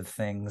kinds of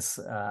things,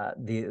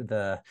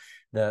 the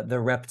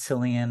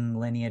reptilian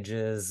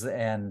lineages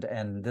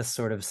and this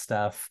sort of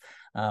stuff,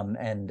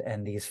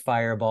 and these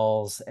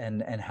fireballs,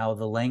 and how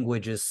the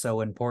language is so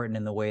important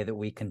in the way that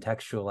we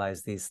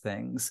contextualize these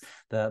things,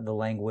 the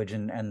language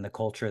and the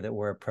culture that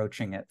we're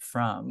approaching it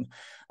from.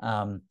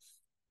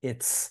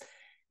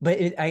 But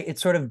it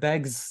sort of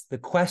begs the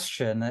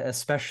question,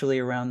 especially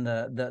around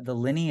the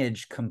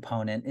lineage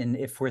component, and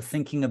if we're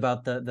thinking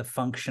about the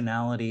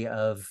functionality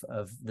of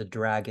the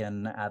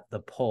dragon at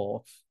the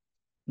pole,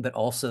 but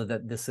also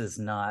that this is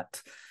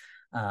not,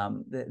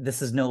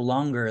 this is no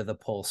longer the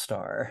pole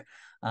star.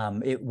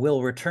 It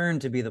will return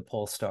to be the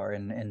pole star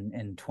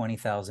in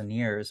 20,000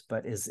 years,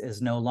 but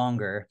is no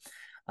longer.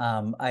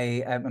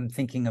 I'm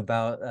thinking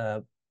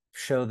about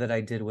show that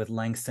I did with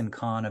Langston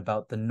Kahn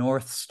about the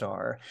North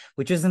Star,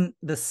 which isn't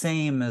the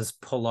same as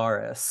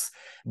Polaris,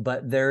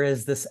 but there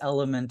is this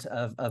element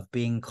of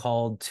being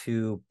called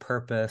to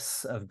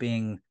purpose, of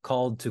being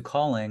called to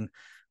calling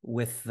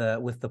with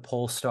the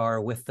pole star,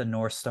 with the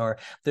North Star.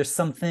 There's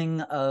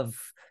something of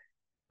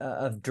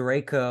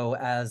Draco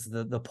as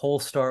the pole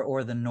star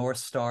or the North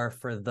Star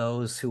for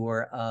those who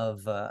are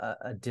of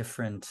a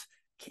different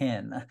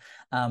kin,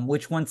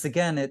 which once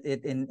again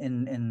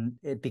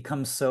it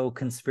becomes so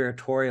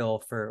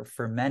conspiratorial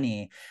for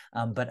many,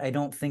 but I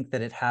don't think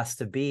that it has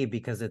to be,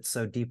 because it's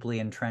so deeply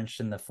entrenched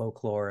in the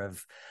folklore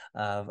of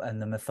and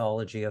the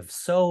mythology of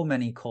so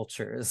many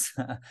cultures.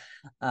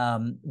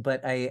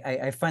 But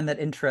I find that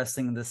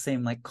interesting, the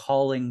same like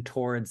calling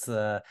towards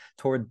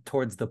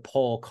towards the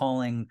pole,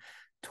 calling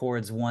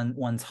towards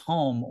one's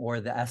home or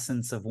the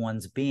essence of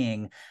one's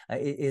being,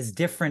 is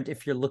different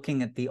if you're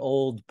looking at the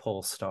old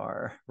pole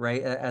star,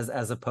 right?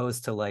 As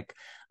opposed to like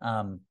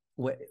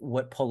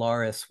what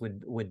Polaris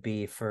would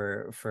be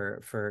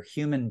for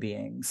human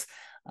beings.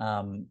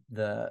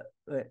 The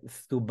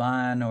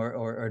Thuban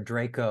or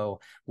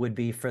Draco would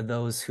be for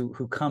those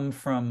who come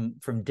from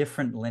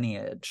different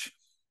lineage.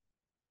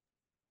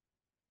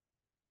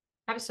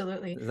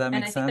 Absolutely. Does that And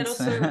make I think that sense?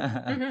 also,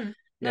 mhm.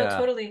 No, Yeah.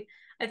 totally.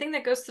 I think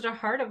that goes to the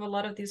heart of a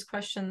lot of these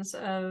questions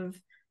of,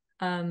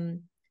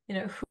 you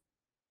know,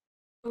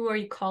 who are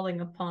you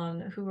calling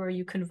upon? Who are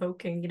you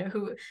convoking? You know,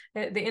 who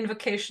the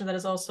invocation that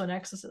is also an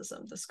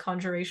exorcism, this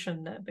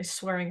conjuration by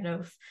swearing an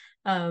oath.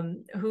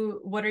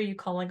 What are you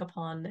calling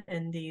upon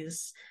in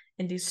these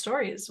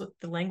stories with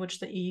the language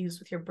that you use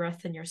with your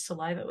breath and your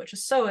saliva, which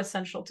is so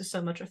essential to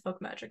so much of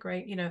folk magic,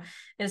 right? You know,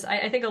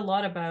 I think a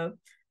lot about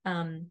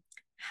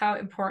how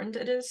important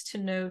it is to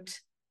note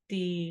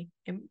the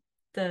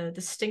the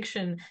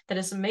distinction that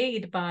is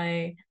made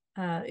by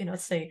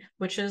let's say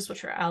witches,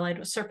 which are allied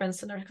with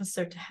serpents and are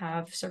considered to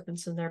have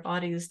serpents in their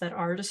bodies that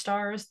are the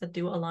stars that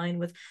do align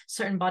with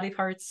certain body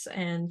parts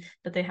and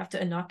that they have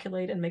to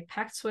inoculate and make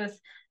pacts with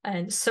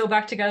and sew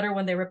back together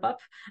when they rip up.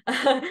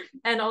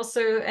 And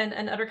also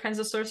and other kinds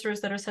of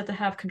sorcerers that are said to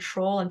have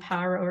control and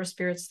power over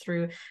spirits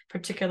through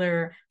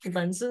particular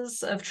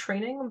lenses of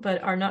training,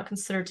 but are not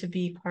considered to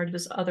be part of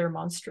this other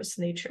monstrous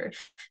nature,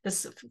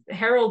 this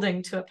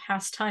heralding to a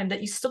past time that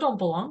you still don't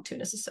belong to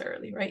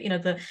necessarily, right? You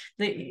know,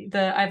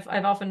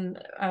 I've often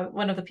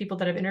one of the people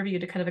that I've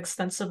interviewed kind of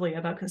extensively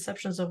about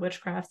conceptions of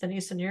witchcraft in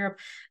Eastern Europe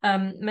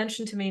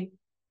mentioned to me,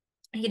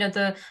 you know,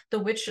 the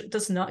witch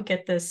does not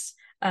get this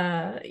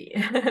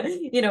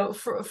you know,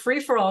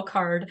 free for all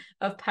card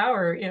of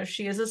power. You know,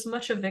 she is as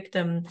much a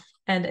victim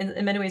and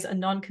in many ways a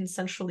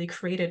non-consensually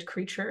created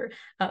creature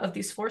of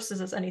these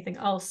forces as anything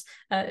else.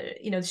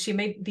 You know, she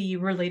may be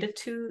related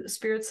to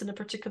spirits in a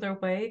particular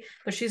way,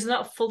 but she's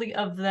not fully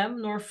of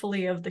them nor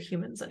fully of the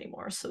humans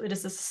anymore. So it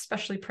is this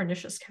especially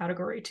pernicious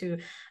category to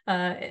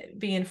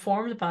be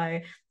informed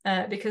by.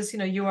 Because you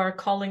know you are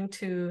calling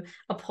to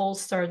a pole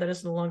star that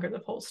is no longer the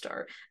pole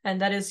star,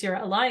 and that is your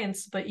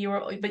alliance. But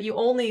you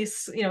only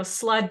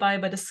slide by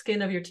the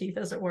skin of your teeth,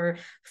 as it were,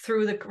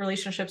 through the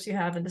relationships you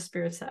have and the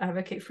spirits that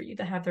advocate for you,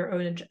 that have their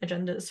own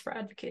agendas for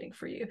advocating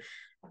for you.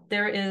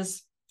 There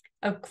is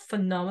a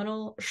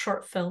phenomenal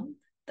short film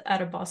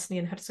out of Bosnia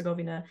and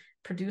Herzegovina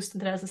produced in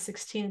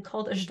 2016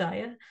 called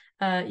Ajdaya.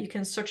 You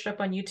can search it up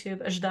on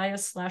YouTube,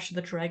 Ajdaya /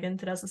 The Dragon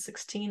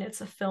 2016.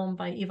 It's a film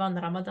by Ivan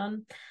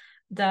Ramadan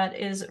that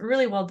is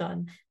really well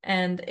done,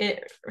 and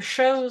it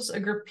shows a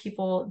group of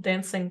people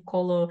dancing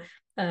kolo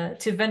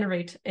to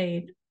venerate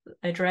a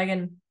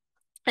dragon.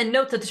 And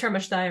note that the term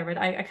Ashdaya, right?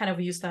 I kind of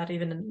use that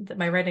even in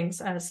my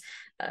writings as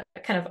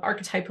kind of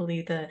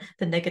archetypally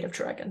the negative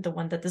dragon, the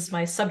one that the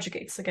Zmaj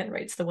subjugates again,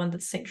 right? It's the one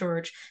that St.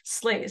 George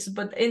slays.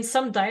 But in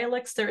some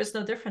dialects, there is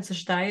no difference.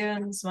 Ashdaya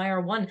and Zmaj are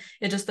one.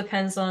 It just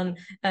depends on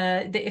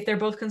if they're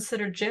both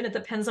considered jinn. It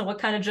depends on what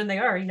kind of jinn they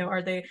are. You know,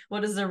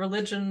 what is their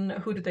religion?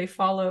 Who do they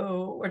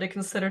follow? Are they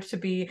considered to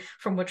be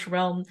from which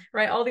realm?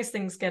 Right? All these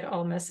things get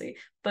all messy.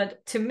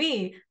 But to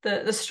me,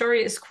 the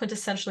story is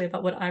quintessentially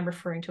about what I'm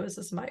referring to as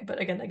Zmaj. But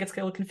again, that gets a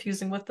little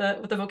confusing with the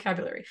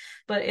vocabulary.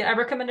 But I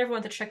recommend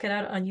everyone to check it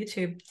out on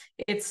YouTube.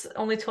 It's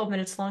only 12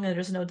 minutes long and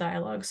there's no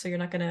dialogue, so you're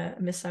not going to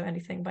miss out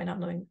anything by not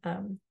knowing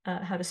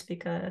how to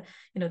speak the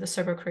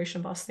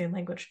Serbo-Croatian Bosnian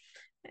language.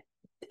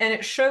 And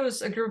it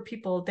shows a group of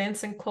people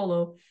dancing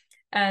kolo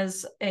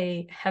as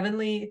a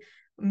heavenly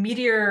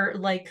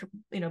meteor-like,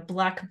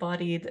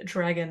 black-bodied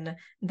dragon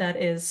that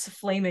is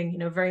flaming,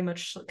 very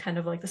much kind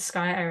of like the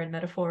sky iron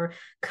metaphor,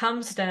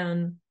 comes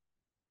down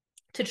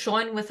to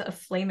join with a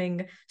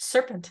flaming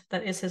serpent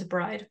that is his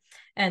bride,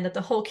 and that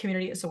the whole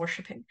community is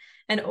worshiping.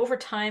 And over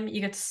time,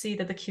 you get to see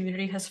that the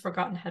community has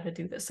forgotten how to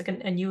do this.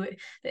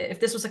 If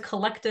this was a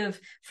collective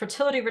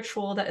fertility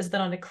ritual that is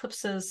done on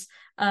eclipses,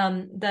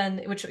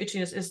 then which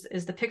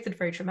is depicted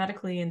very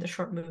dramatically in the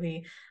short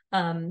movie.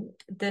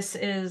 This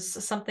is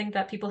something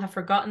that people have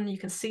forgotten. You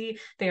can see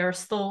they are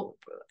still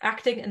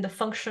acting in the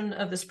function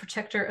of this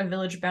protector of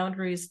village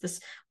boundaries,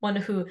 this one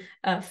who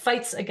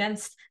fights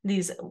against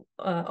these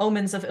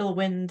omens of ill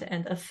wind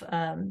and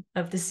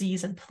of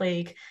disease and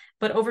plague,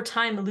 but over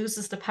time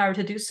loses the power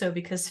to do so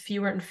because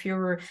fewer and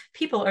fewer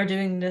people are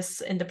doing this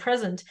in the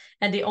present,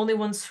 and the only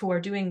ones who are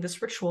doing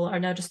this ritual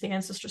are now just the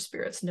ancestor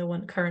spirits. No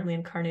one currently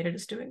incarnated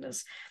is doing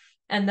this.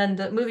 And then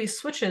the movie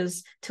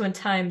switches to in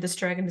time this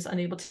dragon is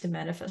unable to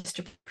manifest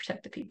to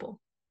protect the people.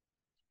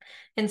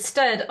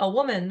 Instead, a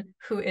woman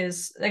who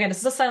is, again, this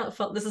is a silent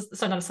film. This is,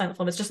 sorry, not a silent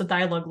film. It's just a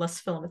dialogue-less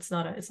film. It's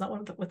not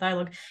one with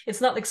dialogue. It's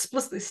not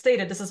explicitly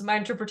stated. This is my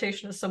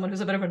interpretation as someone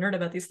who's a bit of a nerd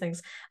about these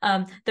things.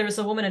 There is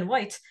a woman in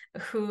white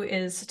who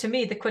is, to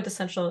me, the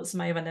quintessential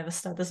Zmajeva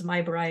Nevesta. This is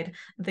my bride,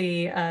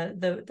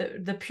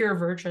 the pure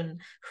virgin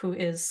who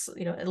is,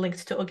 you know,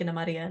 linked to Ogina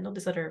Maria and all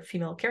these other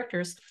female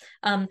characters,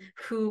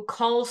 who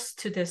calls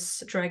to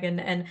this dragon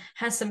and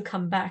has him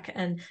come back.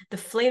 And the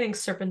flaming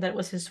serpent that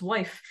was his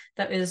wife,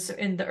 that is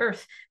in the earth,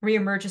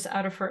 reemerges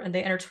out of her, and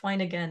they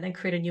intertwine again and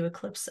create a new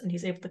eclipse, and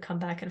he's able to come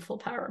back in full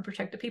power and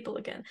protect the people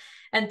again.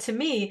 And to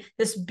me,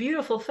 this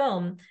beautiful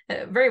film,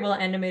 very well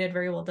animated,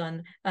 very well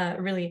done,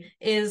 really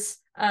is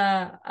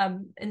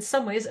in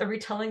some ways a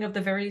retelling of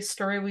the very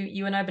story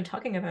you and I have been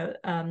talking about,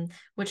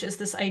 which is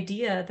this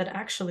idea that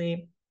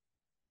actually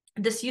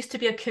this used to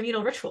be a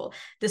communal ritual.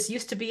 This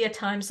used to be at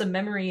times a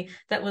memory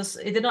that was,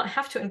 it did not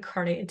have to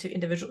incarnate into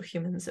individual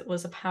humans. It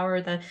was a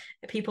power that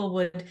people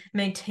would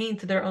maintain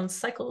through their own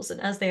cycles. And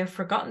as they have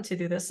forgotten to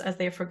do this, as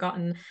they have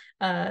forgotten,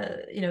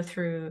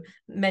 through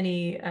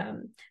many,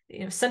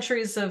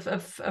 centuries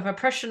of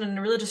oppression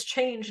and religious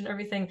change and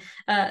everything,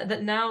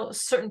 that now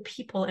certain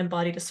people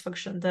embody this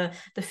function. The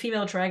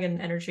female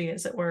dragon energy,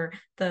 as it were,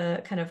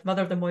 the kind of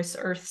mother of the moist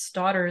earth's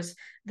daughters,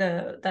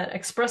 that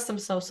express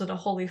themselves to the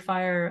holy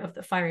fire of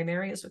the fiery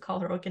Mary, as we call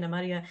her, Ogina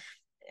Maria,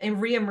 and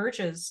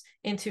reemerges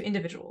into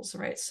individuals,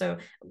 right? So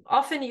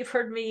often you've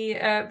heard me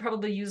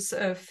probably use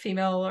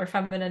female or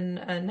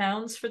feminine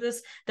nouns for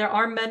this. There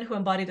are men who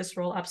embody this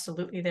role,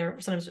 absolutely. They're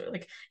sometimes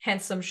like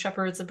handsome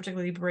shepherds and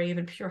particularly brave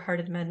and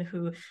pure-hearted men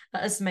who,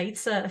 as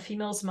mates,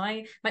 females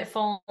might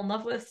fall in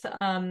love with.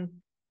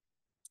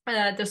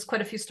 There's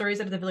quite a few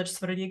stories out of the village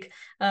Svardig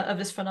of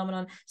this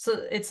phenomenon.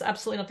 So it's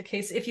absolutely not the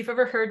case. If you've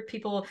ever heard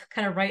people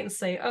kind of write and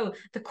say, oh,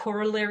 the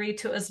corollary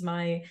to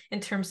Zmaj in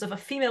terms of a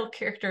female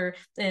character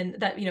and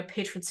that, you know,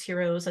 patrons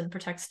heroes and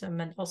protects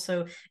them, and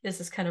also is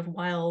this kind of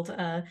wild,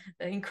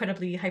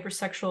 incredibly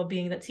hypersexual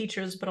being that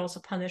teaches but also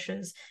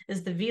punishes,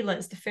 is the Vila,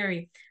 is the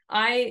fairy.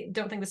 I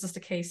don't think this is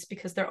the case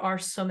because there are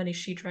so many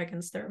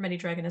she-dragons. There are many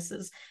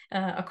dragonesses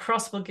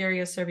across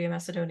Bulgaria, Serbia,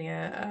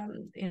 Macedonia,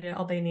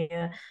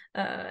 Albania,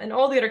 and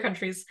all the other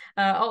countries.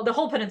 The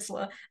whole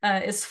peninsula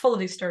is full of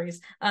these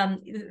stories.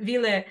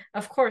 Vile,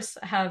 of course,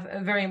 have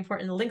a very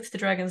important link to the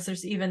dragons.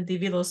 There's even the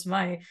Vilos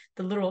Mai,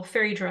 the literal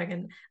fairy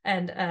dragon,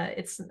 and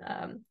it's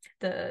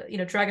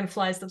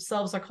dragonflies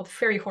themselves are called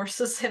fairy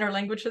horses in our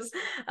languages,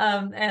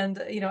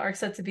 and are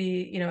said to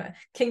be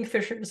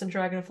kingfishers, and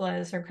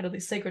dragonflies are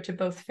incredibly sacred to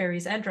both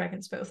fairies and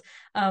dragons both.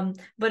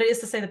 But it is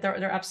to say that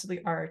there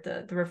absolutely are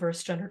the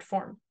reverse gendered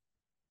form.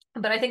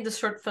 But I think this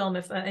short film,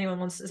 if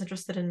anyone is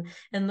interested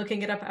in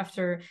looking it up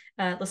after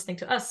listening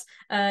to us,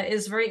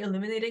 is very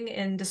illuminating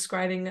in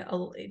describing,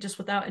 just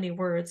without any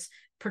words,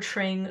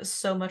 portraying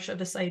so much of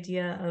this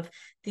idea of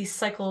these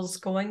cycles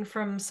going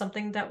from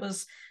something that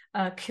was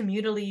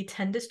communally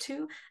tended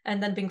to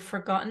and then being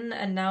forgotten,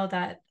 and now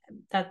that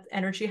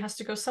energy has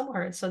to go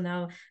somewhere. And so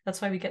now that's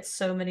why we get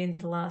so many in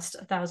the last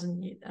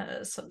 1,000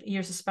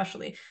 years,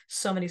 especially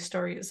so many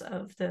stories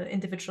of the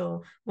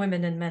individual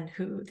women and men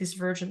who, these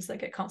virgins that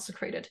get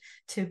consecrated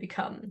to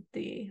become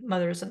the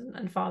mothers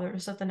and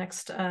fathers of the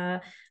next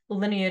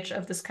lineage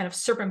of this kind of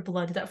serpent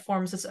blood that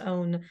forms its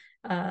own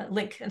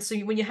link. And so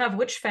when you have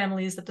witch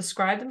families that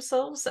describe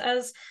themselves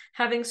as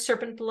having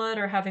serpent blood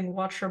or having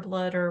watcher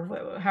blood,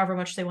 or however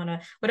much they want to,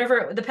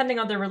 whatever, depending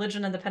on their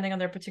religion and depending on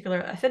their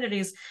particular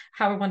affinities,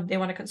 however they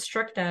want to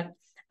construct that,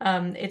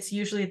 it's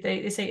usually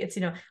they say it's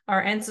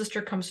our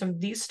ancestor comes from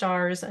these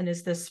stars and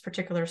is this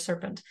particular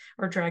serpent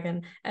or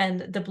dragon,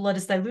 and the blood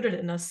is diluted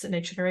in us in a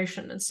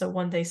generation, and so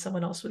one day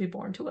someone else will be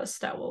born to us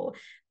that will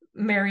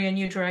marry a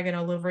new dragon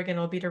all over again.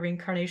 It'll be the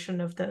reincarnation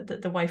of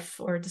the wife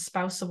or the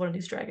spouse of one of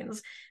these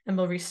dragons, and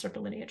we'll restart the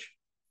lineage.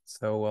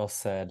 So well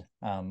said.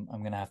 I'm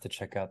gonna have to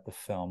check out the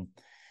film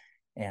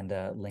and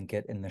link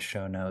it in the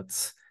show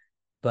notes.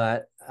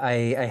 But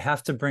I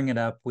have to bring it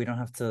up. We don't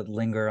have to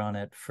linger on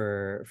it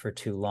for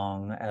too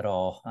long at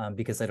all,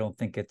 because I don't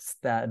think it's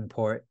that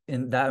important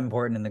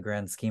in the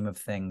grand scheme of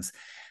things.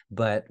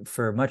 But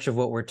for much of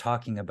what we're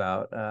talking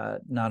about,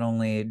 not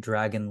only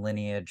dragon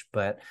lineage,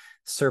 but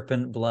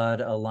serpent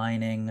blood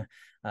aligning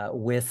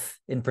with,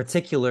 in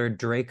particular,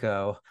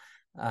 Draco,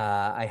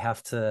 I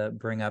have to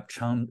bring up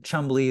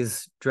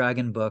Chumbley's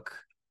Dragon Book.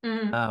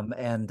 Mm.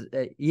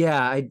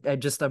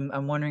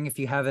 I'm wondering if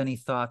you have any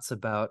thoughts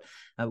about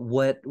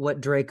what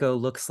Draco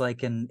looks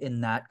like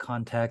in that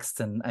context.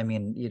 And I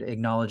mean,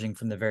 acknowledging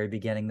from the very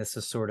beginning, this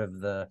is sort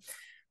of the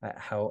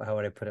how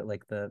would I put it,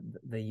 like the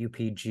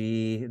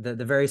UPG,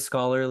 the very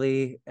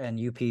scholarly and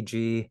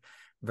UPG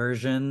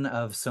version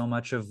of so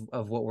much of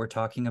what we're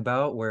talking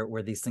about,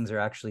 where these things are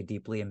actually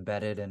deeply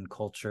embedded in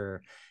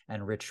culture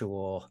and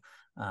ritual.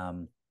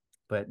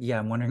 But yeah,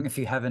 I'm wondering if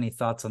you have any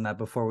thoughts on that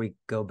before we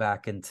go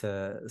back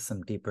into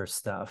some deeper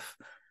stuff.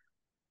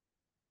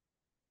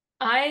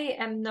 I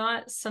am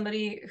not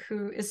somebody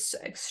who is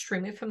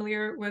extremely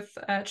familiar with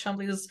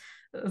Chombley's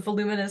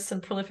voluminous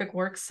and prolific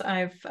works.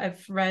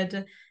 I've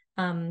read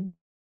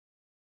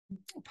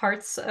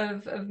parts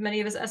of many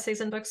of his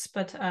essays and books,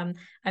 but I'm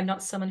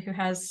not someone who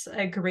has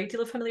a great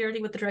deal of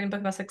familiarity with the Dragon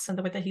Book of Essex and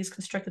the way that he's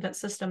constructed that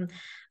system.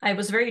 I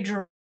was very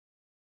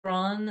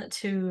drawn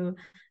to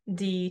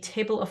the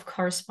table of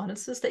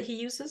correspondences that he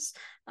uses,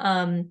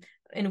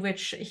 in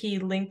which he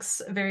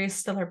links various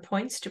stellar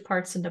points to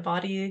parts in the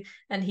body,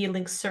 and he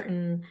links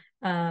certain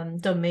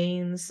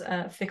domains,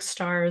 fixed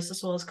stars,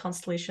 as well as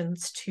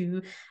constellations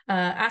to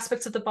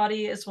aspects of the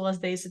body, as well as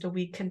days of the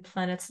week and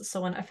planets and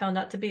so on. I found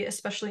that to be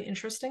especially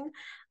interesting.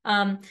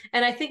 And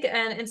I think,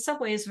 and in some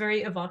ways,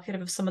 very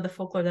evocative of some of the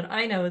folklore that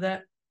I know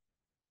that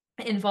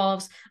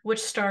involves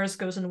which stars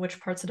goes in which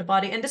parts of the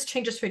body, and this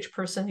changes for each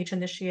person, each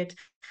initiate.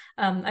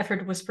 I've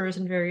heard whispers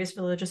in various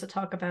villages that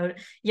talk about,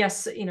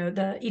 yes,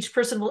 each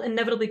person will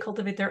inevitably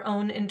cultivate their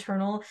own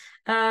internal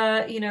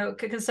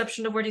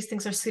conception of where these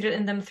things are seated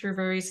in them through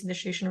various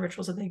initiation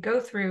rituals that they go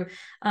through,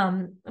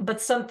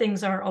 but some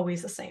things are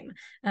always the same,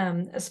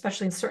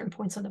 especially in certain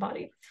points on the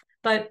body.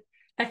 But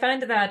I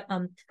find that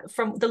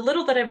from the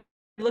little that I've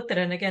looked at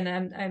it, and again,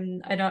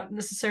 I'm not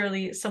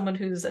necessarily someone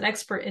who's an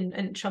expert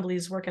in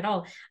Chumley's work at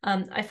all.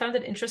 I found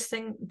it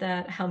interesting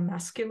that how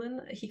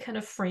masculine he kind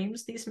of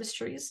frames these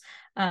mysteries.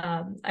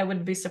 I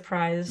wouldn't be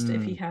surprised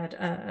if he had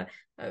a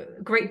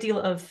great deal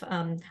of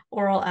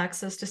oral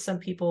access to some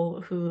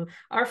people who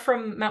are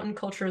from mountain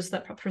cultures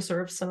that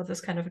preserve some of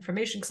this kind of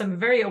information. Because I'm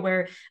very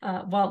aware,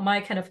 while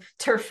my kind of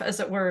turf, as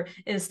it were,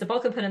 is the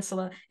Balkan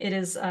Peninsula, it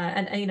is,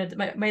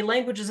 my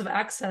languages of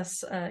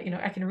access,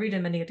 I can read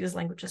in many of these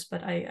languages,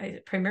 but I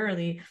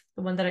primarily,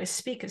 the one that I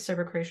speak is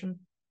Serbo-Croatian.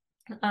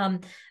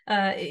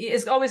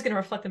 Is always going to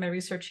reflect in my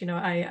research.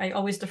 I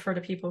always defer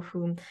to people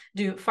who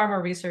do far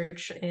more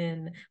research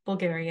in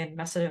Bulgarian,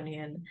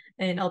 Macedonian,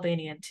 and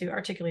Albanian to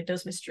articulate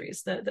those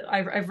mysteries.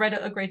 I've read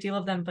a great deal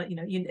of them, but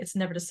it's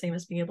never the same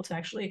as being able to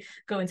actually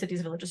go into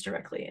these villages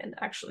directly and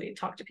actually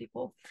talk to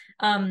people.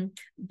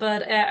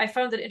 But I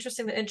found it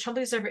interesting that in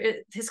Chumley's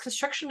his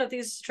construction of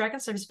these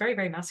dragons is very,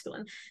 very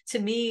masculine. To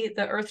me,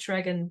 the Earth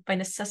Dragon by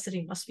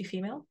necessity must be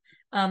female.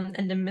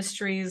 And the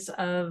mysteries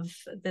of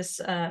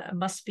this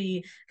must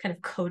be kind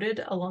of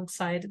coded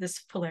alongside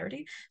this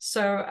polarity.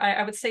 So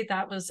I would say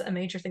that was a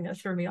major thing that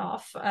threw me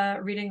off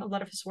reading a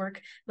lot of his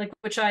work,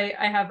 which I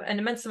have an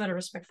immense amount of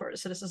respect for.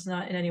 So this is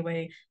not in any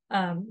way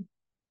to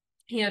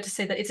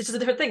say that it's just a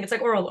different thing. It's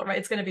like oral, right?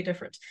 It's going to be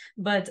different.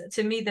 But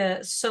to me,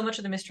 so much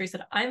of the mysteries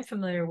that I'm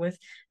familiar with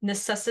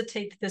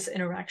necessitate this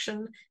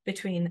interaction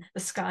between the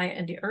sky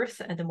and the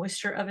earth and the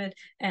moisture of it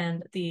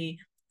and the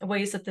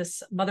ways that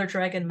this mother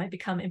dragon might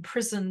become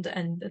imprisoned,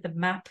 and the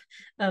map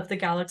of the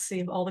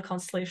galaxy of all the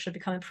constellations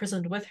become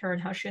imprisoned with her,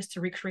 and how she has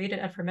to recreate it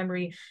out of her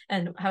memory,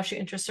 and how she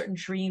enters certain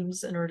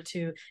dreams and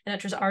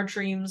enters our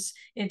dreams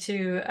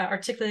into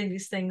articulating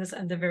these things,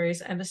 and the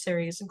various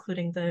emissaries,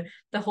 including the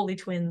holy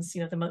twins,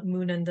 the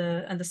moon and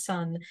the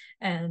sun,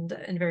 and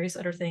various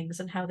other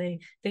things, and how they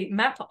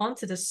map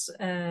onto this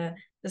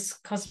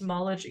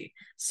cosmology.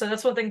 So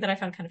that's one thing that I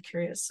found kind of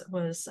curious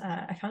was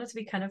I found it to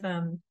be kind of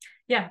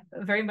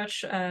very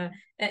much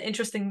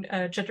interesting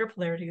gender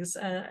polarities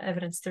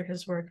evidence through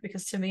his work,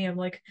 because to me I'm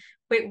like,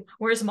 wait,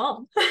 where's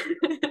mom?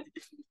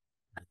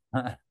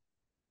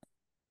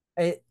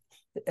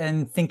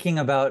 And thinking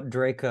about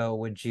Draco,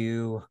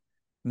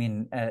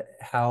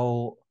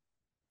 how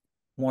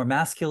more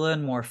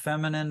masculine, more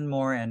feminine,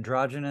 more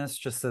androgynous,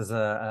 just as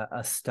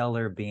a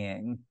stellar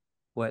being,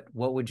 what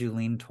would you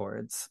lean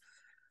towards?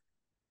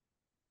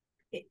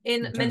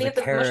 In many of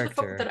much of the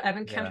folk that I've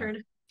encountered.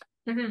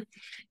 Yeah. Mm-hmm.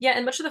 Yeah,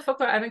 and much of the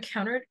folklore I've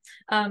encountered,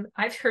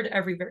 I've heard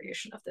every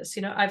variation of this.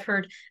 I've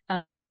heard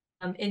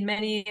in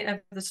many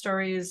of the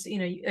stories,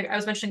 I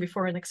was mentioning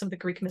before, in like some of the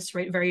Greek myths,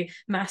 right, very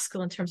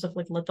masculine in terms of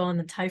like Ladon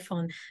and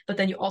Typhon, but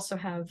then you also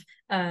have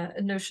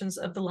notions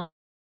of the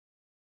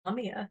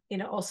Lamia,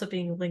 also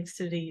being linked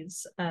to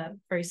these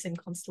very same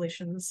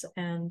constellations.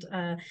 And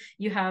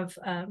you have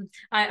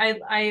I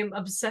am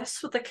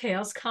obsessed with the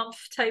Chaos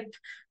Kampf type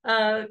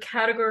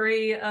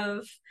category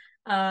of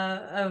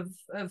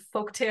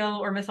folktale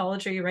or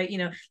mythology, right?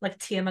 Like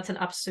Tiamat and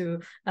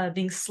Apsu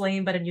being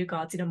slain by the new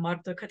gods,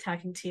 Marduk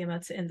attacking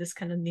Tiamat in this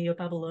kind of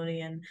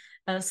Neo-Babylonian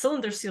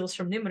cylinder seals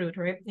from Nimrud,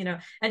 right?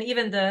 And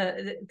even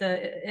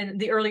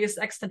the earliest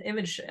extant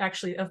image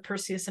actually of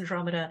Perseus,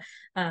 Andromeda,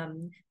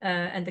 and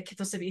the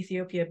Kittos of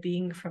Ethiopia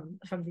being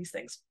from these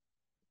things.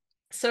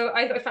 So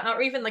I found,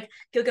 or even like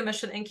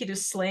Gilgamesh and Enkidu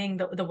slaying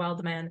the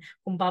wild man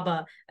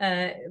Humbaba,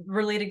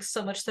 relating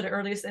so much to the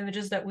earliest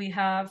images that we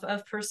have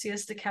of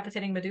Perseus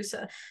decapitating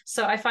Medusa.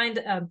 So I find,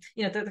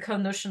 the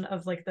connotation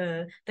of like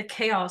the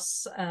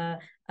chaos,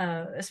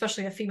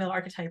 especially a female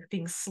archetype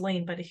being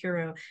slain by the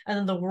hero, and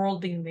then the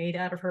world being made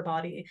out of her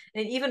body.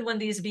 And even when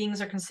these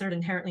beings are considered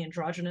inherently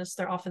androgynous,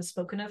 they're often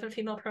spoken of in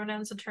female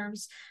pronouns and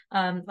terms,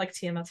 like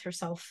Tiamat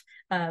herself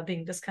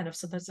being this kind of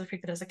sometimes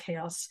depicted as a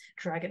chaos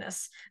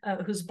dragoness,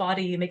 whose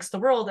body makes the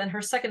world, and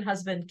her second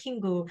husband,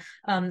 Kingu,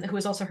 who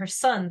is also her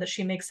son that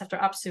she makes after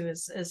Apsu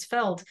is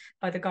felled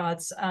by the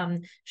gods.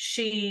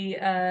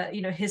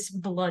 His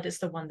blood is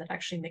the one that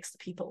actually makes the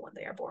people when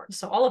they are born.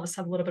 So all of us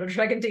have a little bit of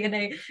dragon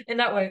DNA in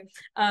that way.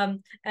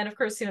 And of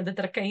course, the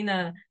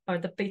Dracaina or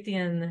the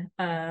Pythian,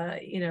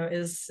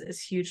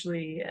 is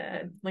hugely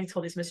linked to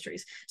all these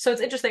mysteries. So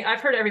it's interesting.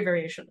 I've heard every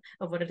variation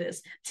of what it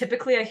is.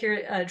 Typically, I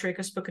hear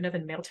Draco spoken of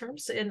in male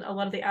terms in a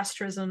lot of the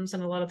asterisms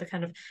and a lot of the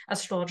kind of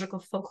astrological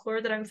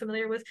folklore that I'm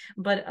familiar with.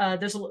 But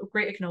there's a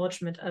great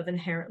acknowledgement of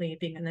inherently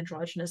being an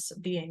androgynous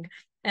being.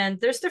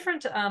 And there's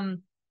different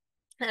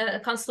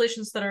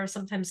constellations that are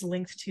sometimes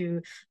linked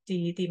to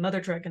the mother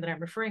dragon that I'm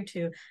referring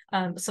to.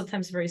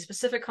 Sometimes very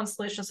specific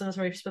constellations, sometimes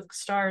very specific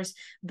stars.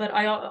 But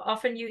I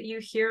often you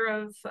hear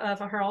of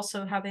her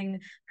also having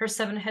her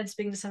 7 heads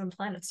being the 7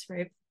 planets,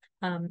 right?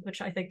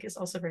 Which I think is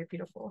also very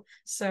beautiful.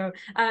 So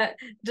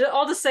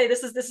all to say,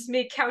 this is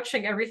me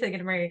couching everything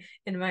in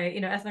my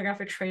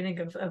ethnographic training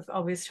of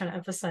always trying to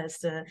emphasize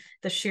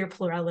the sheer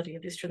plurality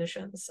of these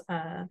traditions.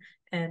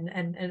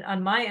 And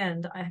on my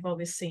end, I have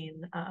always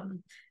seen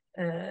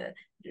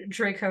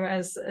Draco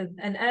as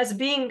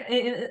being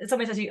in some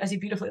ways, as you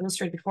beautifully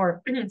illustrated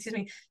before, excuse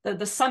me,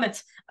 the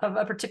summit of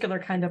a particular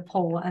kind of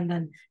pole, and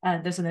then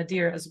there's an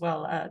nadir as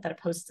well that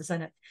opposes the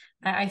zenith.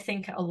 I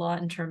think a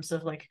lot in terms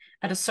of like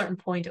at a certain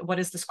point, what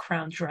is this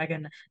crowned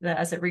dragon that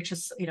as it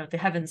reaches the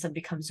heavens and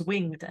becomes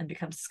winged and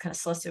becomes this kind of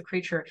celestial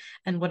creature,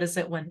 and what is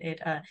it when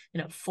it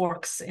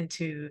forks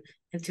into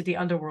the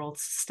underworld,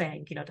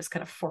 staying this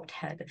kind of forked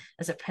head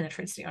as it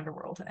penetrates the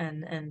underworld,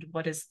 and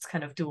what is its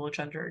kind of dual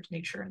gendered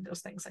nature and those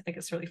things. I think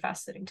it's really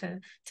fascinating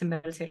to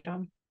meditate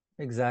on.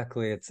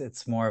 Exactly.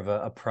 It's more of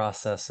a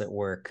process at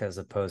work as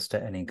opposed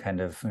to any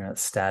kind of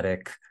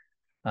static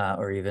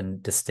or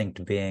even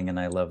distinct being. And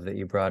I love that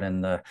you brought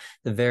in the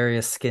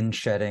various skin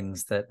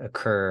sheddings that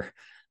occur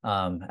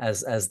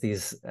as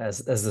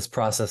this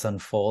process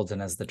unfolds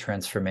and as the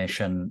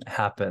transformation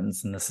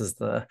happens. And this is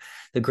the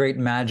great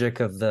magic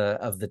of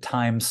the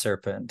time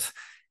serpent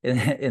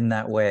in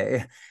that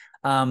way.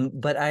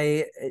 But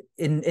I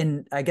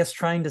guess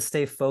trying to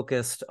stay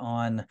focused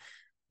on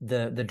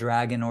the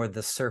dragon or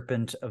the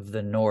serpent of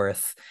the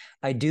north,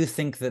 I do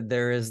think that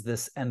there is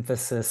this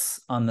emphasis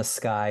on the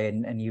sky,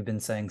 and you've been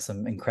saying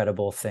some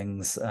incredible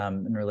things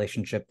in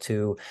relationship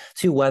to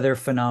weather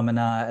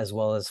phenomena as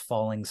well as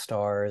falling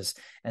stars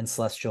and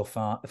celestial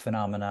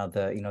phenomena,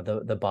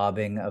 the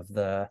bobbing of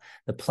the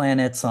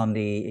planets on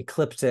the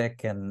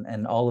ecliptic,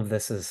 and all of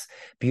this is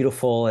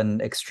beautiful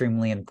and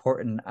extremely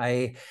important.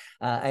 I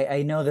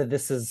know that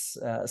this is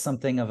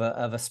something of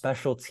a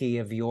specialty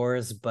of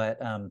yours, but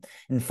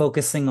in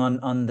focusing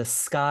on the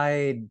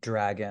sky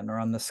dragon or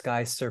on the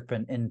sky serpent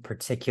in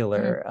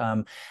particular,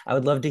 I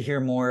would love to hear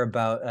more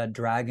about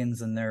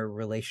dragons and their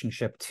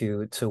relationship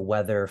to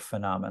weather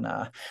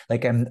phenomena.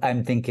 Like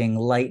I'm thinking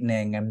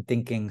lightning, I'm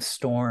thinking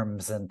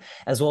storms, and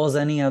as well as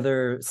any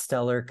other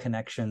stellar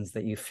connections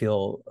that you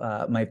feel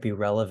might be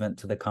relevant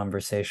to the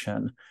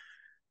conversation.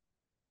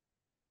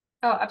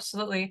 Oh,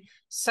 absolutely.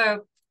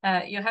 So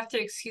you'll have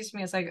to excuse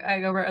me as I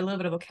go over a little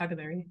bit of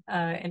vocabulary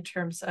in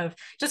terms of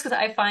just because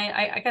I find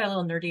I get a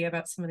little nerdy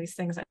about some of these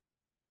things.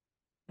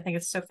 I think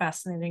it's so No,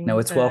 fascinating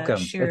it's the welcome.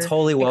 It's sheer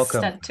wholly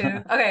welcome. extent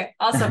to. Okay,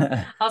 awesome,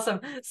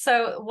 awesome.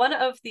 So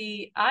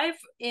I've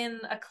in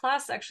a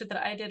class actually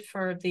that I did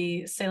for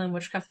the Salem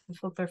Witchcraft and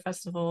Folklore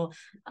Festival,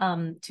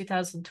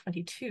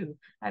 2022,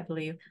 I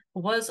believe,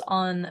 was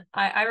on.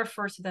 I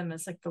refer to them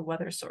as like the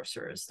weather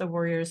sorcerers, the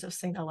warriors of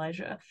Saint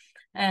Elijah.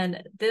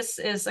 And this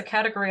is a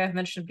category I've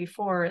mentioned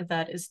before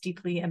that is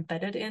deeply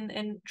embedded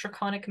in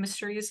draconic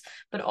mysteries,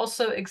 but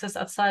also exists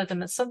outside of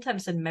them and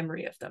sometimes in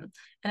memory of them.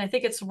 And I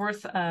think it's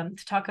worth to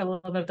talk a little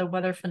bit about the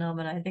weather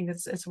phenomena. I think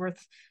it's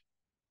worth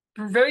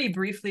very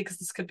briefly, because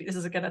this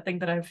is again a thing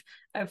that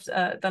I've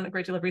done a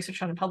great deal of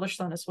research on and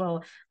published on as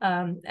well,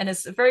 and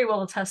it's very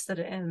well attested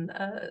in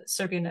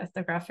Serbian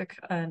ethnographic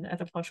and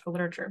anthropological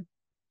literature.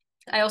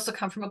 I also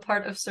come from a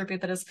part of Serbia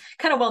that is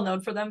kind of well known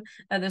for them.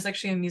 There's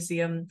actually a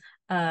museum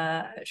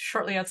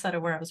shortly outside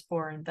of where I was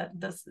born that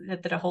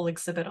did a whole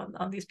exhibit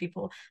on these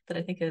people that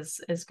I think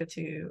is good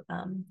to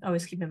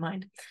always keep in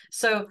mind.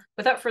 So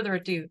without further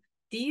ado,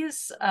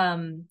 these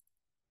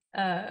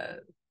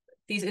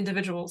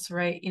individuals,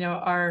 right,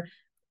 are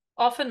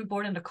often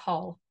born in a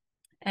call.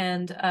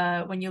 And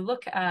when you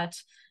look at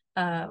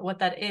what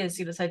that is,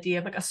 this idea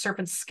of like a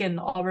serpent's skin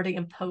already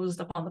imposed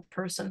upon the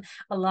person,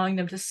 allowing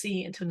them to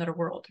see into another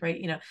world, right?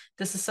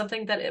 This is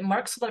something that it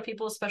marks a lot of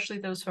people, especially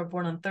those who are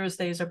born on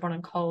Thursdays or born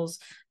on calls,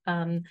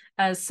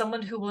 as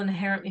someone who will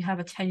inherently have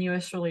a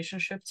tenuous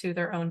relationship to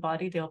their own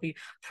body. They'll be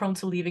prone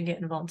to leaving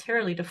it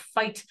involuntarily to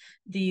fight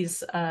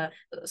these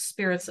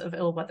spirits of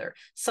ill weather.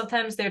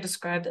 Sometimes they're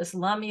described as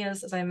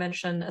lamias, as I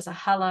mentioned, as a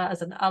hala,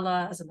 as an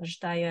Allah, as a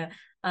najdaya.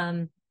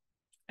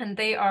 And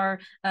they are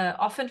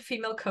often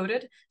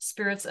female-coded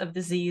spirits of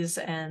disease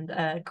and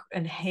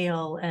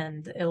hail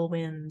and ill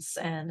winds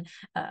and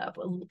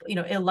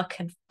ill luck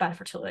and bad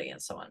fertility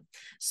and so on.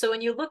 So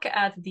when you look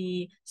at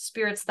the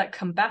spirits that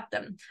combat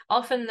them,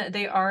 often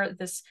they are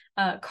this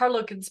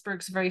Carlo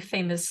Ginzburg's very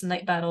famous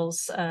Night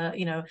Battles,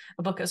 a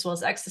book as well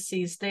as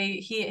Ecstasies.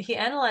 He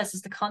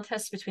analyzes the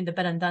contest between the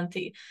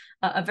Berendanti,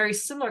 a very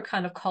similar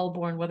kind of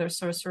call-born weather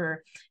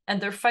sorcerer, and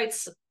their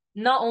fights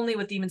not only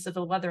with demons of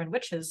the weather and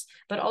witches,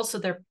 but also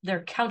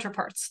their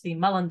counterparts, the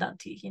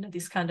malandanti,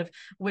 these kind of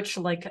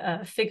witch-like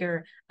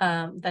figure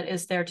that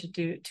is there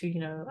to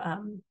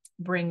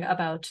bring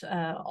about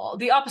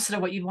the opposite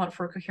of what you'd want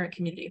for a coherent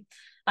community.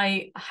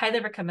 I highly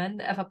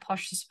recommend Eva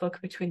Posch's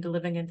book Between the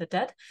Living and the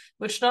Dead,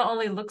 which not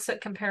only looks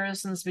at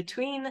comparisons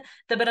between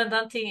the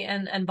Berendanti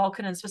and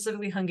Balkan and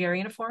specifically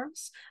Hungarian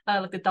forms,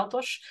 like the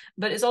Daltos,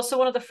 but is also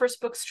one of the first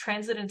books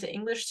translated into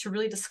English to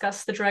really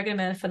discuss the Dragon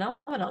Man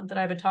phenomenon that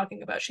I've been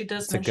talking about. She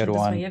does It's a good mention the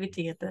one.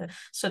 Zmajeviti at the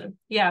sort of,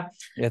 yeah.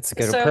 It's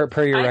good So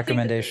per your I think,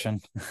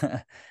 recommendation.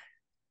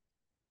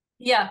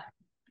 yeah,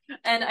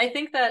 and I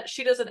think that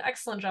she does an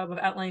excellent job of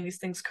outlining these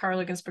things.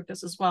 Carla Ginsburg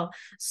does as well.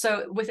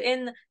 So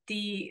within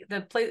the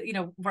place,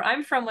 where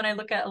I'm from, when I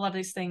look at a lot of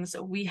these things,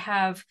 we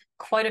have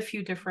quite a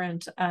few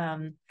different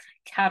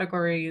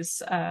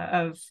categories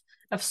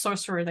of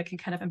sorcerer that can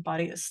kind of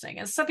embody this thing.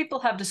 And some people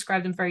have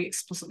described them very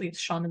explicitly as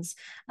shamans.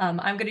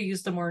 I'm going to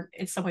use the more,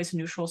 in some ways,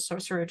 neutral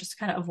sorcerer just to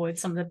kind of avoid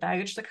some of the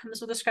baggage that comes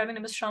with describing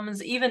them as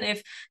shamans, even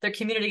if their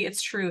community,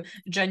 it's true,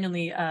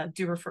 genuinely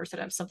do refer to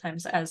them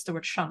sometimes as the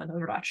word shaman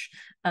or rach,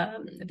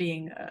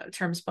 being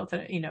terms both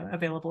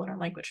available in our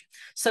language.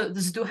 So the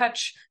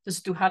zduhach, the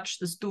zduhach,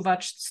 the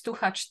zduvach,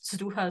 stuhach,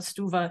 zduha,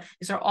 stuva,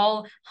 these are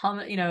all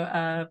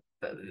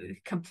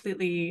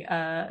completely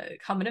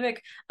homonymic,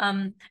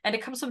 and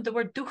it comes from the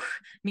word duch,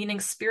 meaning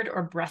spirit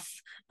or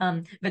breath.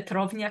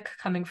 Vetrovniak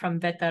coming from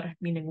veter,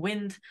 meaning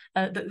wind.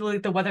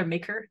 The weather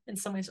maker in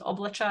some ways.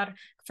 Oblachar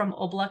from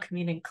oblak,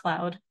 meaning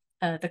cloud.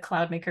 The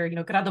cloud maker,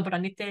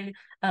 gradobranitelj.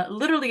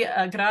 Literally,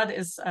 grad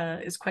is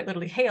quite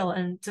literally hail,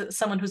 and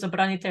someone who's a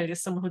branitelj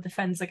is someone who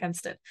defends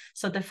against it.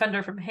 So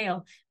defender from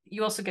hail.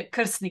 You also get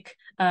krsnik,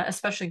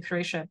 especially in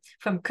Croatia,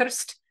 from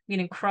krst,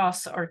 meaning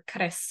cross, or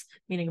kres,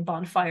 meaning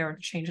bonfire, or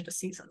change of the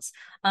seasons.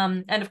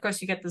 And of course,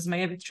 you get the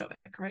Zmajevich Човек,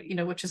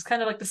 right? Which is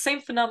kind of like the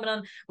same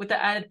phenomenon with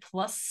the added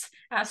plus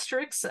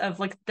asterisks of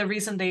like the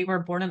reason they were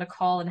born in a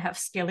caul and have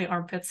scaly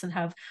armpits and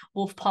have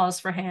wolf paws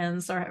for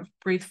hands or have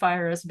breathe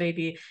fire as a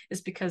baby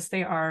is because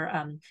they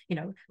are,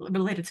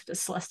 related to the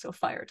celestial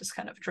fire, just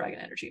kind of dragon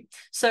energy.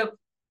 So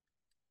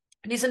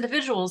these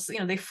individuals,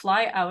 they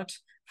fly out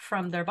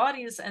from their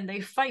bodies and they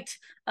fight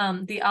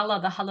the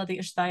Allah, the Hala, the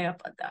Ishtaya.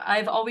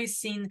 I've always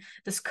seen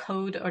this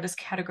code or this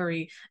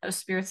category of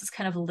spirits is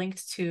kind of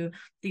linked to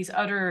these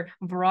other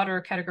broader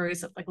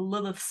categories of like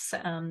Liliths,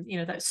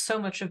 that so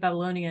much of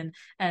Babylonian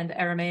and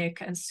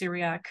Aramaic and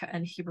Syriac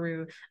and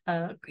Hebrew,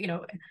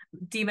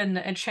 demon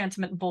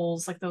enchantment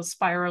bowls, like those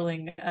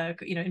spiraling,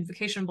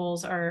 invocation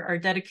bowls are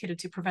dedicated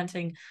to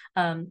preventing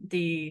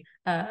the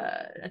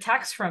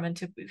attacks from and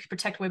to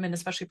protect women,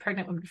 especially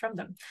pregnant women, from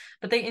them.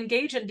 But they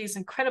engage in these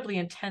incredibly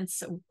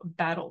intense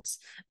battles.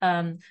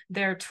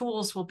 Their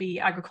tools will be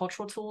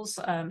agricultural tools,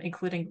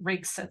 including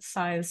rakes and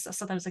scythes,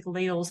 sometimes like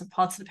ladles and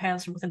pots and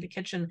pans from within the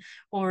kitchen,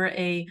 or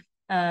a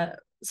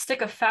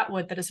stick of fat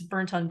wood that is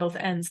burnt on both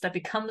ends that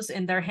becomes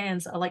in their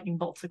hands a lightning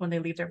bolt, like when they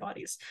leave their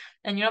bodies.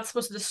 And you're not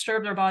supposed to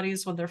disturb their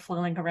bodies when they're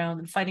flailing around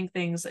and fighting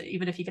things,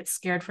 even if you get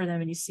scared for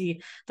them and you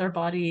see their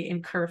body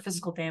incur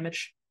physical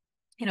damage.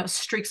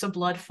 Streaks of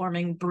blood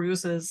forming,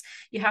 bruises.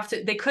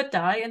 They could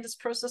die in this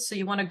process, so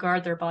you want to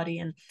guard their body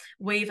and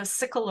wave a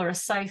sickle or a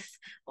scythe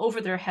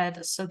over their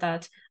head so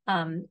that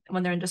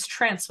when they're in this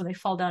trance, when they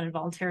fall down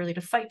involuntarily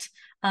to fight,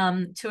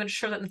 to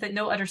ensure that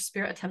no other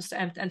spirit attempts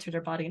to enter their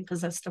body and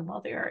possess them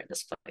while they are in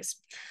this place.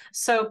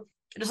 So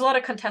there's a lot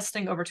of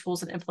contesting over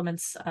tools and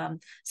implements.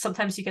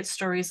 Sometimes you get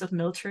stories of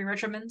military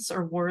regiments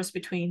or wars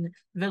between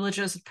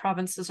villages,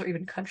 provinces, or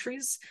even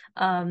countries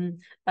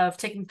of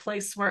taking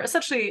place where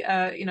essentially,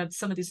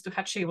 some of these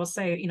duhachi will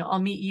say, I'll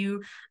meet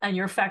you and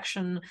your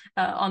faction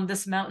on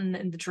this mountain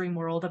in the dream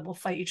world and we'll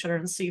fight each other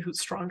and see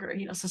who's stronger.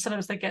 So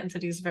sometimes they get into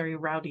these very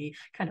rowdy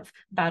kind of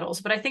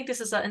battles. But I think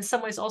this is in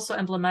some ways also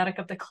emblematic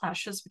of the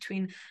clashes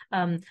between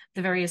the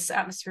various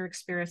atmospheric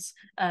spirits.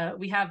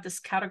 We have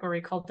this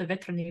category called the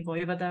Vetrani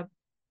Voivada,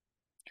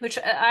 which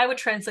I would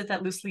translate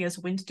that loosely as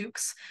wind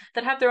dukes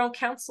that have their own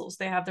councils.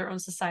 They have their own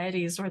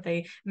societies where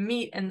they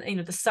meet, and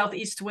the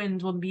southeast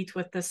wind will meet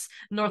with this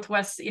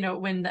northwest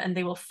wind, and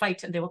they will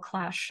fight and they will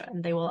clash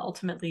and they will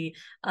ultimately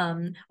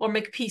or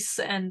make peace.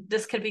 And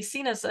this can be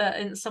seen as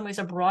in some ways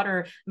a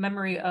broader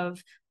memory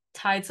of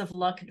tides of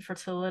luck and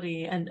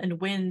fertility, and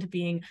wind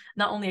being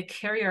not only a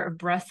carrier of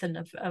breath and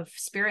of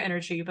spirit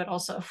energy, but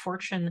also a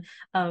fortune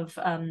of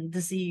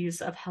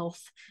disease, of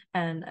health,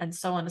 and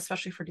so on,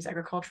 especially for these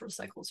agricultural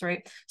cycles,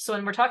 right? So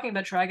when we're talking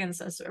about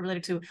dragons as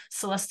related to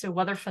celestial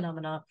weather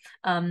phenomena,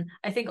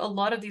 I think a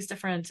lot of these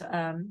different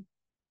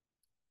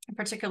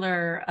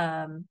particular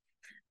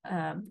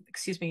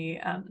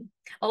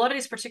a lot of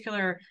these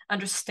particular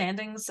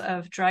understandings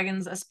of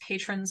dragons as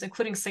patrons,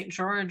 including Saint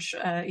George,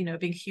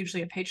 being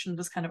hugely a patron of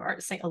this kind of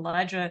art. Saint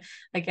Elijah,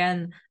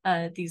 again,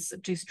 these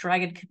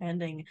dragon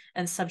commanding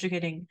and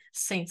subjugating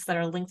saints that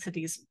are linked to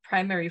these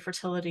primary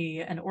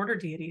fertility and order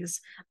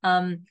deities,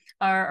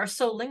 are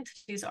so linked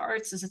to these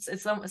arts.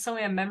 It's some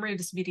way a memory of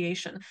this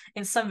mediation.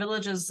 In some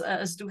villages,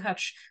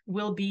 Zduhach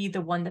will be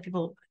the one that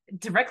people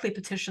directly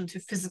petition to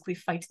physically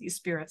fight these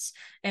spirits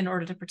in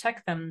order to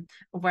protect them.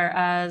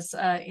 Whereas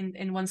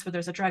in ones where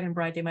there's a dragon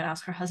bride, they might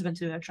ask her husband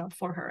to do that job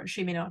for her, and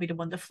she may not be the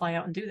one to fly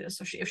out and do this.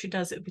 So if she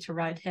does, it would be to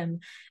ride him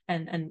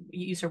and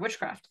use her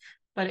witchcraft.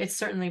 But it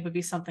certainly would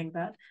be something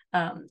that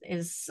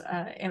is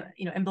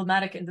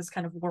emblematic in this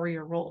kind of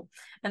warrior role.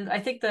 And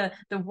I think the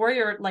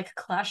warrior like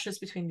clashes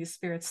between these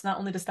spirits, not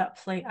only does that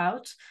play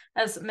out,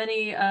 as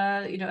many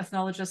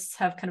ethnologists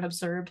have kind of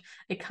observed,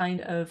 a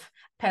kind of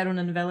Perun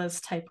and Veles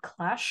type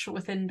clash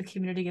within the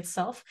community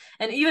itself.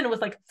 And even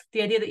with like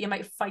the idea that you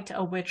might fight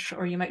a witch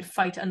or you might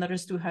fight another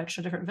Stuhach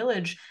in a different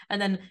village,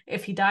 and then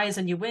if he dies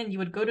and you win, you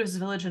would go to his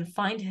village and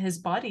find his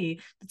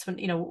body. That's when,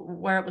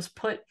 where it was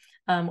put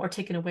or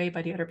taken away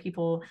by the other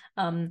people,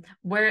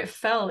 where it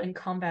fell in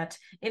combat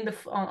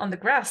on the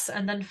grass,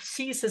 and then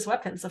seize his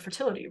weapons of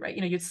fertility, right?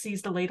 You'd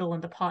seize the ladle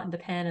and the pot and the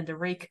pan and the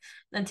rake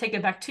and take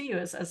it back to you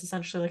as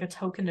essentially like a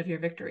token of your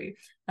victory.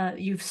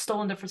 You've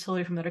stolen the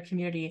fertility from another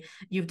community.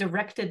 You've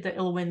directed the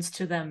ill winds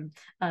to them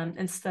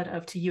instead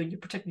of to you, and you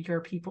protected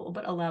your people,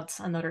 but allowed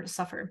another to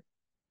suffer.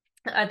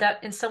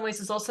 That in some ways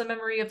is also a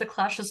memory of the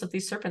clashes of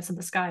these serpents in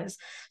the skies.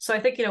 So I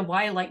think,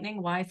 why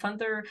lightning, why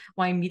thunder,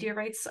 why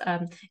meteorites?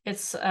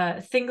 It's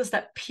things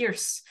that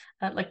pierce,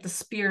 like the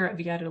spear of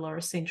Yarila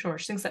or St.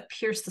 George, things that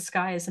pierce the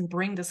skies and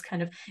bring this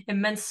kind of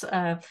immense,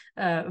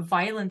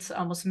 violent,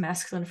 almost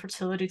masculine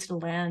fertility to the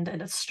land,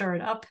 and that stir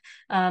it up,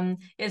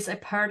 is a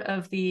part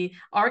of the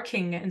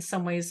arcing, in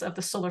some ways, of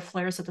the solar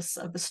flares of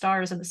the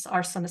stars, and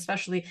our sun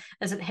especially,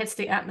 as it hits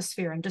the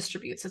atmosphere and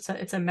distributes.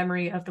 It's a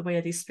memory of the way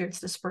these spirits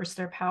disperse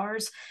their powers.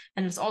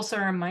 And it's also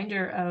a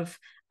reminder of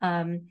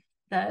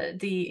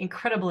the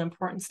incredible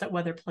importance that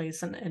weather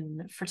plays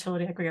in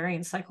fertility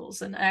agrarian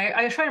cycles. And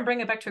I try to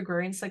bring it back to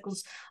agrarian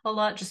cycles a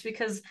lot, just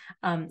because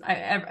I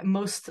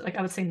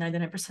would say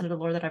 99% of the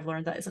lore that I've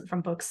learned that isn't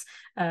from books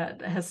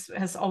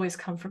has always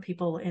come from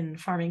people in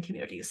farming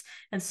communities.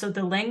 And so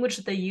the language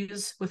that they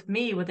use with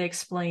me, when they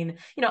explain,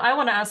 I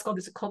want to ask all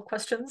these occult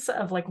questions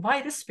of like,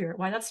 why this spirit,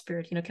 why that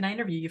spirit, can I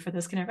interview you for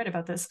this? Can I write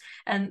about this?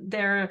 And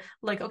they're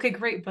like, okay,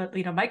 great, but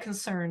my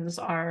concerns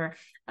are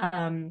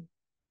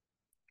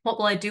what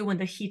will I do when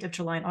the heat of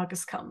July and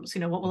August comes?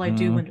 What will I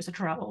do when there's a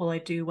drought? What will I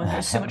do when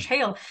there's so much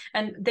hail?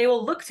 And they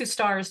will look to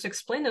stars to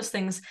explain those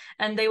things,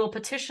 and they will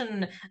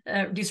petition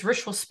these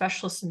ritual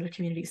specialists in their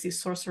communities,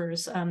 these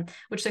sorcerers,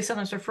 which they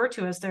sometimes refer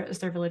to as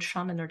their village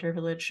shaman or their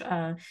village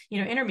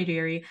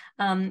intermediary,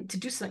 to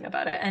do something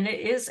about it. And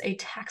it is a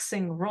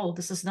taxing role.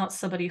 This is not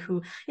somebody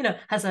who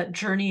has a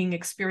journeying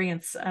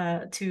experience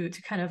to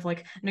kind of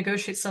like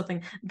negotiate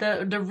something.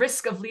 The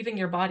risk of leaving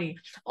your body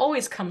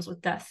always comes with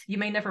death. You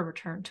may never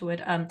return to it.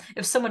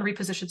 If someone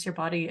repositions your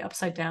body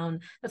upside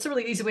down, that's a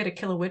really easy way to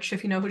kill a witch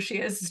if you know who she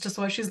is. It's just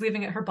why she's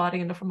leaving her body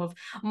in the form of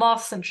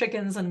moths and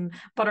chickens and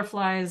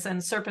butterflies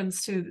and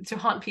serpents to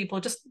haunt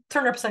people. Just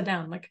turn her upside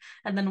down,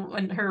 and then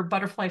when her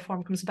butterfly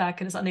form comes back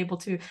and is unable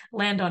to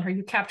land on her,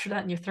 you capture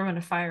that and you throw in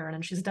a fire, and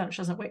then she's done. She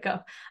doesn't wake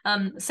up.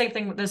 Same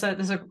thing. There's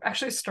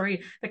actually a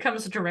story that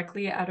comes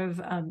directly out of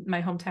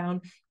my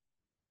hometown.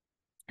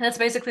 And that's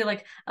basically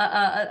like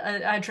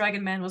a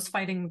dragon man was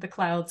fighting the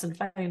clouds and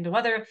fighting the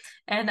weather.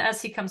 And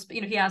as he comes,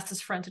 he asked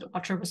his friend to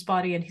watch over his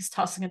body, and he's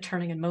tossing and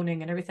turning and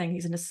moaning and everything.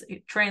 He's in a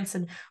trance,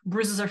 and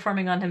bruises are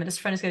forming on him, and his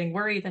friend is getting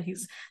worried. And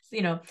he's,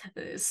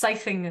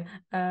 scything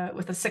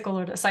with a sickle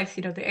or the scythe,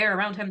 the air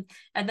around him.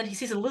 And then he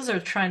sees a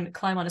lizard try and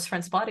climb on his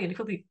friend's body, and he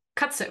quickly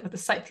cuts it with a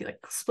scythe. He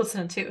splits it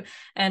in two.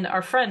 And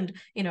our friend,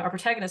 our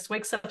protagonist,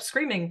 wakes up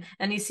screaming,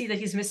 and you see that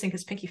he's missing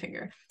his pinky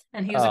finger.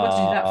 And he was like, "What did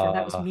you do that for?"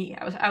 That was me.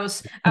 I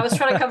was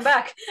trying to come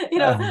back.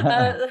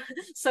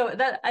 So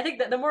that, I think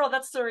that the moral of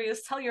that story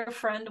is, tell your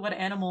friend what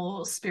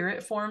animal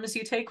spirit forms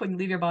you take when you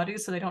leave your body,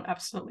 so they don't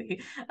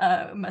absolutely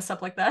mess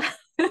up like that.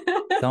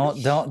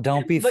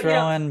 Don't be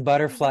throwing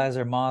butterflies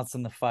or moths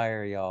in the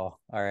fire, y'all.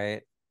 All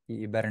right,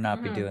 you better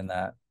not be doing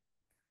that.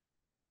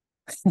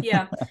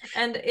 Yeah,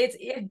 and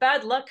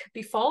bad luck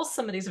befalls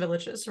some of these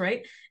villages,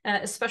 right?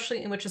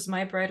 Especially in which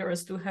Zmaj bride or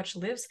as Duhach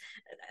lives.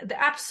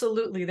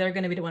 Absolutely, they're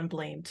going to be the one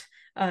blamed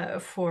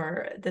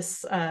for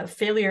this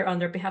failure on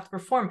their behalf to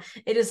perform.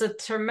 It is a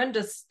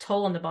tremendous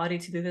toll on the body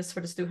to do this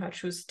for the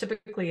Duhach, who's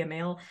typically a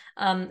male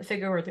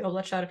figure, or the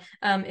Oblachar.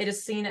 It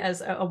is seen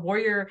as a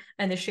warrior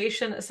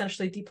initiation,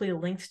 essentially deeply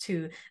linked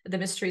to the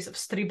mysteries of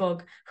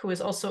Stribog, who is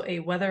also a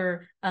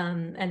weather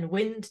and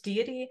wind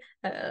deity,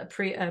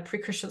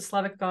 pre-Christian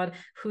Slavic god,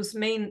 whose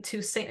main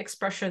two saint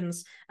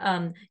expressions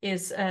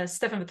is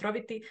Stefan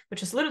Vetrovity,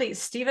 which is literally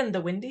Stephen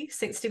the Windy,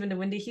 Saint Stephen the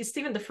Windy. He's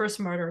Stephen the first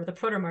martyr, the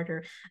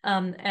proto-martyr,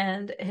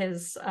 and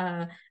his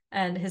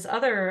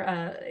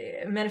other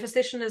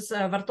manifestation is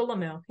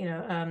Bartholomew,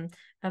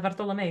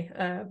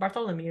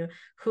 Bartholomew,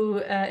 who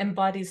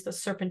embodies the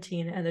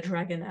serpentine and the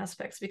dragon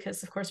aspects,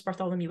 because of course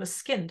Bartholomew was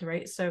skinned,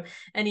 right? So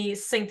any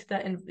saint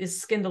that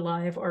is skinned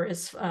alive or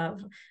is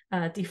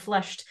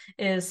defleshed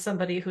is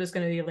somebody who is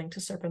going to be linked to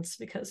serpents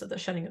because of the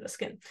shedding of the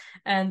skin.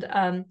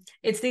 And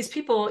it's these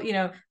people, you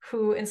know,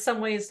 who in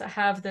some ways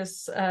have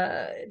this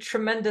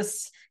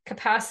tremendous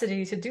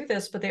capacity to do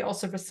this, but they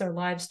also risk their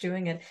lives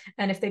doing it.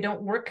 And if they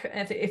don't work,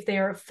 if they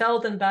are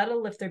felled in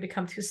battle, if they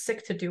become too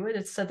sick to do it,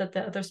 it's said that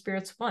the other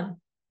spirits won.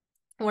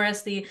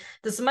 Whereas the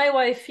Zmaj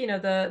wife, you know,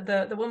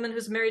 the woman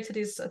who's married to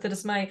the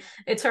Zmaj,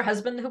 it's her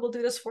husband who will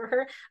do this for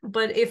her.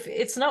 But if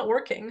it's not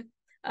working,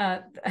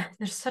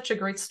 there's such a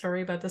great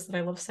story about this that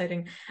I love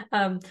citing.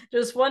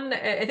 There's one,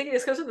 I think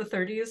this goes in the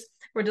 30s,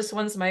 where this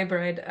one Zmaj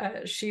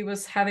bride, she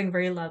was having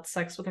very loud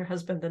sex with her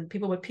husband, and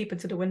people would peep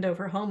into the window of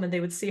her home and they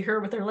would see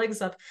her with her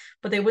legs up,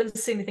 but they wouldn't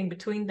see anything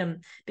between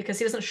them because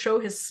he doesn't show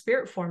his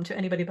spirit form to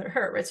anybody but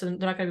her, right? So they're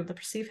not going to be able to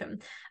perceive him.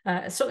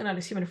 Certainly not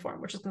his human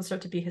form, which is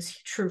considered to be his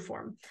true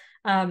form.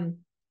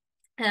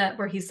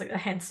 Where he's like a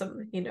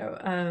handsome,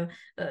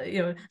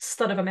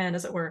 stud of a man,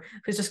 as it were,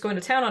 who's just going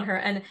to town on her.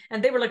 And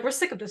they were like, we're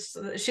sick of this.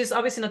 She's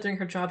obviously not doing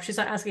her job. She's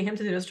not asking him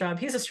to do his job.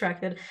 He's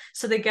distracted.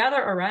 So they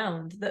gather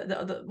around,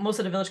 the most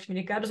of the village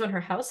community gathers around her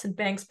house and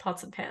bangs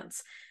pots and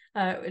pans.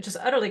 Just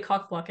utterly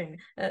cock-blocking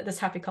this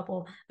happy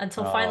couple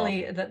until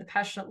finally the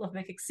passionate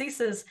lovemaking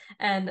ceases,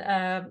 and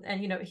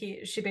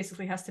she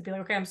basically has to be like,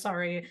 okay, I'm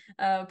sorry,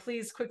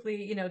 please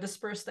quickly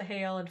disperse the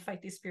hail and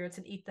fight these spirits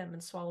and eat them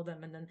and swallow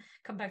them and then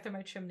come back to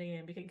my chimney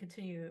and we can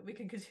continue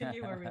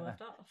where we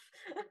left off.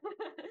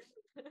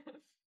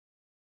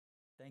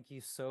 Thank you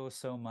so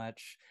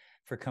much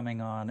for coming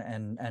on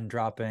and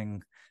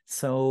dropping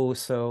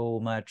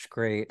so much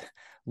great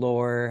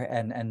lore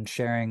and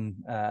sharing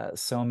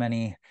so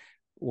many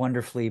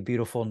wonderfully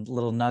beautiful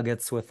little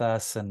nuggets with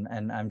us,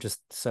 and I'm just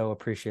so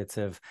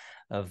appreciative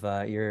of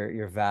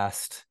your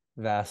vast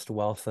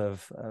wealth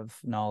of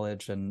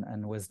knowledge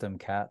and wisdom,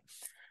 Kat.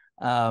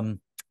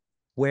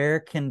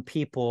 Where can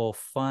people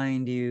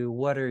find you?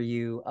 What are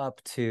you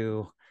up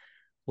to?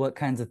 What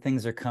kinds of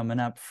things are coming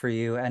up for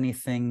you?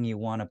 Anything you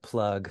want to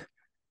plug?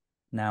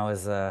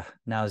 Now's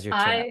your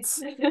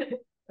chance.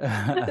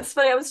 It's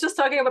funny, I was just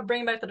talking about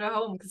bringing back the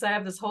home because I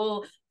have this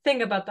whole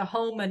thing about the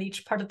home and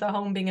each part of the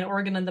home being an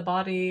organ in the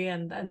body,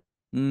 and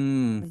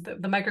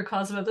the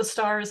microcosm of the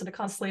stars and the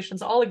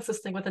constellations all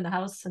existing within the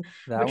house, and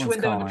that which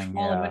window and which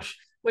wall yeah. and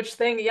which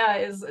thing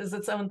is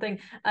its own thing.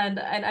 And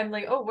I'm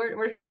like, oh,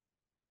 where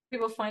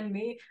people find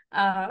me?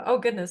 Oh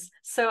goodness.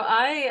 So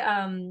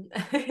I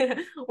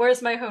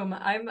where's my home?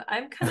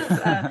 I'm kind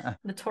of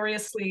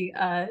notoriously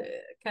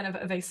kind of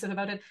evasive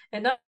about it,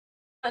 and not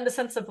in the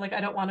sense of like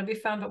I don't want to be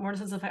found, but more in the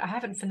sense of like I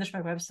haven't finished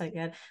my website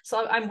yet.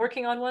 So I'm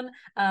working on one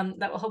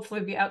that will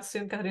hopefully be out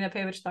soon,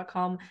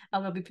 katarinapejovic.com.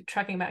 I'll be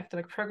tracking my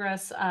academic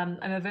progress. I'm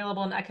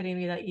available on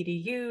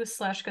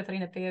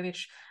academia.edu/Katarina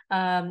Pejovic.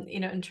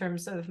 In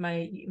terms of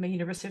my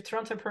University of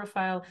Toronto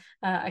profile,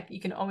 you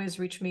can always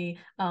reach me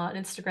on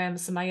Instagram,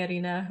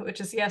 Zmajirina,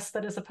 which is, yes,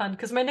 that is a pun,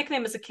 because my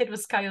nickname as a kid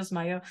was Kayo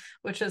Zmayo,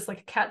 which is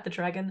like Cat the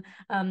Dragon,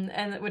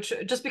 and which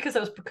just because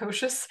I was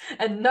precocious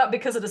and not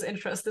because of this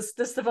interest.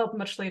 This developed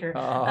much later.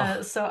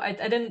 So I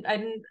didn't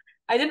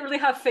really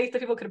have faith that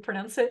people could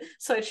pronounce it,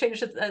 so I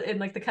changed it in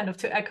like the kind of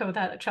to echo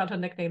that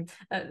childhood nickname,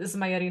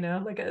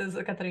 Zmajirina, like as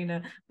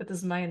Katarina with the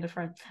Zmaj in the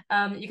front.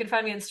 You can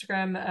find me on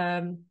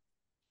Instagram.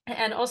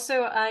 And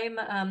also,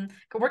 I'm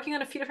working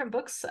on a few different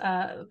books.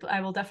 I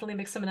will definitely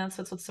make some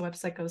announcements once the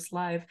website goes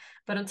live.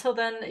 But until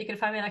then, you can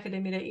find me on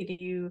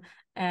academia.edu,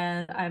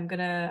 and I'm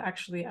gonna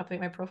actually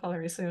update my profile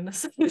very soon.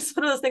 It's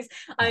one of those things.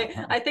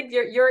 I think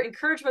your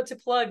encouragement to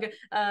plug,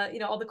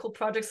 all the cool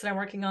projects that I'm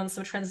working on,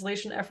 some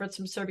translation efforts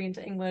from Serbian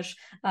to English,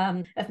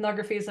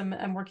 ethnographies.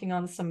 I'm working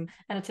on some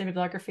annotated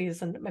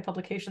bibliographies and my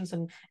publications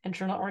and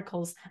journal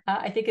articles.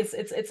 I think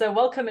it's a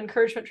welcome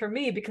encouragement for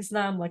me, because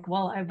now I'm like,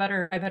 well, I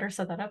better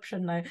set that up,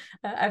 shouldn't I?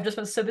 I've just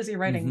been so busy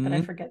writing that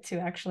I forget to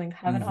actually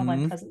have an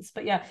online presence.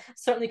 But yeah,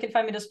 certainly you can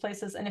find me those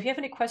places. And if you have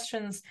any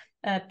questions,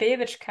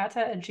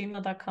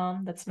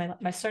 pejovickata@gmail.com. That's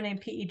my surname,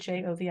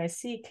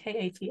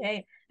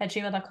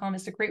 pejovickata@gmail.com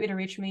is a great way to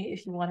reach me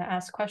if you want to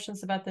ask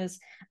questions about this.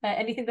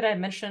 Anything that I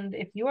mentioned,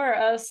 if you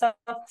are a South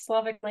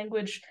Slavic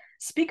language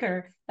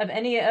speaker of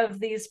any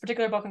of these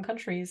particular Balkan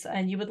countries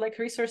and you would like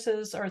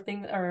resources or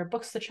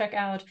books to check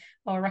out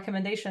or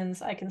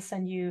recommendations, I can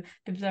send you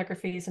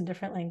bibliographies in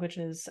different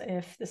languages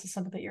if this is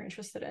something that you're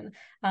interested in.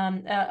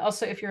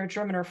 Also, if you're a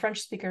German or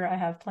French speaker, I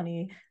have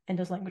plenty in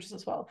those languages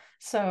as well.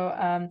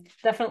 So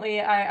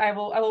definitely, I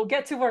will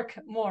get to work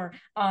more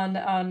on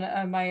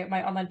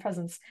my online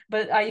presence.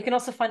 But you can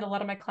also find a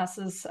lot of my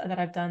classes that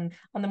I've done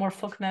on the more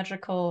folk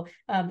magical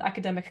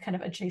academic kind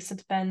of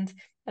adjacent bend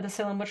at the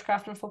Salem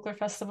Witchcraft and Folklore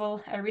Festival.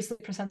 I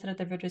recently presented at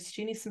the Virgis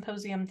Genie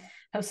Symposium,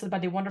 hosted by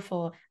the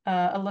wonderful,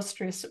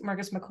 illustrious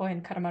Margus McCoy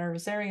and Katamara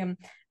Rosarium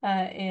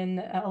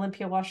in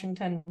Olympia,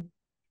 Washington.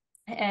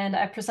 And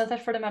I presented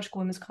for the Magical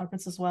Women's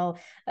Conference as well.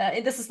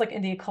 This is like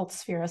in the occult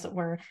sphere, as it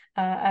were.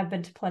 I've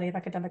been to plenty of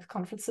academic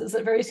conferences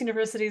at various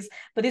universities,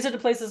 but these are the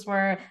places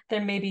where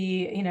there may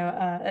be,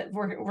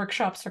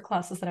 workshops or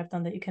classes that I've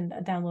done that you can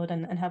download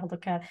and have a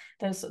look at.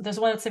 There's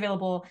one that's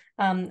available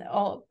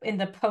all in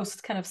the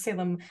post kind of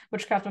Salem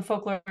Witchcraft and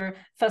Folklore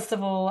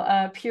Festival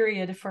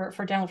period for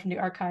download from the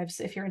archives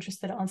if you're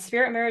interested on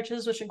spirit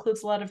marriages, which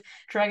includes a lot of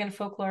dragon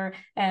folklore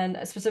and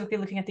specifically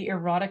looking at the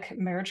erotic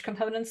marriage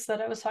components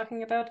that I was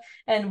talking about,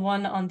 and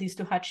one on these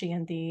Duhachi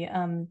and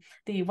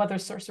the weather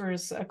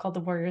sorcerers called the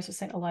Warriors of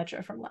Saint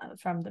Elijah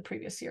from the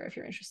previous year, if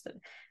you're interested.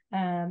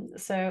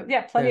 So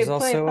yeah, plenty There's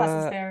of also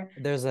classes there.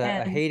 there's a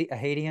And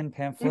Hadean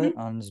pamphlet mhm,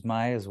 on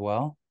Zmaj as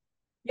well.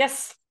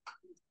 yes,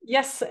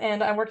 yes,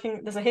 and I'm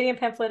working. There's a Hadean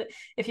pamphlet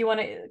if you want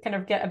to kind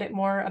of get a bit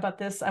more about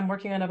this. I'm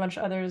working on a bunch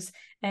of others,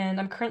 and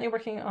I'm currently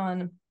working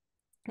on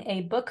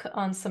a book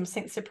on some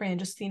Saint Cyprian and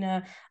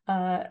Justina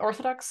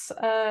Orthodox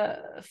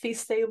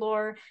feast day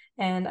lore,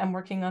 and I'm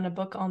working on a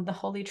book on the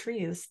holy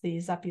trees, the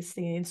Zapis,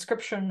 the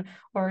inscription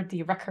or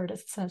the record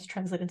as it's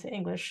translated into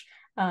English,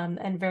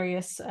 and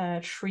various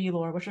tree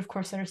lore, which of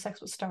course intersects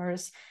with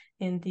stars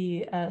in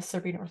the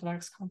Serbian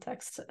Orthodox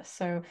context.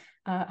 So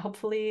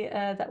hopefully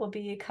that will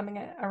be coming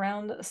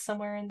around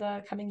somewhere in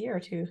the coming year or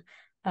two.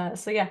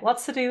 So yeah,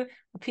 lots to do,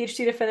 a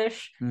PhD to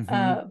finish.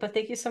 Mm-hmm. But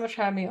thank you so much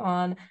for having me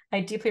on. I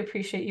deeply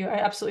appreciate you. I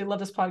absolutely love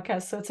this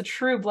podcast. So it's a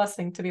true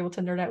blessing to be able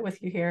to nerd out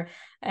with you here.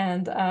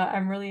 And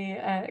I'm really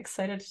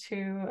excited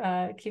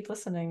to keep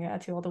listening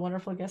to all the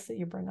wonderful guests that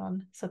you bring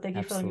on. So thank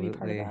you for letting me be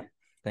part of Absolutely. that.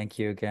 Thank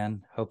you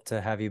again. Hope to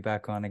have you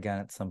back on again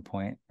at some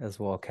point as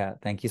well, Kat.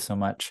 Thank you so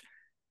much.